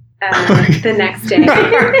due the next day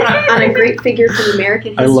on a great figure from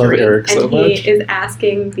American history. I love Eric so much. And he is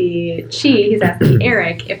asking he's asking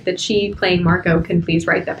Eric if the Chi playing Marco can please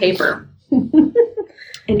write the paper.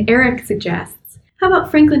 And Eric suggests, how about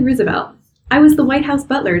Franklin Roosevelt? I was the White House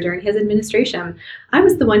butler during his administration. I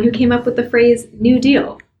was the one who came up with the phrase New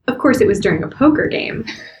Deal. Of course, it was during a poker game.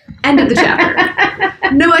 End of the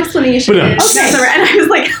chapter. No explanation. Okay. And I was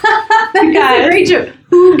like, that's a great joke.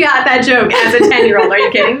 Who got that joke as a 10-year-old? Are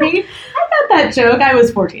you kidding me? I got that joke. I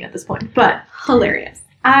was 14 at this point. But hilarious.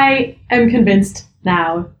 I am convinced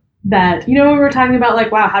now that, you know, when we were talking about,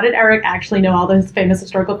 like, wow, how did Eric actually know all those famous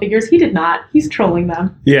historical figures? He did not. He's trolling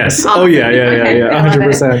them. Yes. Oh, yeah,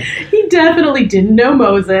 100%. He definitely didn't know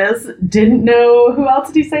Moses, didn't know, who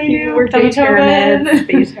else did he say he knew? Beethoven.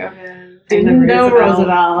 Didn't know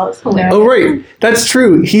Roosevelt. Oh, right. That's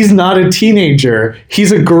true. He's not a teenager.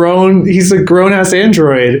 He's a grown-ass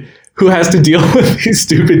android who has to deal with these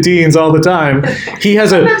stupid teens all the time. He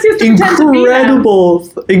has an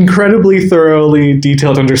incredibly thoroughly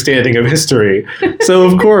detailed understanding of history. So,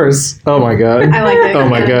 of course, oh my God. I like it. Oh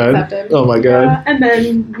my God. Oh my God. And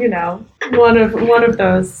then, you know, one of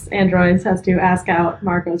those androids has to ask out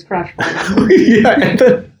Marco's crush for him. Yeah, and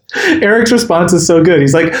then Eric's response is so good.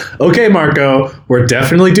 He's like, okay, Marco, we're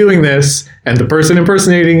definitely doing this. And the person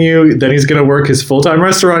impersonating you, then he's going to work his full-time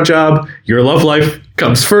restaurant job. Your love life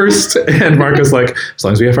comes first. And Marco's like, as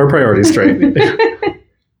long as we have our priorities straight.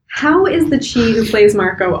 How is the Chi who plays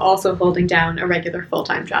Marco also holding down a regular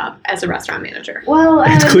full-time job as a restaurant manager? Well,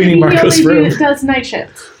 it's cleaning Marco's room. He does night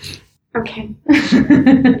shifts. Okay.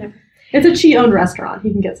 It's a Chi-owned restaurant.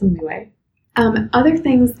 He can get some leeway. Other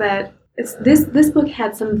things that... This book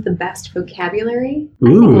had some of the best vocabulary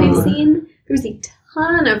Ooh. I think we've seen. There was a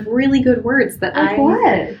ton of really good words that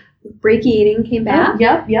what? Brachiating came back.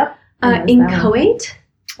 Oh, yep. Inchoate.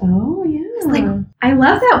 Oh, yeah. It's like, I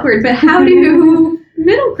love that word, but how do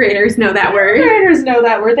middle graders know that word? Middle graders know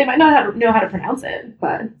that word. They might not know how to pronounce it,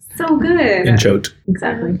 but so good. Inchoate.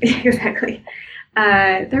 Exactly. Exactly.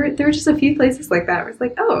 There are just a few places like that where it's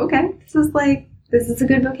like, oh, okay, this is a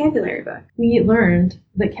good vocabulary book. We learned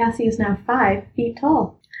that Cassie is now 5 feet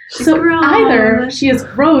tall. She's so grown. either she has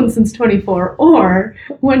grown since 24, or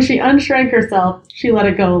when she unshrank herself, she let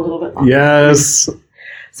it go a little bit longer. Yes.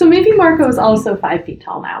 So maybe Marco is also 5 feet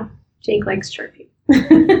tall now. Jake likes short people.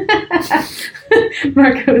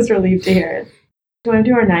 Marco is relieved to hear it. Do you want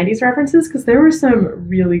to do our 90s references? Because there were some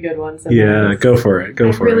really good ones. Yeah, go for it. I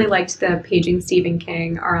really liked the paging Stephen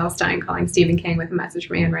King, R.L. Stein calling Stephen King with a message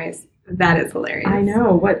from Anne Rice. That is hilarious. I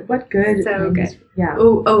know. What good. So good. Yeah.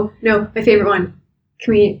 Oh, no, my favorite one.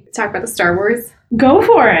 Can we talk about the Star Wars? Go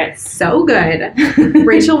for it. So good.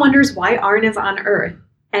 Rachel wonders why Arn is on Earth.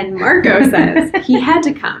 And Marco says he had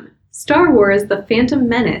to come. Star Wars The Phantom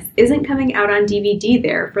Menace isn't coming out on DVD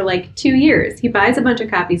there for like 2 years. He buys a bunch of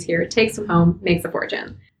copies here, takes them home, makes a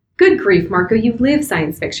fortune. Good grief, Marco, you live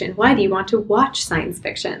science fiction. Why do you want to watch science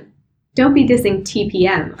fiction? Don't be dissing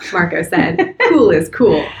TPM, Marco said. Cool is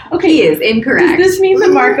cool. Okay, he is incorrect. Does this mean that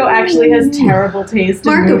Marco actually has terrible taste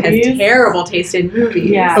in movies? Marco has terrible taste in movies.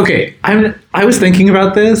 Yeah. Okay, I was thinking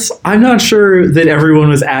about this. I'm not sure that everyone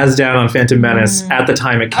was as down on Phantom Menace at the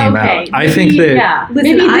time it came out. I think that... Yeah.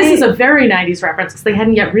 Listen, maybe this is a very 90s reference because they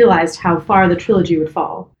hadn't yet realized how far the trilogy would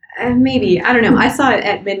fall. Maybe. I don't know. I saw it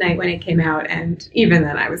at midnight when it came out, and even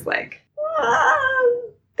then I was like...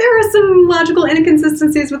 there are some logical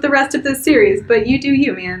inconsistencies with the rest of this series, but you do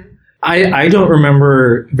you, man. I don't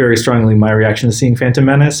remember very strongly my reaction to seeing Phantom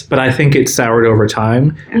Menace, but I think it soured over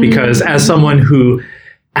time because as someone who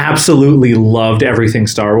absolutely loved everything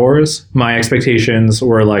Star Wars, my expectations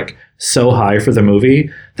were like so high for the movie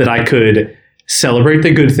that I could celebrate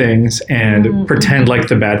the good things and pretend like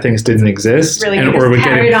the bad things didn't exist, really, or would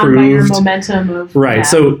get improved. On by your momentum of, right. Yeah.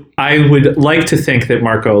 So I would like to think that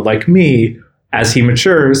Marco, like me, as he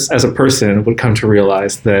matures as a person, would come to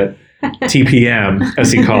realize that TPM, as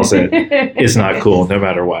he calls it, is not cool no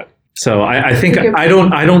matter what. So I think I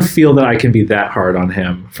don't feel that I can be that hard on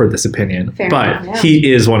him for this opinion, but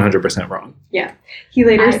he is 100% wrong. Yeah. He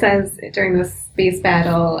later says during the space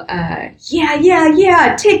battle,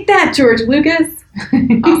 yeah, take that, George Lucas.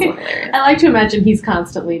 Also hilarious. I like to imagine he's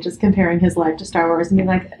constantly just comparing his life to Star Wars and being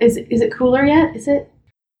like, is it cooler yet? Is it?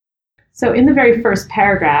 So in the very first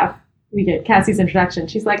paragraph, we get Cassie's introduction.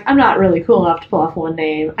 She's like, I'm not really cool enough to pull off one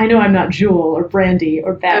name. I know I'm not Jewel or Brandy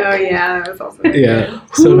or Beck. Oh, yeah. That was also good. Yeah.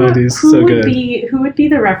 So 90s. So good. Who would be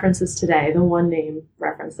the references today? The one name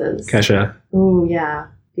references? Kesha. Ooh, yeah.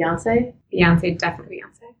 Beyonce? Beyonce, definitely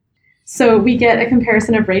Beyonce. So we get a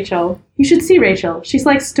comparison of Rachel. You should see Rachel. She's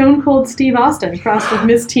like Stone Cold Steve Austin crossed with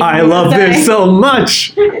Miss T. I love this so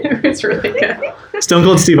much. It's really good. Stone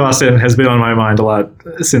Cold Steve Austin has been on my mind a lot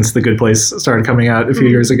since The Good Place started coming out a few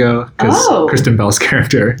years ago. Because Kristen Bell's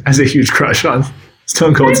character has a huge crush on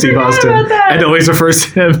Stone Cold Steve Austin and always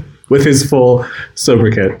refers to him with his full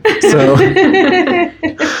sobriquet. So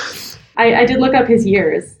I did look up his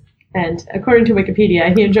years. And according to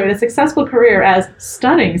Wikipedia, he enjoyed a successful career as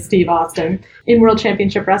stunning Steve Austin in World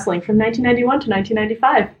Championship Wrestling from 1991 to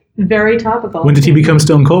 1995. Very topical. When did he become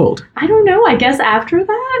Stone Cold? I don't know. I guess after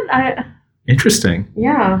that. Interesting.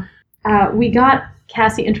 Yeah. We got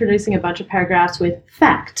Cassie introducing a bunch of paragraphs with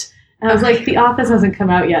fact. And I was like, The Office hasn't come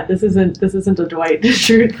out yet. This isn't a Dwight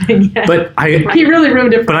Schrute thing yet. But he really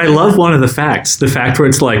ruined it. But I love one of the facts. The fact where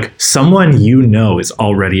it's like someone you know is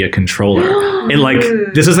already a controller. And like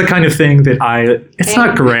this is the kind of thing that it's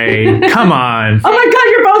not gray. Come on. Oh my God,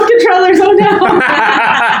 you're both controllers. Oh no.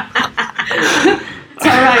 It's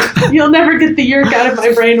all right. You'll never get the yerk out of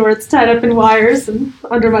my brain where it's tied up in wires and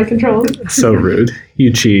under my control. So rude.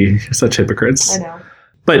 You you're such hypocrites. I know.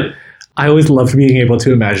 But I always loved being able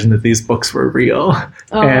to imagine that these books were real.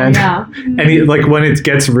 Oh, and like when it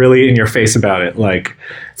gets really in your face about it, like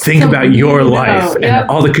think about your life and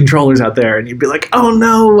all the controllers out there, and you'd be like, oh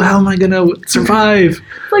no, how am I going to survive?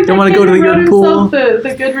 Like don't want to go to the pool.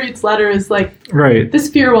 The Goodreads letter is like, right. This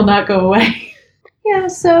fear will not go away. Yeah,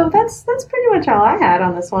 so that's pretty much all I had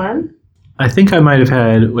on this one. I think I might have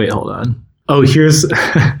had, wait, hold on. Oh, here's,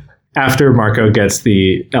 after Marco gets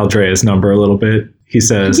the Aldrea's number a little bit, he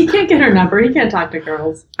says... He can't get her number. He can't talk to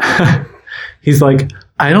girls. He's like,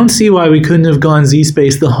 I don't see why we couldn't have gone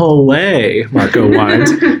Z-Space the whole way, Marco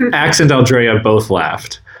whined. Ax and Aldrea both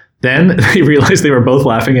laughed. Then they realized they were both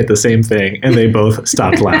laughing at the same thing, and they both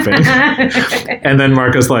stopped laughing. And then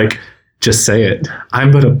Marco's like, just say it.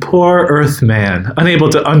 I'm but a poor Earth man, unable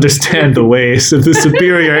to understand the ways of the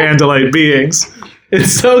superior Andalite beings.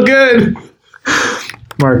 It's so good.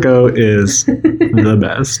 Marco is the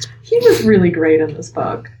best. He was really great in this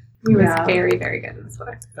book. He was very, very good in this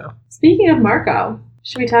book. Yeah. Speaking of Marco,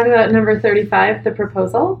 should we talk about number 35, The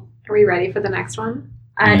Proposal? Are we ready for the next one?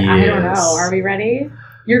 I don't Yes. know. Are we ready?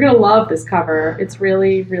 You're going to love this cover. It's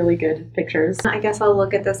really, really good pictures. I guess I'll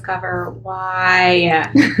look at this cover. Why?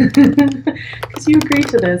 Because you agreed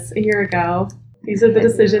to this a year ago. These are the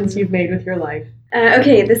decisions you've made with your life.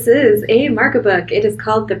 Okay, this is a Marco book. It is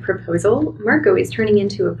called The Proposal. Marco is turning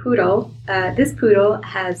into a poodle. This poodle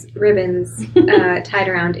has ribbons tied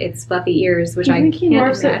around its fluffy ears, which Do you I think he can't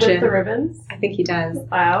morphs it imagine. with the ribbons? I think he does.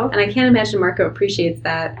 Wow. And I can't imagine Marco appreciates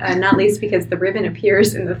that, not least because the ribbon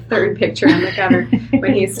appears in the third picture on the cover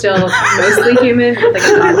when he's still mostly human with like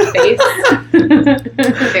a dog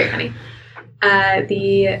face. Very funny.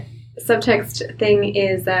 The subtext thing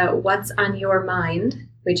is what's on your mind,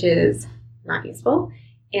 which is not useful.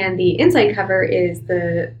 And the inside cover is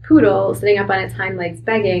the poodle sitting up on its hind legs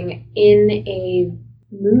begging in a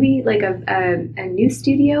movie, like a new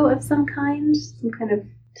studio of some kind of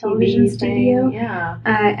television studio. Yeah.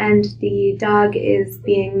 And the dog is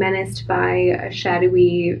being menaced by a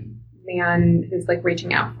shadowy man who's like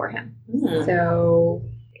reaching out for him. So,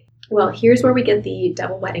 well, here's where we get the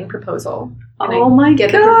double wedding proposal. And Oh my god.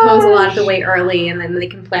 Get the proposal out of the way early, and then they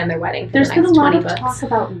can plan their wedding for There's the been next a lot 20 of books. talk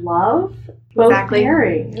about love. Both Exactly.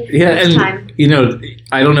 pairing. Yeah, It's and time. you know,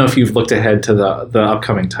 I don't know if you've looked ahead to the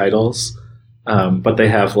upcoming titles, but they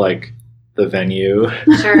have like the venue,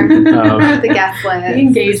 Sure. The guest list, The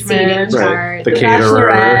engagement. seating right, chart, the The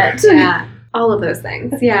caterer. Bachelorette. yeah, all of those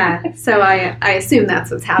things. Yeah. So I assume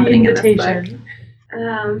that's what's The happening in this book. invitation.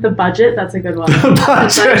 The The budget, that's a good one.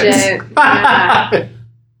 budget. Yeah.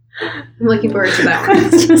 I'm looking forward to that one.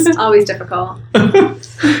 It's just- Always difficult.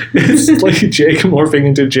 It's like Jake morphing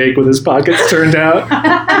into Jake with his pockets turned out.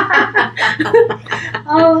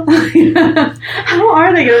 Oh, how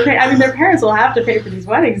are they going to pay? I mean, their parents will have to pay for these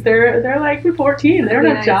weddings. They're like 14. They don't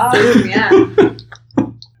have jobs. Yeah.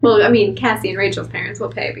 Well, I mean, Cassie and Rachel's parents will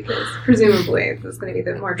pay because presumably this is going to be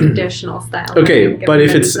the more traditional style. Okay, wedding, but if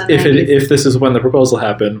given it's that it's the 90s. if this is when the proposal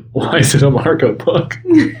happened, why is it a Marco book?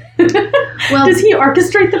 Well, Does he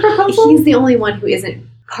orchestrate the proposal? he's the only one who isn't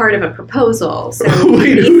part of a proposal. So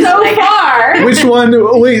Wait, he's so like, far. Which one?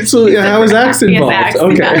 Wait, so how is Axe Yes, involved? Axe.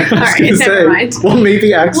 Okay, All I was right, gonna never say. mind. Well,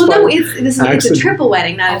 maybe Axe. Well, no, fought. it's a Accent. triple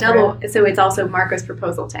wedding, not a Okay. double. So it's also Marco's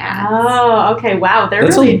proposal to Axe. Oh, okay. Wow. They're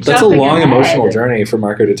That's really a jumping long ahead. emotional journey for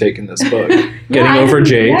Marco to take in this book. Getting Yeah, over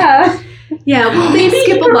Jake. Yeah. Yeah, well, they Maybe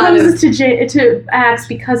skip he a lot of. proposes to Axe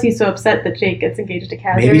because he's so upset that Jake gets engaged to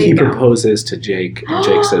Cassie. Maybe There he you go. proposes to Jake, and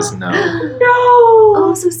Jake says no. No.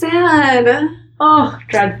 Oh, so sad. Oh,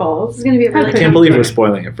 dreadful. This is going to be a really. I can't believe we're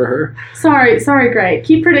spoiling it for her. Sorry, Greg.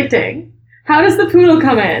 Keep predicting. How does the poodle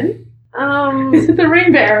come in? Is it the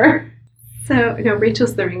ring bearer? So no,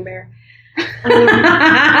 Rachel's the ring bearer.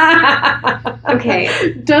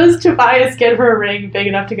 Okay. Does Tobias get her a ring big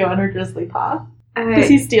enough to go on her grizzly paw? Does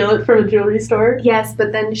he steal it from a jewelry store? Yes,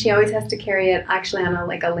 but then she always has to carry it actually on a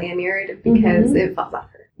lanyard because it falls off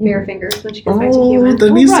her bare fingers when she goes back to Oh, human.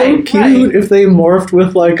 that'd be so Right, cute right. if they morphed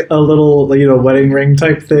with like a little, wedding ring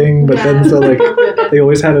type thing, but then so like they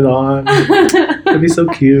always had it on. That'd be so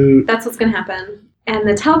cute. That's what's going to happen. And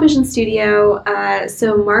the television studio,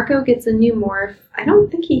 so Marco gets a new morph. I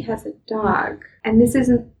don't think he has a dog. And this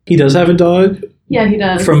isn't, He does have a dog Yeah, he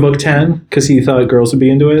does. from book 10 because he thought girls would be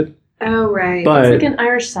into it. oh, right. But It's like an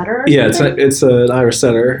Irish setter or yeah, something? it's an Irish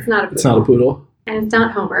setter. It's not a It's not a poodle. And it's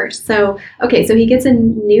not Homer. So, okay, so he gets a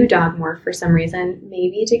new dog morph for some reason,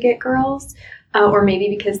 maybe to get girls, or maybe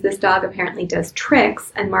because this dog apparently does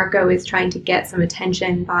tricks, and Marco is trying to get some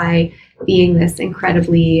attention by being this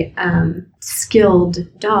incredibly skilled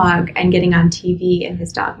dog and getting on TV in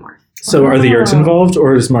his dog morph. So are the Yerks Oh. involved,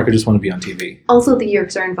 or does Marco just want to be on TV? Also, the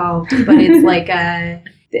Yerks are involved, but it's like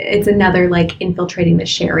it's another like infiltrating the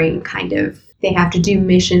sharing kind of. They have to do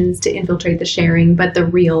missions to infiltrate the sharing, but the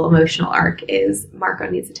real emotional arc is Marco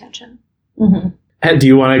needs attention. Mm-hmm. And do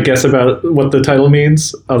you want to guess about what the title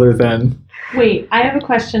means, other than Wait, I have a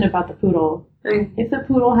question about the poodle. Okay. If the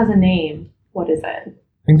poodle has a name, what is it?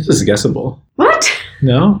 I think this is guessable. What?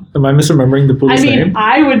 No? Am I misremembering the poodle's I mean, name?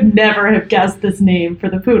 I would never have guessed this name for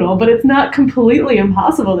the poodle, but it's not completely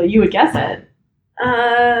impossible that you would guess it.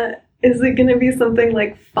 Is it going to be something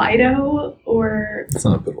like Fido or It's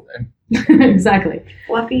not a poodle name. Exactly.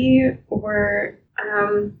 Fluffy or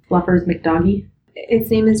Fluffers McDoggy. its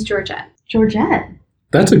name is Georgette. Georgette.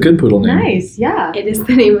 That's a good poodle name. Nice, yeah. It is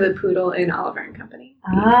the name of the poodle in Oliver and Company,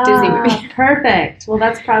 the Disney movie. Perfect. Well,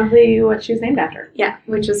 that's probably what she was named after. Yeah,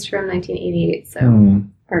 which was from 1988. So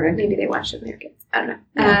Perfect. maybe they watched it when they were kids. I don't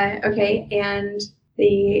know. Okay, and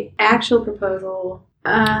the actual proposal.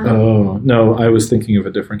 Oh no, I was thinking of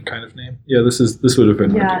a different kind of name. Yeah, this would have been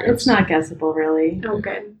hard Yeah, to guess. it's not guessable, really. Oh,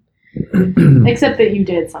 good. Except that you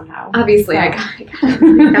did somehow. Obviously, So. I got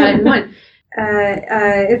it in one.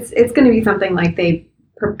 It's going to be something like they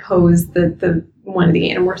propose the one of the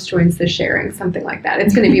Animorphs joins the sharing, something like that.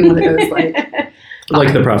 It's going to be one of those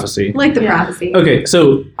Like the prophecy. like the Yeah. prophecy. Okay,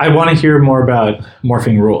 so I want to hear more about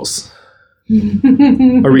morphing rules.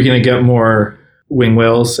 Are we going to get more wing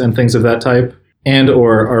whales and things of that type? And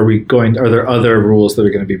or are there other rules that are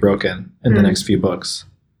going to be broken in the next few books?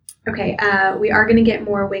 Okay, we are going to get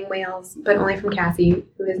more wing whales, but only from Cassie,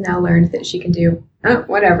 who has now learned that she can do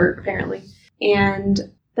whatever, apparently. And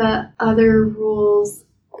the other rules,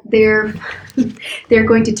 they're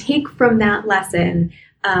going to take from that lesson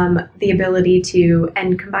the ability to,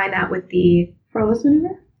 and combine that with the Frolus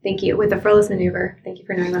maneuver? Thank you. With the Frolus maneuver. Thank you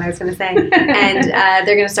for knowing what I was going to say. And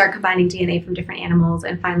they're going to start combining DNA from different animals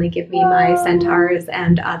and finally give me my centaurs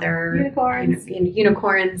and other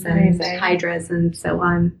unicorns and Amazing. hydras and so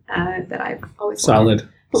on that I've always Solid.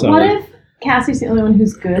 But Solid. what if Cassie's the only one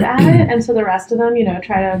who's good at it, and so the rest of them,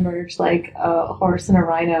 try to merge like a horse and a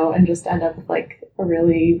rhino and just end up with like a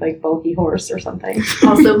really like bulky horse or something?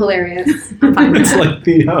 Also hilarious. I'm fine with It's that. like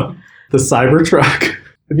the Cybertruck.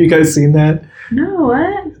 Have you guys seen that? No,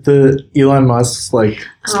 what? The Elon Musk's like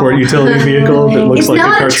sport Oh. utility vehicle that looks It's like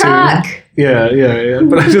not a a cartoon. truck. Yeah.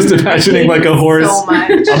 But I'm just imagining like a horse, So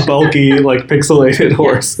much. a bulky, like pixelated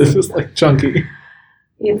horse. It's just like chunky.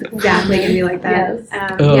 It's exactly going to be like that.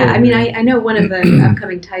 Yes. Oh, I mean, man. I know one of the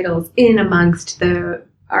upcoming titles in amongst the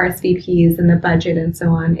RSVPs and the budget and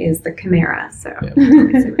so on is the Chimera. So Yeah. we're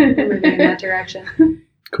moving in that direction.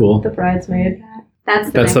 Cool. The bridesmaid.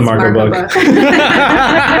 That's That's next the Marco book.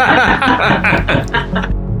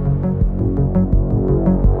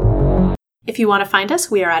 If you want to find us,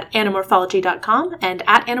 we are at animorphology.com and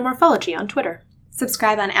at animorphology on Twitter.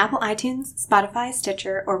 Subscribe on Apple iTunes, Spotify,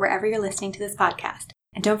 Stitcher, or wherever you're listening to this podcast.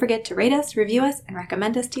 And don't forget to rate us, review us, and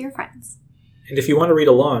recommend us to your friends. And if you want to read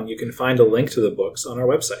along, you can find a link to the books on our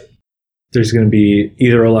website. There's going to be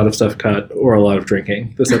either a lot of stuff cut or a lot of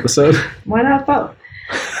drinking this episode. Why not both?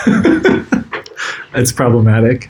 It's problematic.